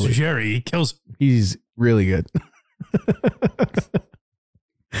 Easily. Producer Jerry, he kills. He's really good.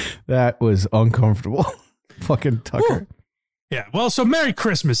 That was uncomfortable. Fucking Tucker. Ooh. Yeah, well, so Merry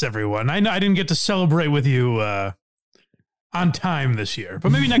Christmas, everyone. I know I didn't get to celebrate with you on time this year,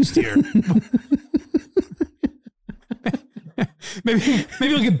 but maybe next year. maybe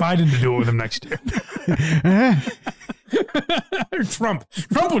we'll get Biden to do it with him next year. Or Trump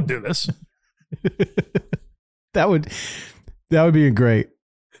would do this. That would be great.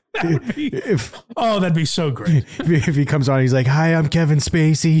 That'd be so great. If he comes on, he's like, "Hi, I'm Kevin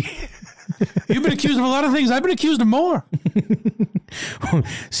Spacey. You've been accused of a lot of things. I've been accused of more.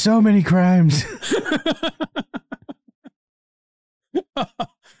 So many crimes."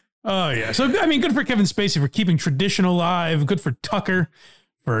 Oh, yeah. So, I mean, good for Kevin Spacey for keeping tradition alive. Good for Tucker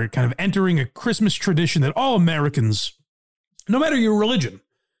for kind of entering a Christmas tradition that all Americans, no matter your religion,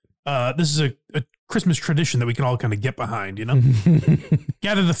 this is a Christmas tradition that we can all kind of get behind, you know?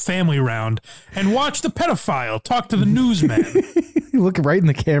 Gather the family around and watch the pedophile talk to the newsman. You look right in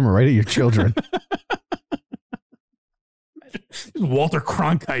the camera, right at your children. Walter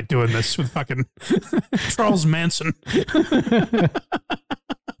Cronkite doing this with fucking Charles Manson.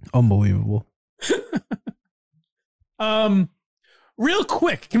 Unbelievable. Real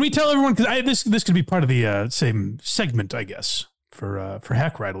quick, can we tell everyone, because this could be part of the same segment, I guess, for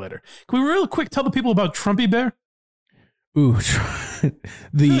Hack Ride later. Can we real quick tell the people about Trumpy Bear? Ooh, I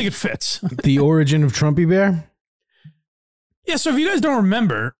think it fits. The origin of Trumpy Bear? Yeah, so if you guys don't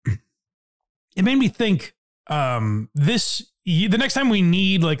remember, it made me think the next time we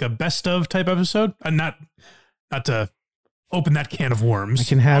need like a best of type episode, not to open that can of worms. I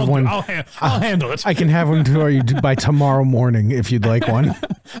can have one. I'll handle it. I can have one for you by tomorrow morning if you'd like one.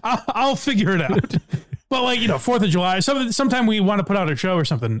 I'll figure it out. But like, 4th of July, sometime we want to put out a show or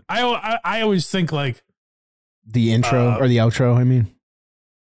something. I always think like the intro or the outro. I mean,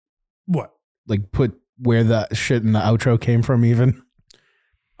 what? Like put where the shit in the outro came from, even.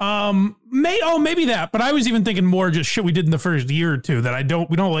 Maybe that. But I was even thinking more just shit we did in the first year or two that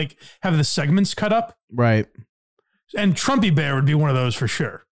we don't like have the segments cut up. Right. And Trumpy Bear would be one of those for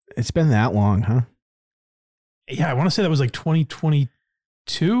sure. It's been that long, huh? Yeah, I want to say that was like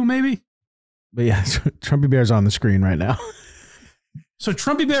 2022, maybe. But yeah, Trumpy Bear's on the screen right now. So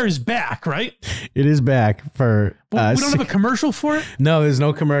Trumpy Bear is back, right? It is back for... we don't have a commercial for it? No, there's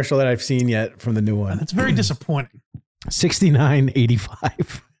no commercial that I've seen yet from the new one. That's very disappointing.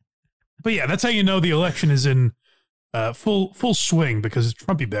 $69.85. But yeah, that's how you know the election is in full swing, because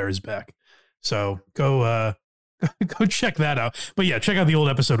Trumpy Bear is back. So go check that out. But yeah, check out the old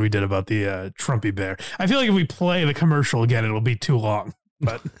episode we did about the Trumpy Bear. I feel like if we play the commercial again, it'll be too long.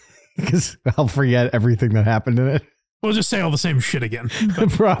 But because I'll forget everything that happened in it. We'll just say all the same shit again.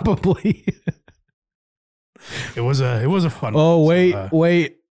 Probably. It was a fun. Oh, one.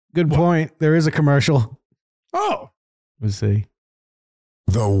 Wait. Good point. There is a commercial. Oh. Let's see.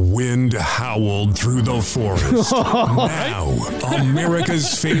 The wind howled through the forest. Now,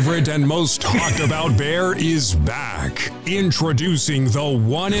 America's favorite and most talked about bear is back. Introducing the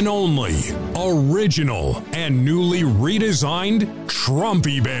one and only, original, and newly redesigned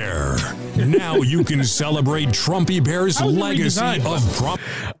Trumpy Bear. Now you can celebrate Trumpy Bear's legacy of Trump.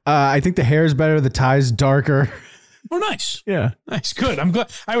 I think the hair's better, the tie's darker. Oh, nice. Yeah. Nice. Good. I'm glad.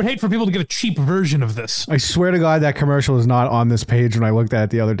 I would hate for people to get a cheap version of this. I swear to God, that commercial is not on this page when I looked at it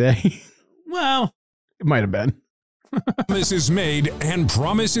the other day. Well, it might have been. Promises made and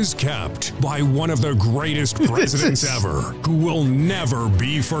promises kept by one of the greatest presidents ever, who will never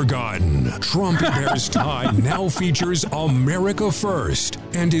be forgotten. Trumpy Bear's tie now features America First,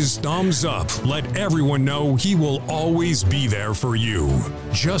 and his thumbs up let everyone know he will always be there for you.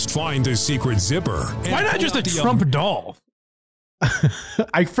 Just find the secret zipper. Why not just a Trump doll?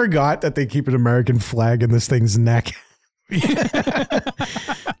 I forgot that they keep an American flag in this thing's neck.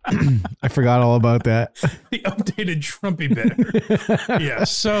 I forgot all about that. The updated Trumpy Bear. Yeah,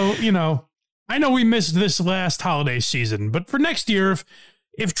 so, I know we missed this last holiday season, but for next year,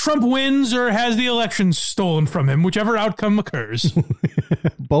 if Trump wins or has the election stolen from him, whichever outcome occurs.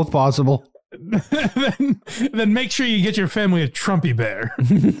 Both possible. then make sure you get your family a Trumpy Bear.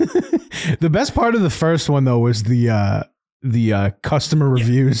 The best part of the first one, though, was the customer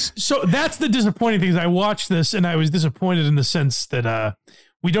reviews. So that's the disappointing thing. Is I watched this and I was disappointed in the sense that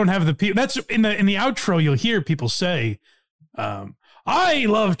we don't have the people. That's in the outro. You'll hear people say, "I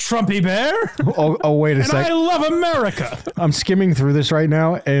love Trumpy Bear." Oh, wait a second. I love America. I'm skimming through this right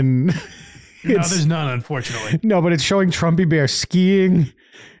now, and no, there's none, unfortunately. No, but it's showing Trumpy Bear skiing.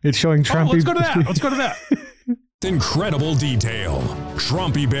 It's showing Trumpy. Let's go to that. Incredible detail.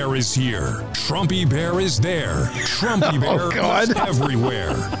 Trumpy Bear is here. Trumpy Bear is there. Trumpy Bear is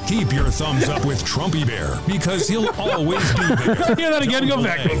everywhere. Keep your thumbs up with Trumpy Bear, because he'll always be there. Hear that again? Go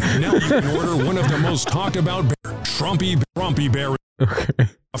back. Now you can order one of the most talked about bear, Trumpy Bear. Okay.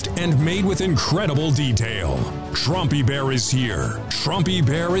 And made with incredible detail. Trumpy Bear is here. Trumpy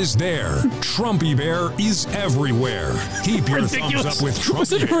Bear is there. Trumpy Bear is everywhere. Keep your thumbs up with Trumpy Bear.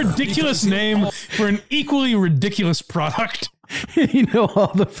 Such a ridiculous name for an equally ridiculous product.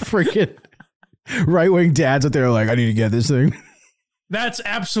 All the freaking right-wing dads out there are like, I need to get this thing. That's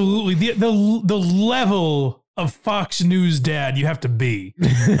absolutely the level of Fox News dad you have to be.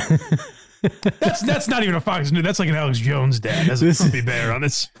 That's not even a Fox News. That's like an Alex Jones dad. Has a Trumpy Bear on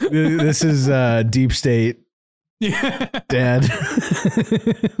it. This is deep state dad.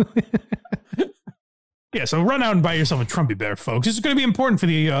 Yeah, so run out and buy yourself a Trumpy Bear, folks. This is going to be important for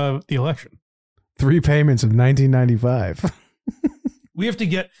the election. 3 payments of $19.95. We have to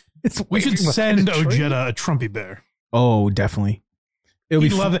get We should send Ojeda a Trumpy bear. Oh, definitely.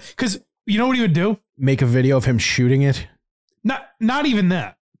 He'd love it. Because you know what he would do? Make a video of him shooting it. Not even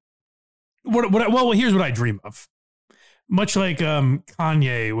that. Well, here's what I dream of. Much like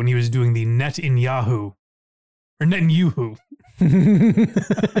Kanye when he was doing the Net in Yahoo or Net in Yoohoo.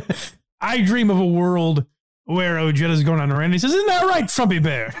 I dream of a world where Ojeda's going on a rant and he says, "Isn't that right, Trumpy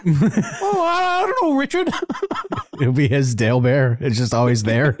Bear?" Oh, I don't know, Richard. It'll be his Dale Bear. It's just always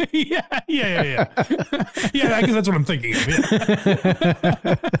there. Yeah. Yeah, I guess that's what I'm thinking of.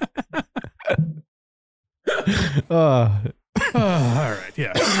 Yeah. All right,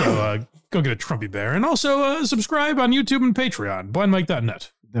 yeah. So go get a Trumpy Bear. And also subscribe on YouTube and Patreon,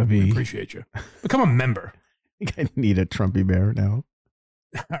 blindmike.net. We appreciate you. Become a member. I think I need a Trumpy Bear now.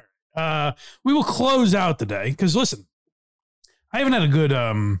 All right. We will close out the day because, listen, I haven't had a good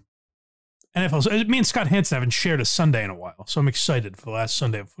NFL. So me and Scott Hansen haven't shared a Sunday in a while, so I'm excited for the last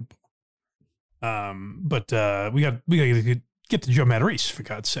Sunday of football. But we got to get to Joe Matarese, for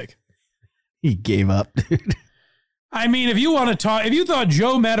God's sake. He gave up, dude. I mean, if you want to talk, if you thought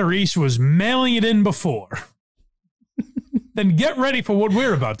Joe Matarese was mailing it in before, then get ready for what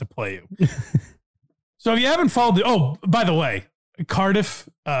we're about to play you. So if you haven't followed oh, by the way, Cardiff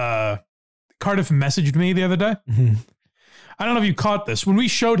messaged me the other day. Mm-hmm. I don't know if you caught this. When we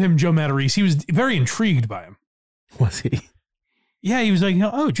showed him Joe Matarese, he was very intrigued by him. Was he? Yeah, he was like,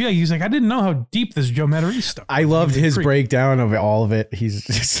 oh, gee, he's like, I didn't know how deep this Joe Matarese stuff was. I loved his breakdown of all of it. He's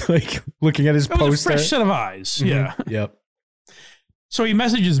just like looking at his poster. It was a fresh set of eyes. Mm-hmm. Yeah. Yep. So he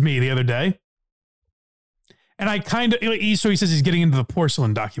messages me the other day. And I kind of, so he says he's getting into the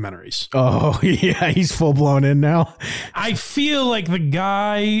porcelain documentaries. Oh, yeah, he's full blown in now. I feel like the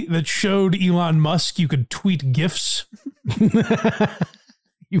guy that showed Elon Musk you could tweet GIFs. You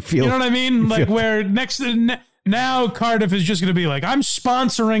know what I mean? Like where now Cardiff is just going to be like, I'm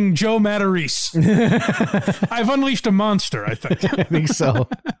sponsoring Joe Matarese. I've unleashed a monster, I think. I think so.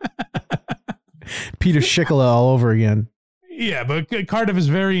 Peter Schickele all over again. Yeah, but Cardiff is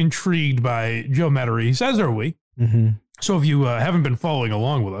very intrigued by Joe Matarese, as are we. Mm-hmm. So if you haven't been following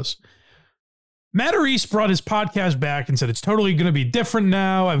along with us, Matarese brought his podcast back and said it's totally going to be different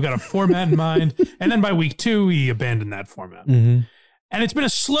now. I've got a format in mind. And then by week 2, he abandoned that format. Mm-hmm. And it's been a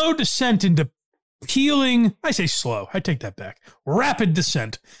slow descent into peeling. I say slow. I take that back. Rapid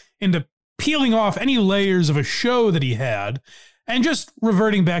descent into peeling off any layers of a show that he had and just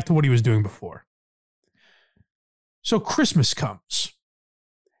reverting back to what he was doing before. So Christmas comes.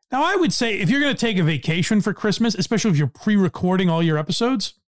 Now, I would say if you're going to take a vacation for Christmas, especially if you're pre-recording all your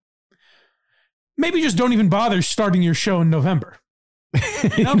episodes, maybe just don't even bother starting your show in November.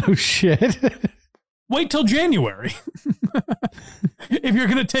 You know? No shit. Wait till January. If you're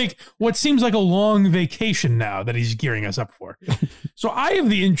going to take what seems like a long vacation now that he's gearing us up for. So I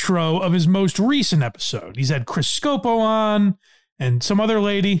have the intro of his most recent episode. He's had Chris Scopo on and some other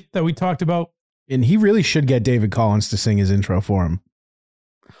lady that we talked about. And he really should get David Collins to sing his intro for him.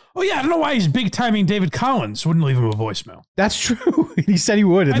 Oh, yeah. I don't know why he's big-timing David Collins. Wouldn't leave him a voicemail. That's true. He said he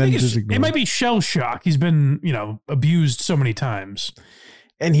would. And then just it might be shell shock. He's been, abused so many times.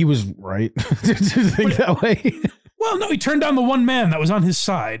 And he was right to think that way. Well, no, he turned down the one man that was on his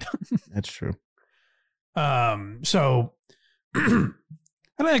side. That's true. So I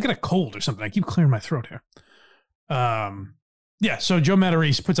got a cold or something. I keep clearing my throat here. Yeah, so Joe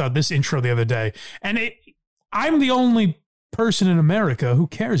Matarese puts out this intro the other day, and I'm the only person in America who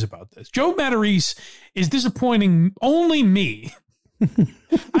cares about this. Joe Matarese is disappointing only me.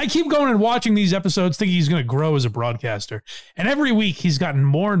 I keep going and watching these episodes thinking he's going to grow as a broadcaster, and every week he's gotten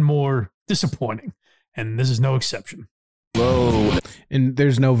more and more disappointing, and this is no exception. Whoa. And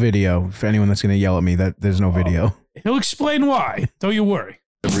there's no video for anyone that's going to yell at me that there's no video. He'll explain why. Don't you worry.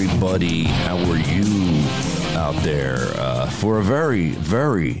 Everybody, how are you out there for a very,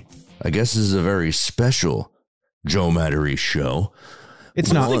 very, I guess this is a very special Joe Matarese show.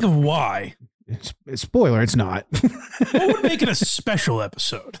 It's not. Think of why. It's spoiler, it's not. What would make it a special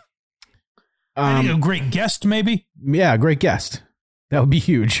episode? I think a great guest, maybe? Yeah, a great guest. That would be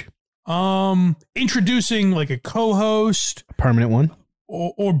huge. Introducing like a co-host. A permanent one.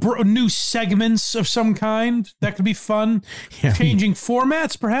 Or new segments of some kind. That could be fun. Yeah, changing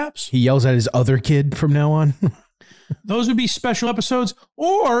formats, perhaps. He yells at his other kid from now on. Those would be special episodes.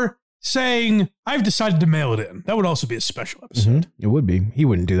 Or saying, I've decided to mail it in. That would also be a special episode. Mm-hmm. It would be. He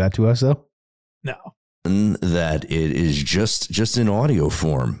wouldn't do that to us, though. No. That it is just in audio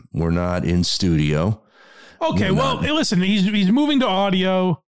form. We're not in studio. Okay, well, listen, he's moving to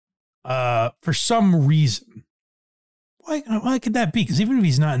audio for some reason. Why could that be? Because even if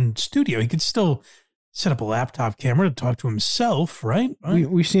he's not in studio, he could still set up a laptop camera to talk to himself, right?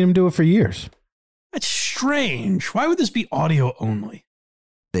 We've seen him do it for years. That's strange. Why would this be audio only?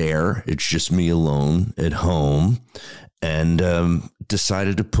 It's just me alone at home, and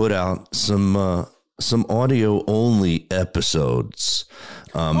decided to put out some audio only episodes.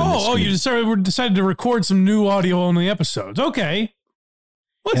 You decided to record some new audio only episodes. Okay.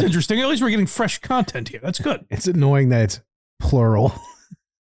 Well, that's interesting. At least we're getting fresh content here. That's good. It's annoying that it's plural.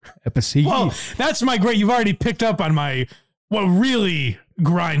 Episode. Well, that's my great. You've already picked up on what really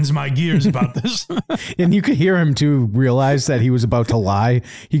grinds my gears about this. And you could hear him too realize that he was about to lie.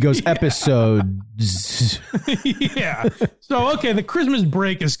 He goes, episodes. Yeah. So, okay, the Christmas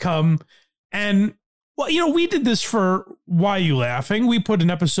break has come. And, well, we did this for Why You Laughing. We put an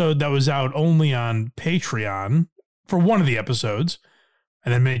episode that was out only on Patreon for one of the episodes,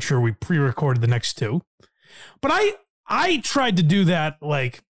 and then made sure we pre-recorded the next two. But I tried to do that,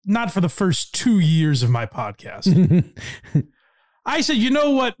 not for the first 2 years of my podcast. I said, you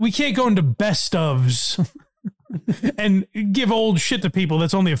know what? We can't go into best ofs and give old shit to people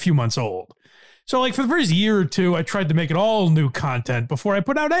that's only a few months old. So for the first year or two, I tried to make it all new content before I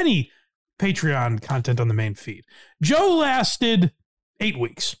put out any Patreon content on the main feed. Joe lasted 8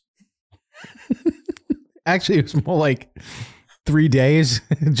 weeks. Actually, it was more like 3 days,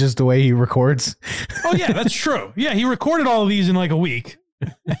 just the way he records. Oh, yeah, that's true. Yeah, he recorded all of these in a week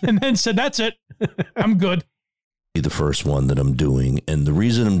and then said, that's it. I'm good. The first one that I'm doing. And the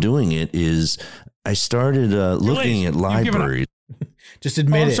reason I'm doing it is I started looking at libraries. Just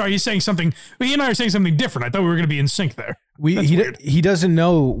admit it. I'm sorry, you're saying something. He and I are saying something different. I thought we were going to be in sync there. He doesn't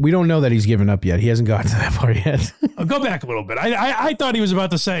know. We don't know that he's given up yet. He hasn't gotten to that part yet. I'll go back a little bit. I thought he was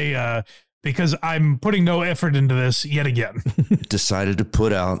about to say, because I'm putting no effort into this yet again. Decided to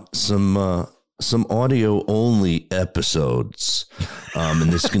put out some audio only episodes.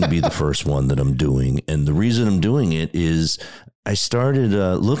 And this is going to be the first one that I'm doing. And the reason I'm doing it is I started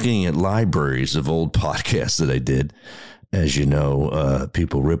looking at libraries of old podcasts that I did. As you know,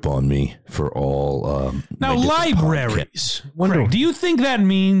 people rip on me for all. Now, libraries. Craig, do you think that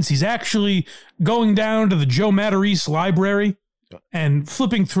means he's actually going down to the Joe Matarese library and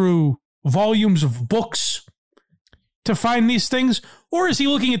flipping through volumes of books to find these things? Or is he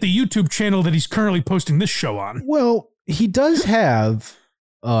looking at the YouTube channel that he's currently posting this show on? Well, he does have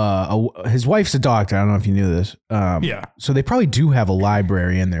his wife's a doctor. I don't know if you knew this. Yeah. So they probably do have a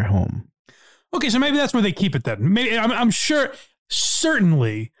library in their home. Okay, so maybe that's where they keep it then. Maybe I'm sure,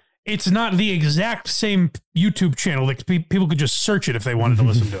 certainly, it's not the exact same YouTube channel that people could just search it if they wanted to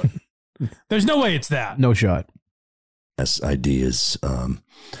listen to it. There's no way it's that. No shot. Ideas. By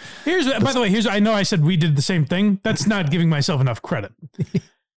the way, I know I said we did the same thing. That's not giving myself enough credit.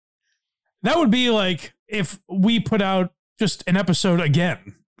 That would be like if we put out just an episode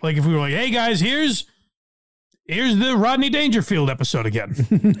again. Like if we were like, hey guys, here's the Rodney Dangerfield episode again.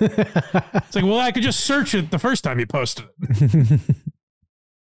 It's like, well, I could just search it the first time you posted it.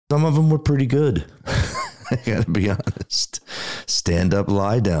 Some of them were pretty good. I gotta be honest. Stand Up,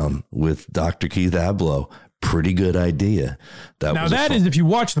 Lie Down with Dr. Keith Abloh. Pretty good idea. That is, if you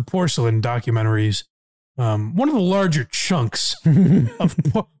watch the porcelain documentaries, one of the larger chunks of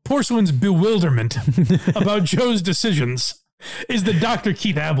porcelain's bewilderment about Joe's decisions is the Dr.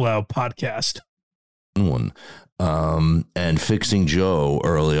 Keith Abloh podcast. One. And Fixing Joe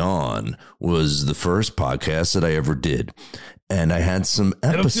early on was the first podcast that I ever did. And I had some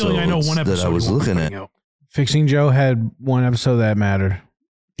episodes that I was looking at. Fixing Joe had one episode that mattered.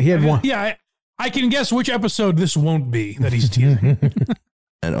 He had one. Yeah, I can guess which episode this won't be that he's teasing.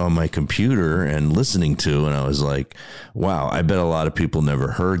 And on my computer and listening to, and I was like, wow, I bet a lot of people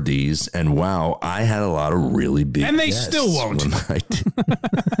never heard these. And wow, I had a lot of really big and they still won't.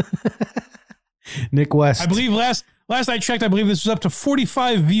 Nick West. I believe last I checked, I believe this was up to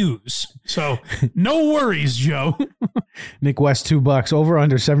 45 views. So no worries, Joe. Nick West, $2. Over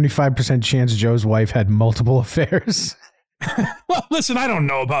under 75% chance Joe's wife had multiple affairs. Well, listen, I don't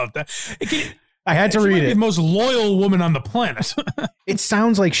know about that. I had to read it. The most loyal woman on the planet. It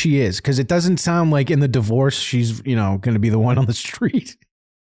sounds like she is, because it doesn't sound like in the divorce she's, going to be the one on the street.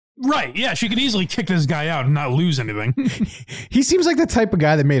 Right. Yeah, she could easily kick this guy out and not lose anything. He seems like the type of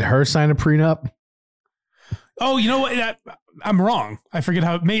guy that made her sign a prenup. Oh, you know what? I'm wrong. I forget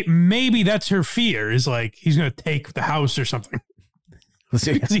how. Maybe that's her fear. Is like he's going to take the house or something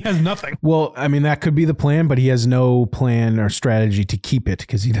because he has nothing. Well, I mean that could be the plan, but he has no plan or strategy to keep it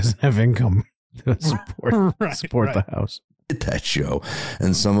because he doesn't have income to support the house. That show,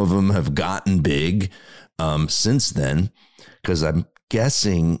 and some of them have gotten big since then because I'm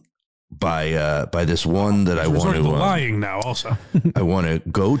guessing by this one that I want to lying now. Also, I want to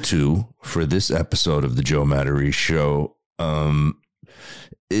go to for this episode of the Joe Matarese Show. From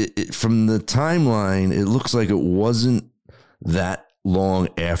the timeline, it looks like it wasn't that long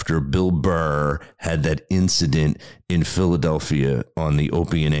after Bill Burr had that incident in Philadelphia on the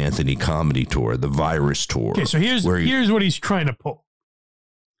Opie and Anthony comedy tour, the Virus tour. Okay, so here's what he's trying to pull.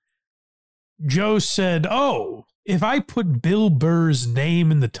 Joe said, "Oh, if I put Bill Burr's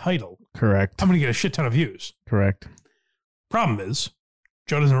name in the title, correct, I'm going to get a shit ton of views." Correct. Problem is,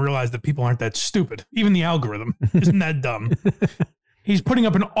 Joe doesn't realize that people aren't that stupid. Even the algorithm isn't that dumb. He's putting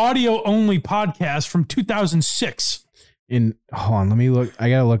up an audio-only podcast from 2006. Hold on, let me look.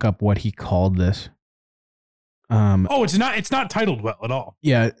 I gotta look up what he called this. It's not titled well at all.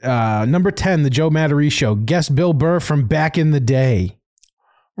 Yeah, number 10, the Joe Matarese Show. Guest Bill Burr from back in the day.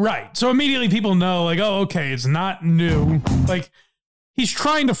 Right. So immediately people know, like, oh, okay, it's not new. Like, he's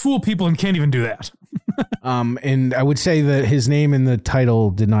trying to fool people and can't even do that. And I would say that his name in the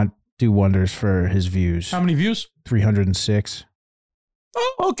title did not do wonders for his views. How many views? 306.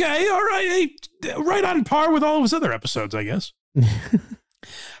 Oh, okay. All right. Right on par with all of his other episodes, I guess.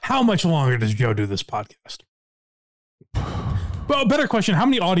 How much longer does Joe do this podcast? Well, better question. How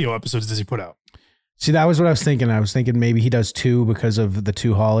many audio episodes does he put out? See, that was what I was thinking. I was thinking maybe he does 2 because of the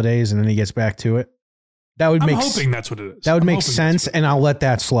 2 holidays and then he gets back to it. That would make I'm hoping that's what it is. That would make sense, and I'll let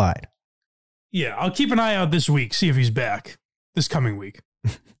that slide. Yeah, I'll keep an eye out this week, see if he's back this coming week.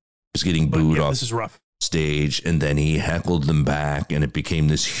 Was getting booed off. This is rough. Stage, and then he heckled them back, and it became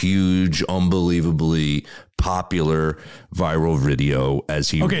this huge, unbelievably popular viral video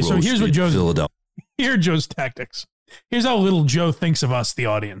as he so here's what Philadelphia. Here are Joe's tactics. Here's how little Joe thinks of us, the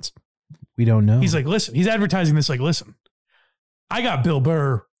audience. We don't know. He's like, listen, he's advertising this like, listen, I got Bill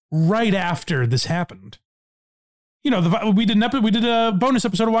Burr right after this happened. You know, we did a bonus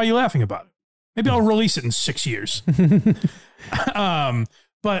episode of Why Are You Laughing About It? Maybe I'll release it in 6 years.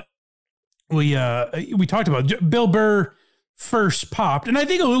 But we talked about Bill Burr first popped, and I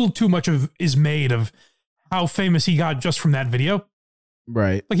think a little too much is made of how famous he got just from that video.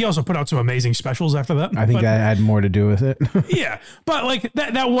 Right. Like, he also put out some amazing specials after that. I think that had more to do with it. Yeah. But like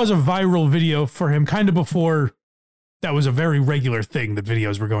that was a viral video for him kind of before that was a very regular thing that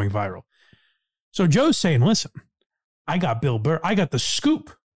videos were going viral. So Joe's saying, listen, I got Bill Burr. I got the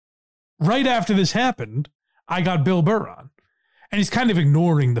scoop. Right after this happened, I got Bill Burr on. And he's kind of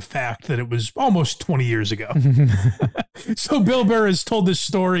ignoring the fact that it was almost 20 years ago. So Bill Burr has told this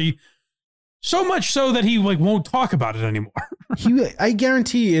story so much so that he like won't talk about it anymore. I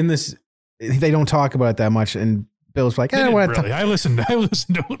guarantee in this, they don't talk about it that much. And Bill's like, I don't want to. I listened a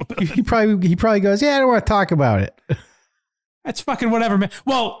little bit. He probably goes, yeah, I don't want to talk about it. That's fucking whatever, man.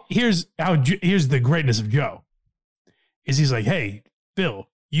 Well, here's the greatness of Joe. Is he's like, hey, Bill,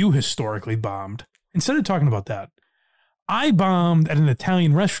 you historically bombed. Instead of talking about that, I bombed at an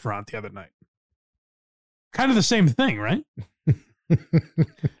Italian restaurant the other night. Kind of the same thing, right?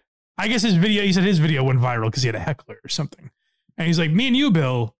 I guess he said his video went viral because he had a heckler or something. And he's like, me and you,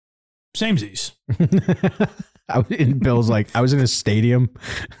 Bill, samesies. And Bill's like, I was in a stadium.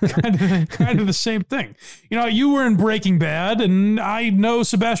 kind of the same thing. You know, you were in Breaking Bad, and I know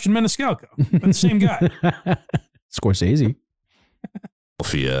Sebastian Maniscalco. But the same guy. Scorsese.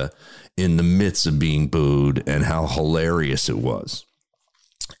 In the midst of being booed, and how hilarious it was.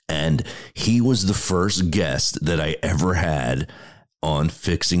 And he was the first guest that I ever had on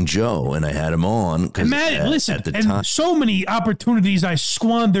Fixing Joe, and I had him on because at the time, so many opportunities I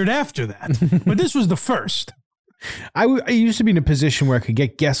squandered after that, but this was the first. I used to be in a position where I could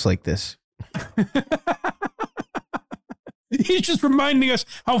get guests like this. He's just reminding us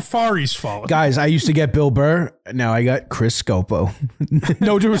how far he's fallen. Guys, I used to get Bill Burr. Now I got Chris Scopo.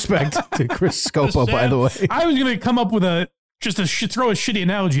 No disrespect to Chris Scopo, by the way. I was going to come up with throw a shitty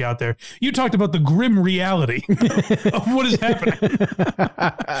analogy out there. You talked about the grim reality of what is happening.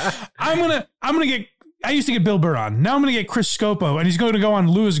 I used to get Bill Burr on. Now I'm going to get Chris Scopo, and he's going to go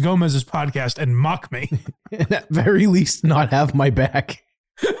on Luis Gomez's podcast and mock me. And at very least not have my back.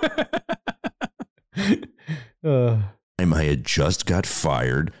 I had just got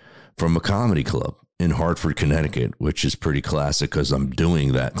fired from a comedy club in Hartford, Connecticut, which is pretty classic because I'm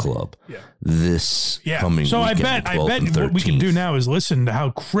doing that club coming so weekend. I bet what we can do now is listen to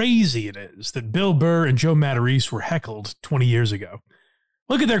how crazy it is that Bill Burr and Joe Matarese were heckled 20 years ago.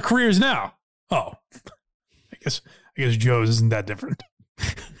 Look at their careers now. Oh, I guess Joe's isn't that different.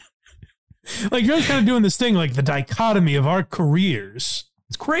 Like, Joe's kind of doing this thing, like the dichotomy of our careers.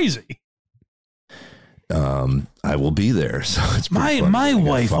 It's crazy. I will be there. So it's my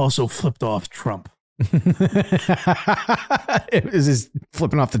wife also flipped off Trump. Is this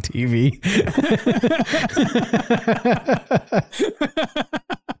flipping off the TV?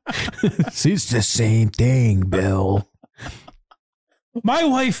 See, it's the same thing, Bill. My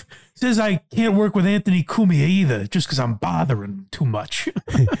wife says I can't work with Anthony Cumia either, just because I'm bothering too much.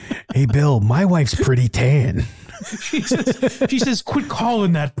 Hey, Bill, my wife's pretty tan. She says, quit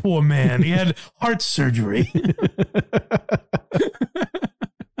calling that poor man. He had heart surgery.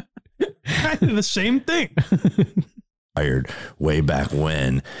 Kind of the same thing. Hired way back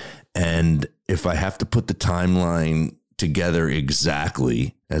when. And if I have to put the timeline together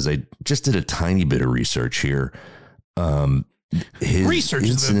exactly, as I just did a tiny bit of research here, his research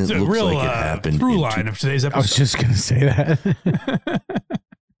is incident the looks real like it happened through line of today's episode. I was just going to say that.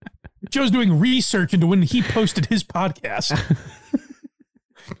 Joe's doing research into when he posted his podcast.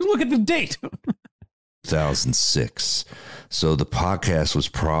 Look at the date. 2006. So the podcast was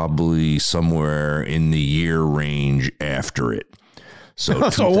probably somewhere in the year range after it. So,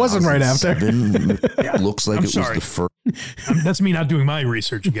 so it wasn't right after. Looks like was the first. That's me not doing my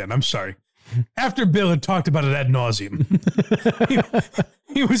research again. I'm sorry. After Bill had talked about it ad nauseum,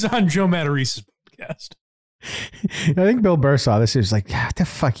 he was on Joe Matarice's podcast. I think Bill Burr saw this. He was like, what the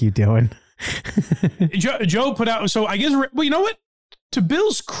fuck you doing? Joe put out, so I guess, well, you know what? To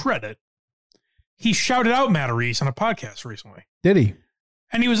Bill's credit, he shouted out Matarice on a podcast recently. Did he?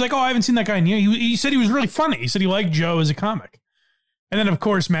 And he was like, oh, I haven't seen that guy in years. He said he was really funny. He said he liked Joe as a comic. And then, of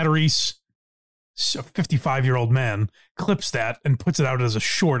course, Matarice, a 55-year-old man, clips that and puts it out as a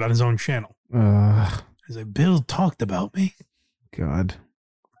short on his own channel. He's like, Bill talked about me. God.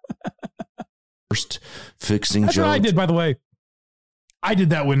 First fixing That's Joe. what I did, by the way. I did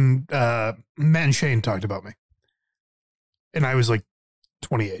that when Matt and Shane talked about me. And I was like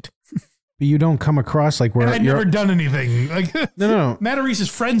 28. But you don't come across like where I'd never done anything. Like, no. Matarice is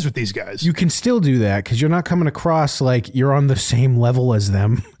friends with these guys. You can still do that because you're not coming across like you're on the same level as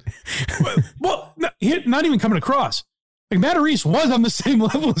them. Well, not even coming across. Like Matarice was on the same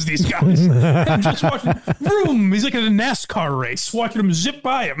level as these guys. I'm just watching. Vroom! He's like in a NASCAR race, watching them zip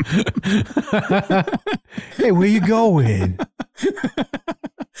by him. Hey, where you going?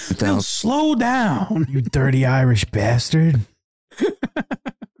 Bill, slow down, you dirty Irish bastard.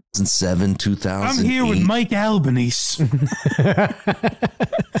 2007, 2008. I'm here with Mike Albanese.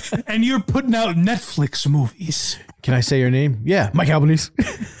 And you're putting out Netflix movies. Can I say your name? Yeah, Mike Albanese.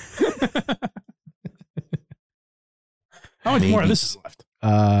 How much more of this is left?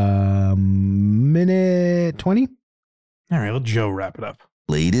 Minute 20. All right, let Joe wrap it up.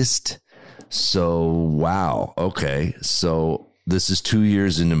 Latest. So, wow. Okay. So this is 2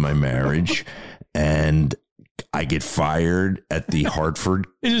 years into my marriage and I get fired at the Hartford.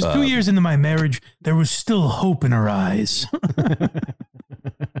 It is 2 years into my marriage. There was still hope in her eyes.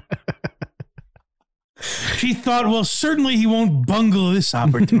 She thought, well, certainly he won't bungle this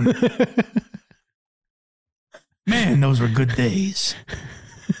opportunity. Man, those were good days.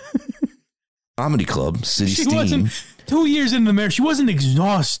 Comedy Club, City She Steam. wasn't 2 years into the marriage. She wasn't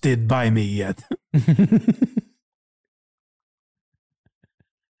exhausted by me yet.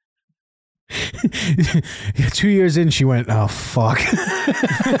 Yeah, 2 years in, she went, oh, fuck.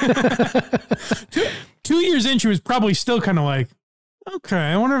 2 years in, she was probably still kind of like, okay,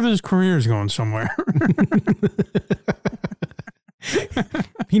 I wonder if his career is going somewhere.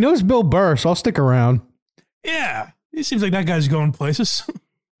 He knows Bill Burr, so I'll stick around. Yeah, it seems like that guy's going places.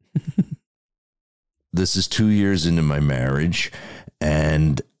 This is 2 years into my marriage,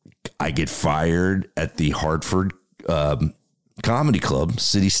 and I get fired at the Hartford Comedy Club,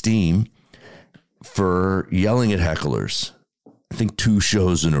 City Steam, for yelling at hecklers. I think 2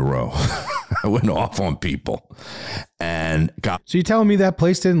 shows in a row. I went off on people. And so you're telling me that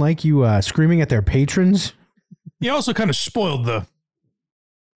place didn't like you screaming at their patrons? You also kind of spoiled the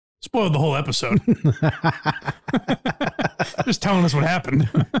whole episode. Just telling us what happened.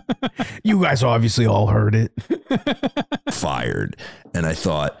 You guys obviously all heard it. Fired. And I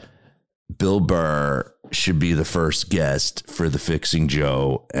thought Bill Burr should be the first guest for the Fixing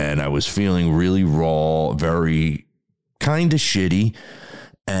Joe. And I was feeling really raw, very kind of shitty,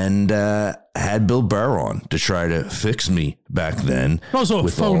 and had Bill Burr on to try to fix me back then. Also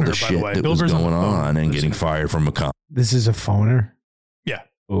with phoner, all the by shit the way. that Bill was Burr's going on the phone. on and getting fired from a company. This is a phoner? Yeah.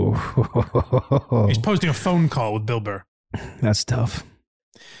 Oh. He's posting a phone call with Bill Burr. That's tough.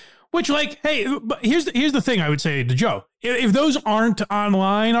 Which, like, hey, but here's the thing I would say to Joe. If those aren't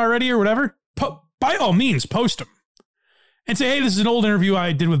online already or whatever, by all means, post them. And say, hey, this is an old interview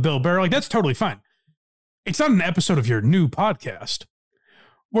I did with Bill Burr. Like, that's totally fine. It's not an episode of your new podcast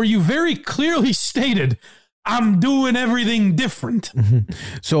where you very clearly stated, I'm doing everything different.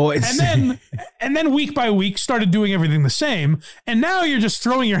 So it's and then week by week started doing everything the same. And now you're just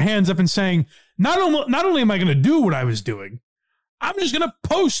throwing your hands up and saying, not only am I going to do what I was doing, I'm just going to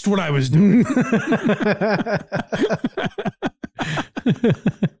post what I was doing.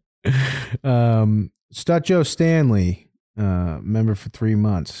 Stud Joe Stanley, member for 3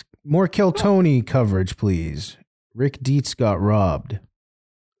 months. More Kill Tony coverage, please. Rick Dietz got robbed.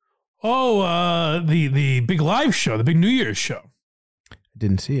 Oh, the big live show, the big New Year's show. I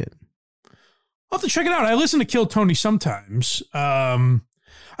didn't see it. I'll have to check it out. I listen to Kill Tony sometimes. I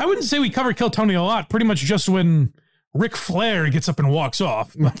wouldn't say we cover Kill Tony a lot. Pretty much just when Ric Flair gets up and walks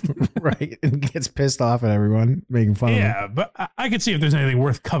off. Right, and gets pissed off at everyone, making fun of him. Yeah, but I could see if there's anything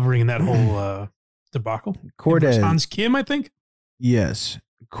worth covering in that whole debacle. Cortez. Hans Kim, I think? Yes.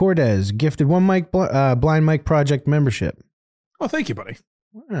 Cortez gifted one Blind Mike Project membership. Oh, thank you, buddy.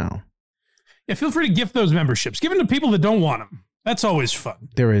 Wow. Yeah, feel free to gift those memberships. Give them to people that don't want them. That's always fun.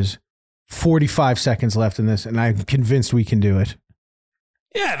 There is 45 seconds left in this, and I'm convinced we can do it.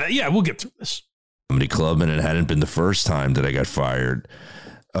 Yeah, we'll get through this. Comedy club, and it hadn't been the first time that I got fired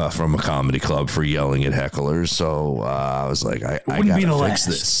from a comedy club for yelling at hecklers. So I was like, I gotta fix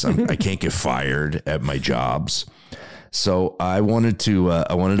this. I can't get fired at my jobs. So I wanted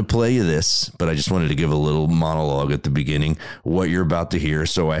to play you this, but I just wanted to give a little monologue at the beginning, what you're about to hear.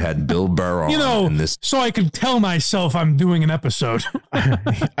 So I had Bill Burr on this. So I could tell myself I'm doing an episode.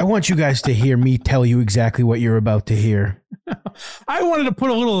 I want you guys to hear me tell you exactly what you're about to hear. I wanted to put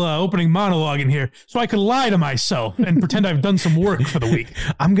a little opening monologue in here so I could lie to myself and pretend I've done some work for the week.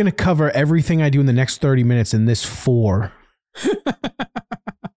 I'm going to cover everything I do in the next 30 minutes in this 4.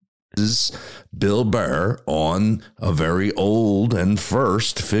 This is Bill Burr on a very old and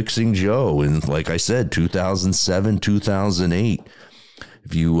first Fixing Joe in, like I said, 2007, 2008.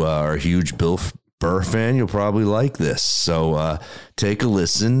 If you are a huge Bill Burr fan, you'll probably like this. So take a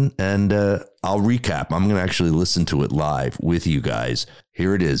listen, and I'll recap. I'm going to actually listen to it live with you guys.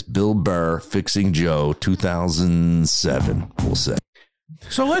 Here it is. Bill Burr, Fixing Joe, 2007, we'll say.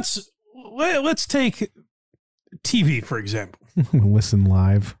 So let's take TV, for example. Listen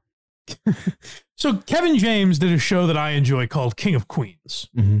live. So Kevin James did a show that I enjoy called King of Queens.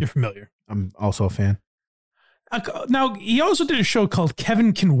 Mm-hmm. You're familiar. I'm also a fan. Now, he also did a show called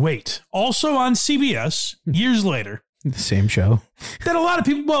Kevin Can Wait, also on CBS years later. The same show. That a lot of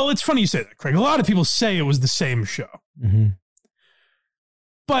people, well, it's funny you say that, Craig. A lot of people say it was the same show. Mm-hmm.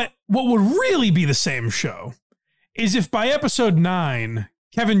 But what would really be the same show is if by episode 9,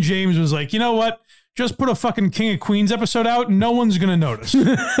 Kevin James was like, you know what? Just put a fucking King of Queens episode out and no one's going to notice.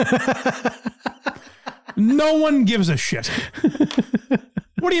 No one gives a shit.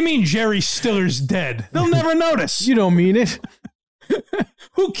 What do you mean Jerry Stiller's dead? They'll never notice. You don't mean it.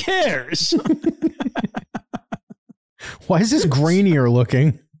 Who cares? Why is this grainier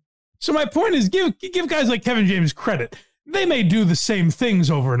looking? So my point is give guys like Kevin James credit. They may do the same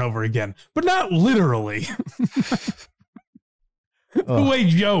things over and over again, but not literally. The way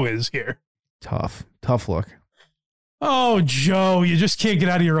Joe is here. Tough look. Oh, Joe, you just can't get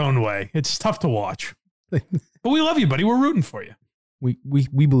out of your own way. It's tough to watch. But we love you, buddy. We're rooting for you.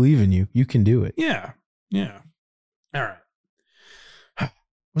 We believe in you. You can do it. Yeah. All right.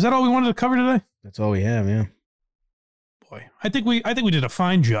 Was that all we wanted to cover today? That's all we have, yeah. Boy, I think we did a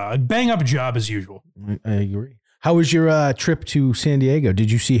fine job. Bang up job as usual. I agree. How was your trip to San Diego? Did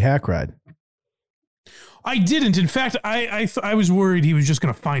you see Hack Ride? I didn't. In fact, I was worried he was just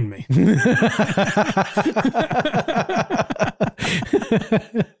going to find me.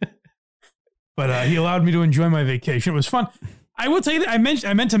 But he allowed me to enjoy my vacation. It was fun. I will tell you that I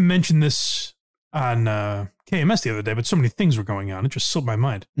meant to mention this on KMS the other day, but so many things were going on. It just slipped my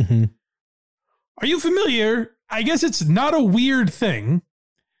mind. Mm-hmm. Are you familiar? I guess it's not a weird thing.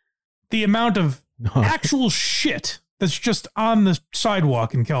 The amount of actual shit that's just on the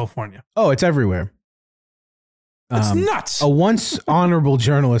sidewalk in California. Oh, it's everywhere. It's nuts. A once honorable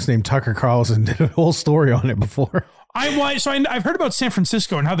journalist named Tucker Carlson did a whole story on it before. I've heard about San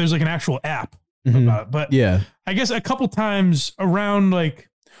Francisco and how there's like an actual app Mm-hmm. about it, but yeah, I guess a couple times around, like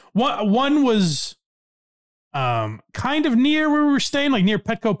one was kind of near where we were staying, like near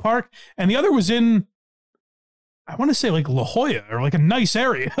Petco Park, and the other was in, I want to say like La Jolla, or like a nice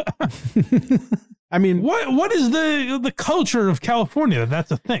area. I mean, what is the culture of California? That's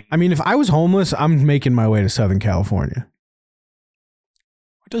a thing. I mean, if I was homeless, I'm making my way to Southern California.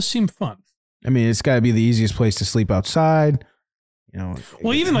 It does seem fun. I mean, it's got to be the easiest place to sleep outside. You know,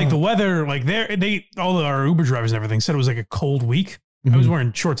 well, even like the weather, like all our Uber drivers and everything said it was like a cold week. Mm-hmm. I was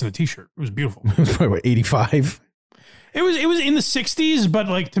wearing shorts and a t-shirt. It was beautiful. It was probably 85. It was in the 60s, but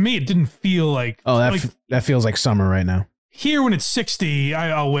like to me, it didn't feel like. Oh, like, that feels like summer right now. Here, when it's 60,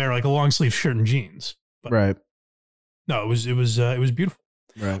 I'll wear like a long sleeve shirt and jeans. But right. No, it was beautiful.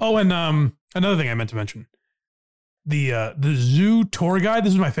 Right. Oh, and another thing I meant to mention, the zoo tour guide.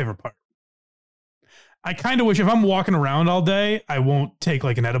 This is my favorite part. I kind of wish if I'm walking around all day, I won't take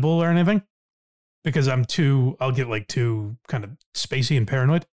like an edible or anything because I'll get like too kind of spacey and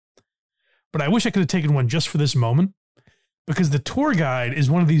paranoid. But I wish I could have taken one just for this moment because the tour guide is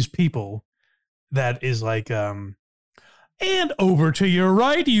one of these people that is like, and over to your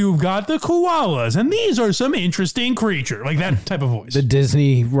right, you've got the koalas, and these are some interesting creature, like that type of voice. The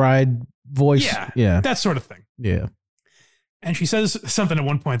Disney ride voice. Yeah. That sort of thing. Yeah. And she says something at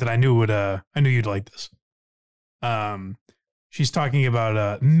one point that I knew you'd like this. She's talking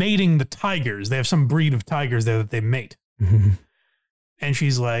about mating the tigers. They have some breed of tigers there that they mate. Mm-hmm. And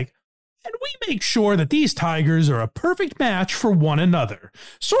she's like, and we make sure that these tigers are a perfect match for one another.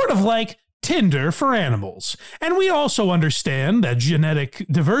 Sort of like Tinder for animals. And we also understand that genetic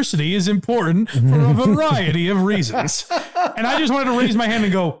diversity is important for a variety of reasons. And I just wanted to raise my hand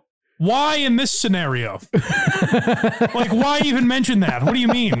and go, why in this scenario? Like, why even mention that? What do you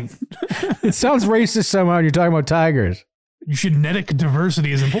mean? It sounds racist somehow. You're talking about tigers. Genetic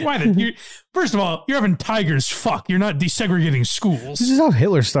diversity is important. Why? First of all, you're having tigers fuck. You're not desegregating schools. This is how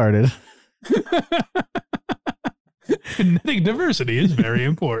Hitler started. Genetic diversity is very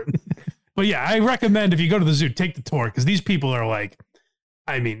important. But yeah, I recommend if you go to the zoo, take the tour because these people are like,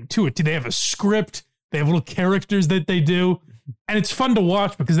 I mean, they have a script. They have little characters that they do. And it's fun to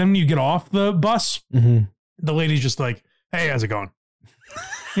watch because then when you get off the bus, the lady's just like, hey, how's it going?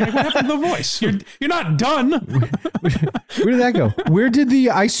 You're like, what happened to the voice? You're not done. Where did that go? Where did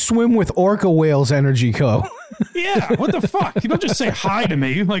the I swim with orca whales energy go? Yeah, what the fuck? You don't just say hi to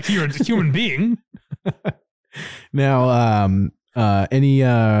me like you're a human being. Now, any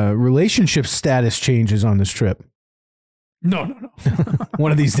relationship status changes on this trip? No.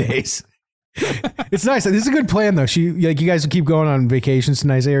 One of these days. It's nice. This is a good plan, though. You guys keep going on vacations to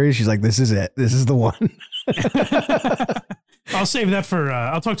nice areas. She's like, this is it. This is the one. I'll save that for,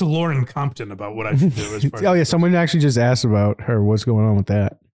 I'll talk to Lauren Compton about what I should do. As part oh, yeah. Someone actually just asked about her. What's going on with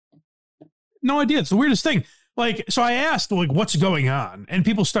that? No idea. It's the weirdest thing. Like, so I asked, like, what's going on? And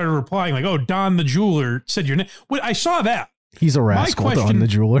people started replying, like, oh, Don the jeweler said your name. Well, I saw that. He's a rascal, Don the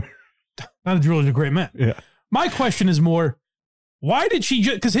jeweler. Don the jeweler's a great man. Yeah. My question is more, why did she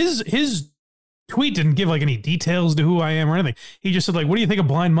just, because his tweet didn't give like any details to who I am or anything. He just said like, what do you think of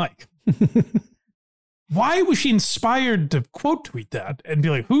Blind Mike? Why was she inspired to quote tweet that and be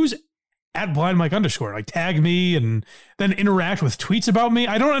like, who's at Blind Mike _ like tag me and then interact with tweets about me?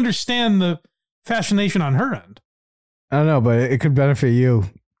 I don't understand the fascination on her end. I don't know, but it could benefit you,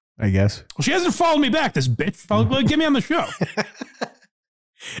 I guess. Well, she hasn't followed me back, this bitch. Get me on the show.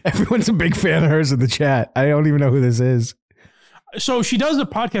 Everyone's a big fan of hers in the chat. I don't even know who this is. So she does a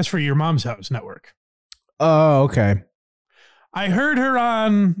podcast for Your Mom's House Network. Oh, okay. I heard her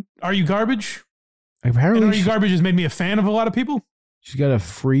on Are You Garbage? Apparently, Are You Garbage has made me a fan of a lot of people. She's got a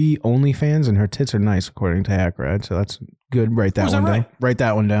free OnlyFans and her tits are nice, according to Hackrad. So that's good. Write that one down. Write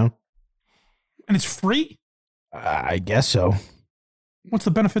that one down. And it's free? I guess so. What's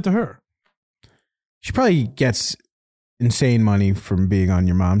the benefit to her? She probably gets insane money from being on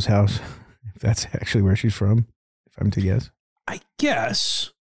Your Mom's House. If that's actually where she's from, if I'm to guess. I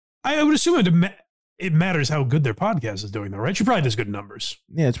guess. I would assume it matters how good their podcast is doing, though, right? She probably does good numbers.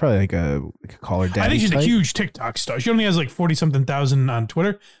 Yeah, it's probably like a caller daddy. I think she's type. a huge TikTok star. She only has like 40-something thousand on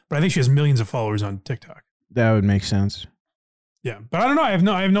Twitter, but I think she has millions of followers on TikTok. That would make sense. Yeah, but I don't know. I have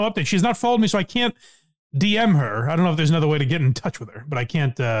no update. She's not followed me, so I can't DM her. I don't know if there's another way to get in touch with her, but I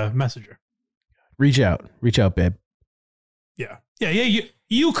can't message her. Reach out, babe. Yeah.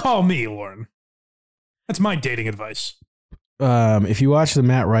 You call me, Lauren. That's my dating advice. If you watch the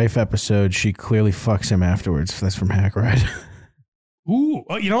Matt Rife episode, she clearly fucks him afterwards. That's from Hackride. Ooh,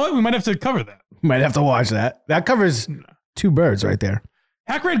 you know what? We might have to cover that. Might have to watch that. That covers two birds right there.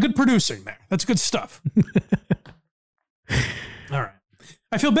 Hackride, good producing there. That's good stuff. All right.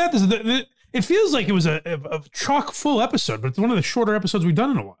 I feel bad. It feels like it was a chock full episode, but it's one of the shorter episodes we've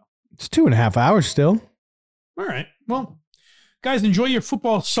done in a while. It's 2.5 hours still. All right. Well, guys, enjoy your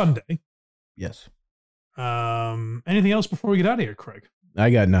football Sunday. Yes. Anything else before we get out of here, Craig?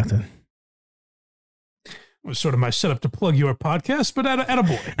 I got nothing. It was sort of my setup to plug your podcast, but at a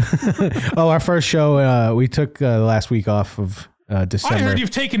boy. Oh, our first show, we took the last week off of December. I heard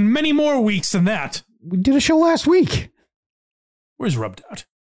you've taken many more weeks than that. We did a show last week. Where's Rubbed Out?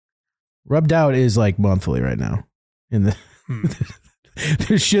 Rubbed Out is like monthly right now.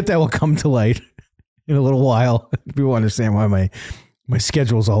 There's shit that will come to light. in a little while. People understand why my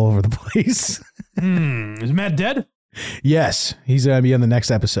schedule's all over the place. Is Matt dead? Yes, he's going to be on the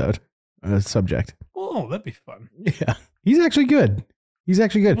next episode. Subject. Oh, that'd be fun. Yeah, he's actually good.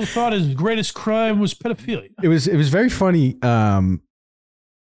 People thought his greatest crime was pedophilia. It was very funny.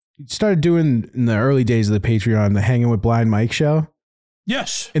 He started doing in the early days of the Patreon the Hanging with Blind Mike show.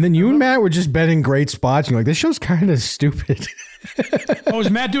 Yes. And then you and Matt were just betting great spots. You're like, this show's kind of stupid. Oh, is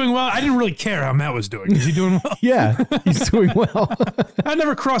Matt doing well? I didn't really care how Matt was doing. Is he doing well? Yeah, he's doing well. That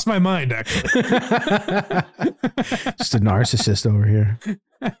never crossed my mind, actually. Just a narcissist over here.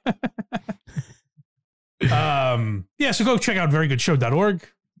 Yeah, so go check out verygoodshow.org.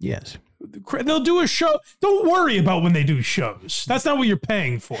 Yes. They'll do a show. Don't worry about when they do shows. That's not what you're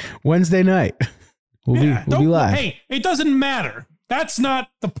paying for. Wednesday night. We'll be live. Hey, it doesn't matter. That's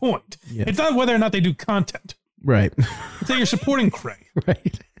not the point. Yeah. It's not whether or not they do content. Right. It's that you're supporting Cray.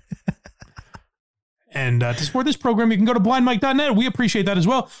 Right. And to support this program, you can go to blindmike.net. We appreciate that as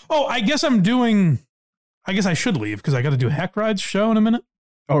well. Oh, I guess I should leave because I got to do Hack Ride's show in a minute.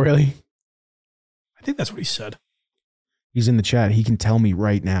 Oh, really? I think that's what he said. He's in the chat. He can tell me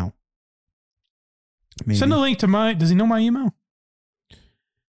right now. Maybe. Send a link to does he know my email?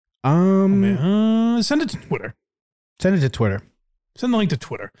 Send it to Twitter. Send it to Twitter. Send the link to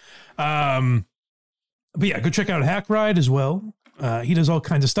Twitter. But yeah, go check out Hack Ride as well. He does all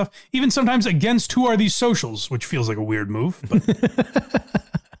kinds of stuff, even sometimes against Who Are These Socials, which feels like a weird move. But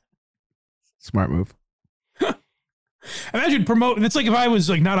smart move. Imagine promote. It's like if I was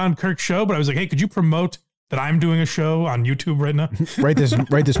like not on Kirk's show, but I was like, hey, could you promote that I'm doing a show on YouTube right now? right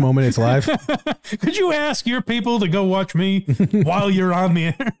this moment, it's live. Could you ask your people to go watch me while you're on the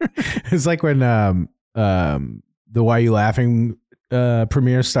air? It's like when the Why You Laughing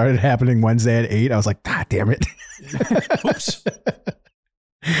premiere started happening Wednesday at 8. I was like, God damn it. Oops.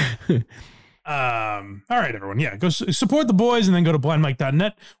 All right, everyone. Yeah, go support the boys and then go to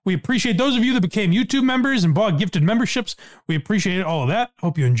blindmike.net. We appreciate those of you that became YouTube members and bought gifted memberships. We appreciate all of that.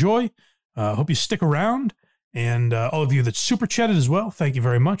 Hope you enjoy. Hope you stick around. And all of you that super chatted as well, thank you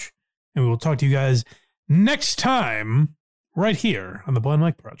very much. And we will talk to you guys next time right here on the Blind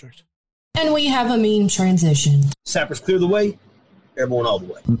Mike Project. And we have a meme transition. Sappers clear the way. Everyone all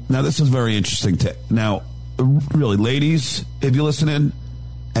the way. Now, this is very interesting. Now, really, ladies, if you listen in,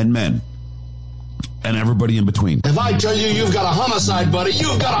 and men, and everybody in between. If I tell you you've got a homicide, buddy,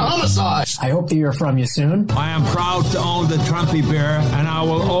 you've got a homicide. I hope to hear from you soon. I am proud to own the Trumpy Bear, and I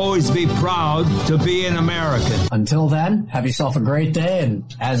will always be proud to be an American. Until then, have yourself a great day,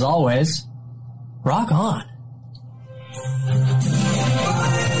 and as always, rock on.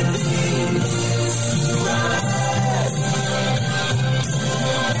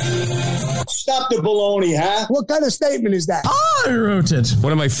 Stop the baloney, huh? What kind of statement is that? I wrote it.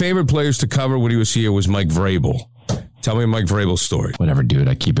 One of my favorite players to cover when he was here was Mike Vrabel. Tell me Mike Vrabel's story. Whatever, dude.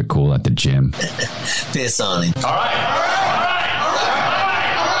 I keep it cool at the gym. Piss on him. All right.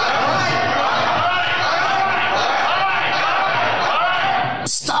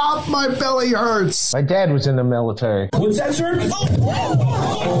 Stop, my belly hurts. My dad was in the military. What's that, sir?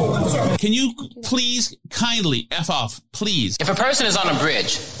 Can you please kindly F off, please? If a person is on a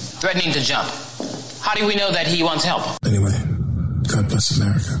bridge threatening to jump, how do we know that he wants help? Anyway, God bless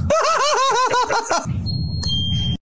America.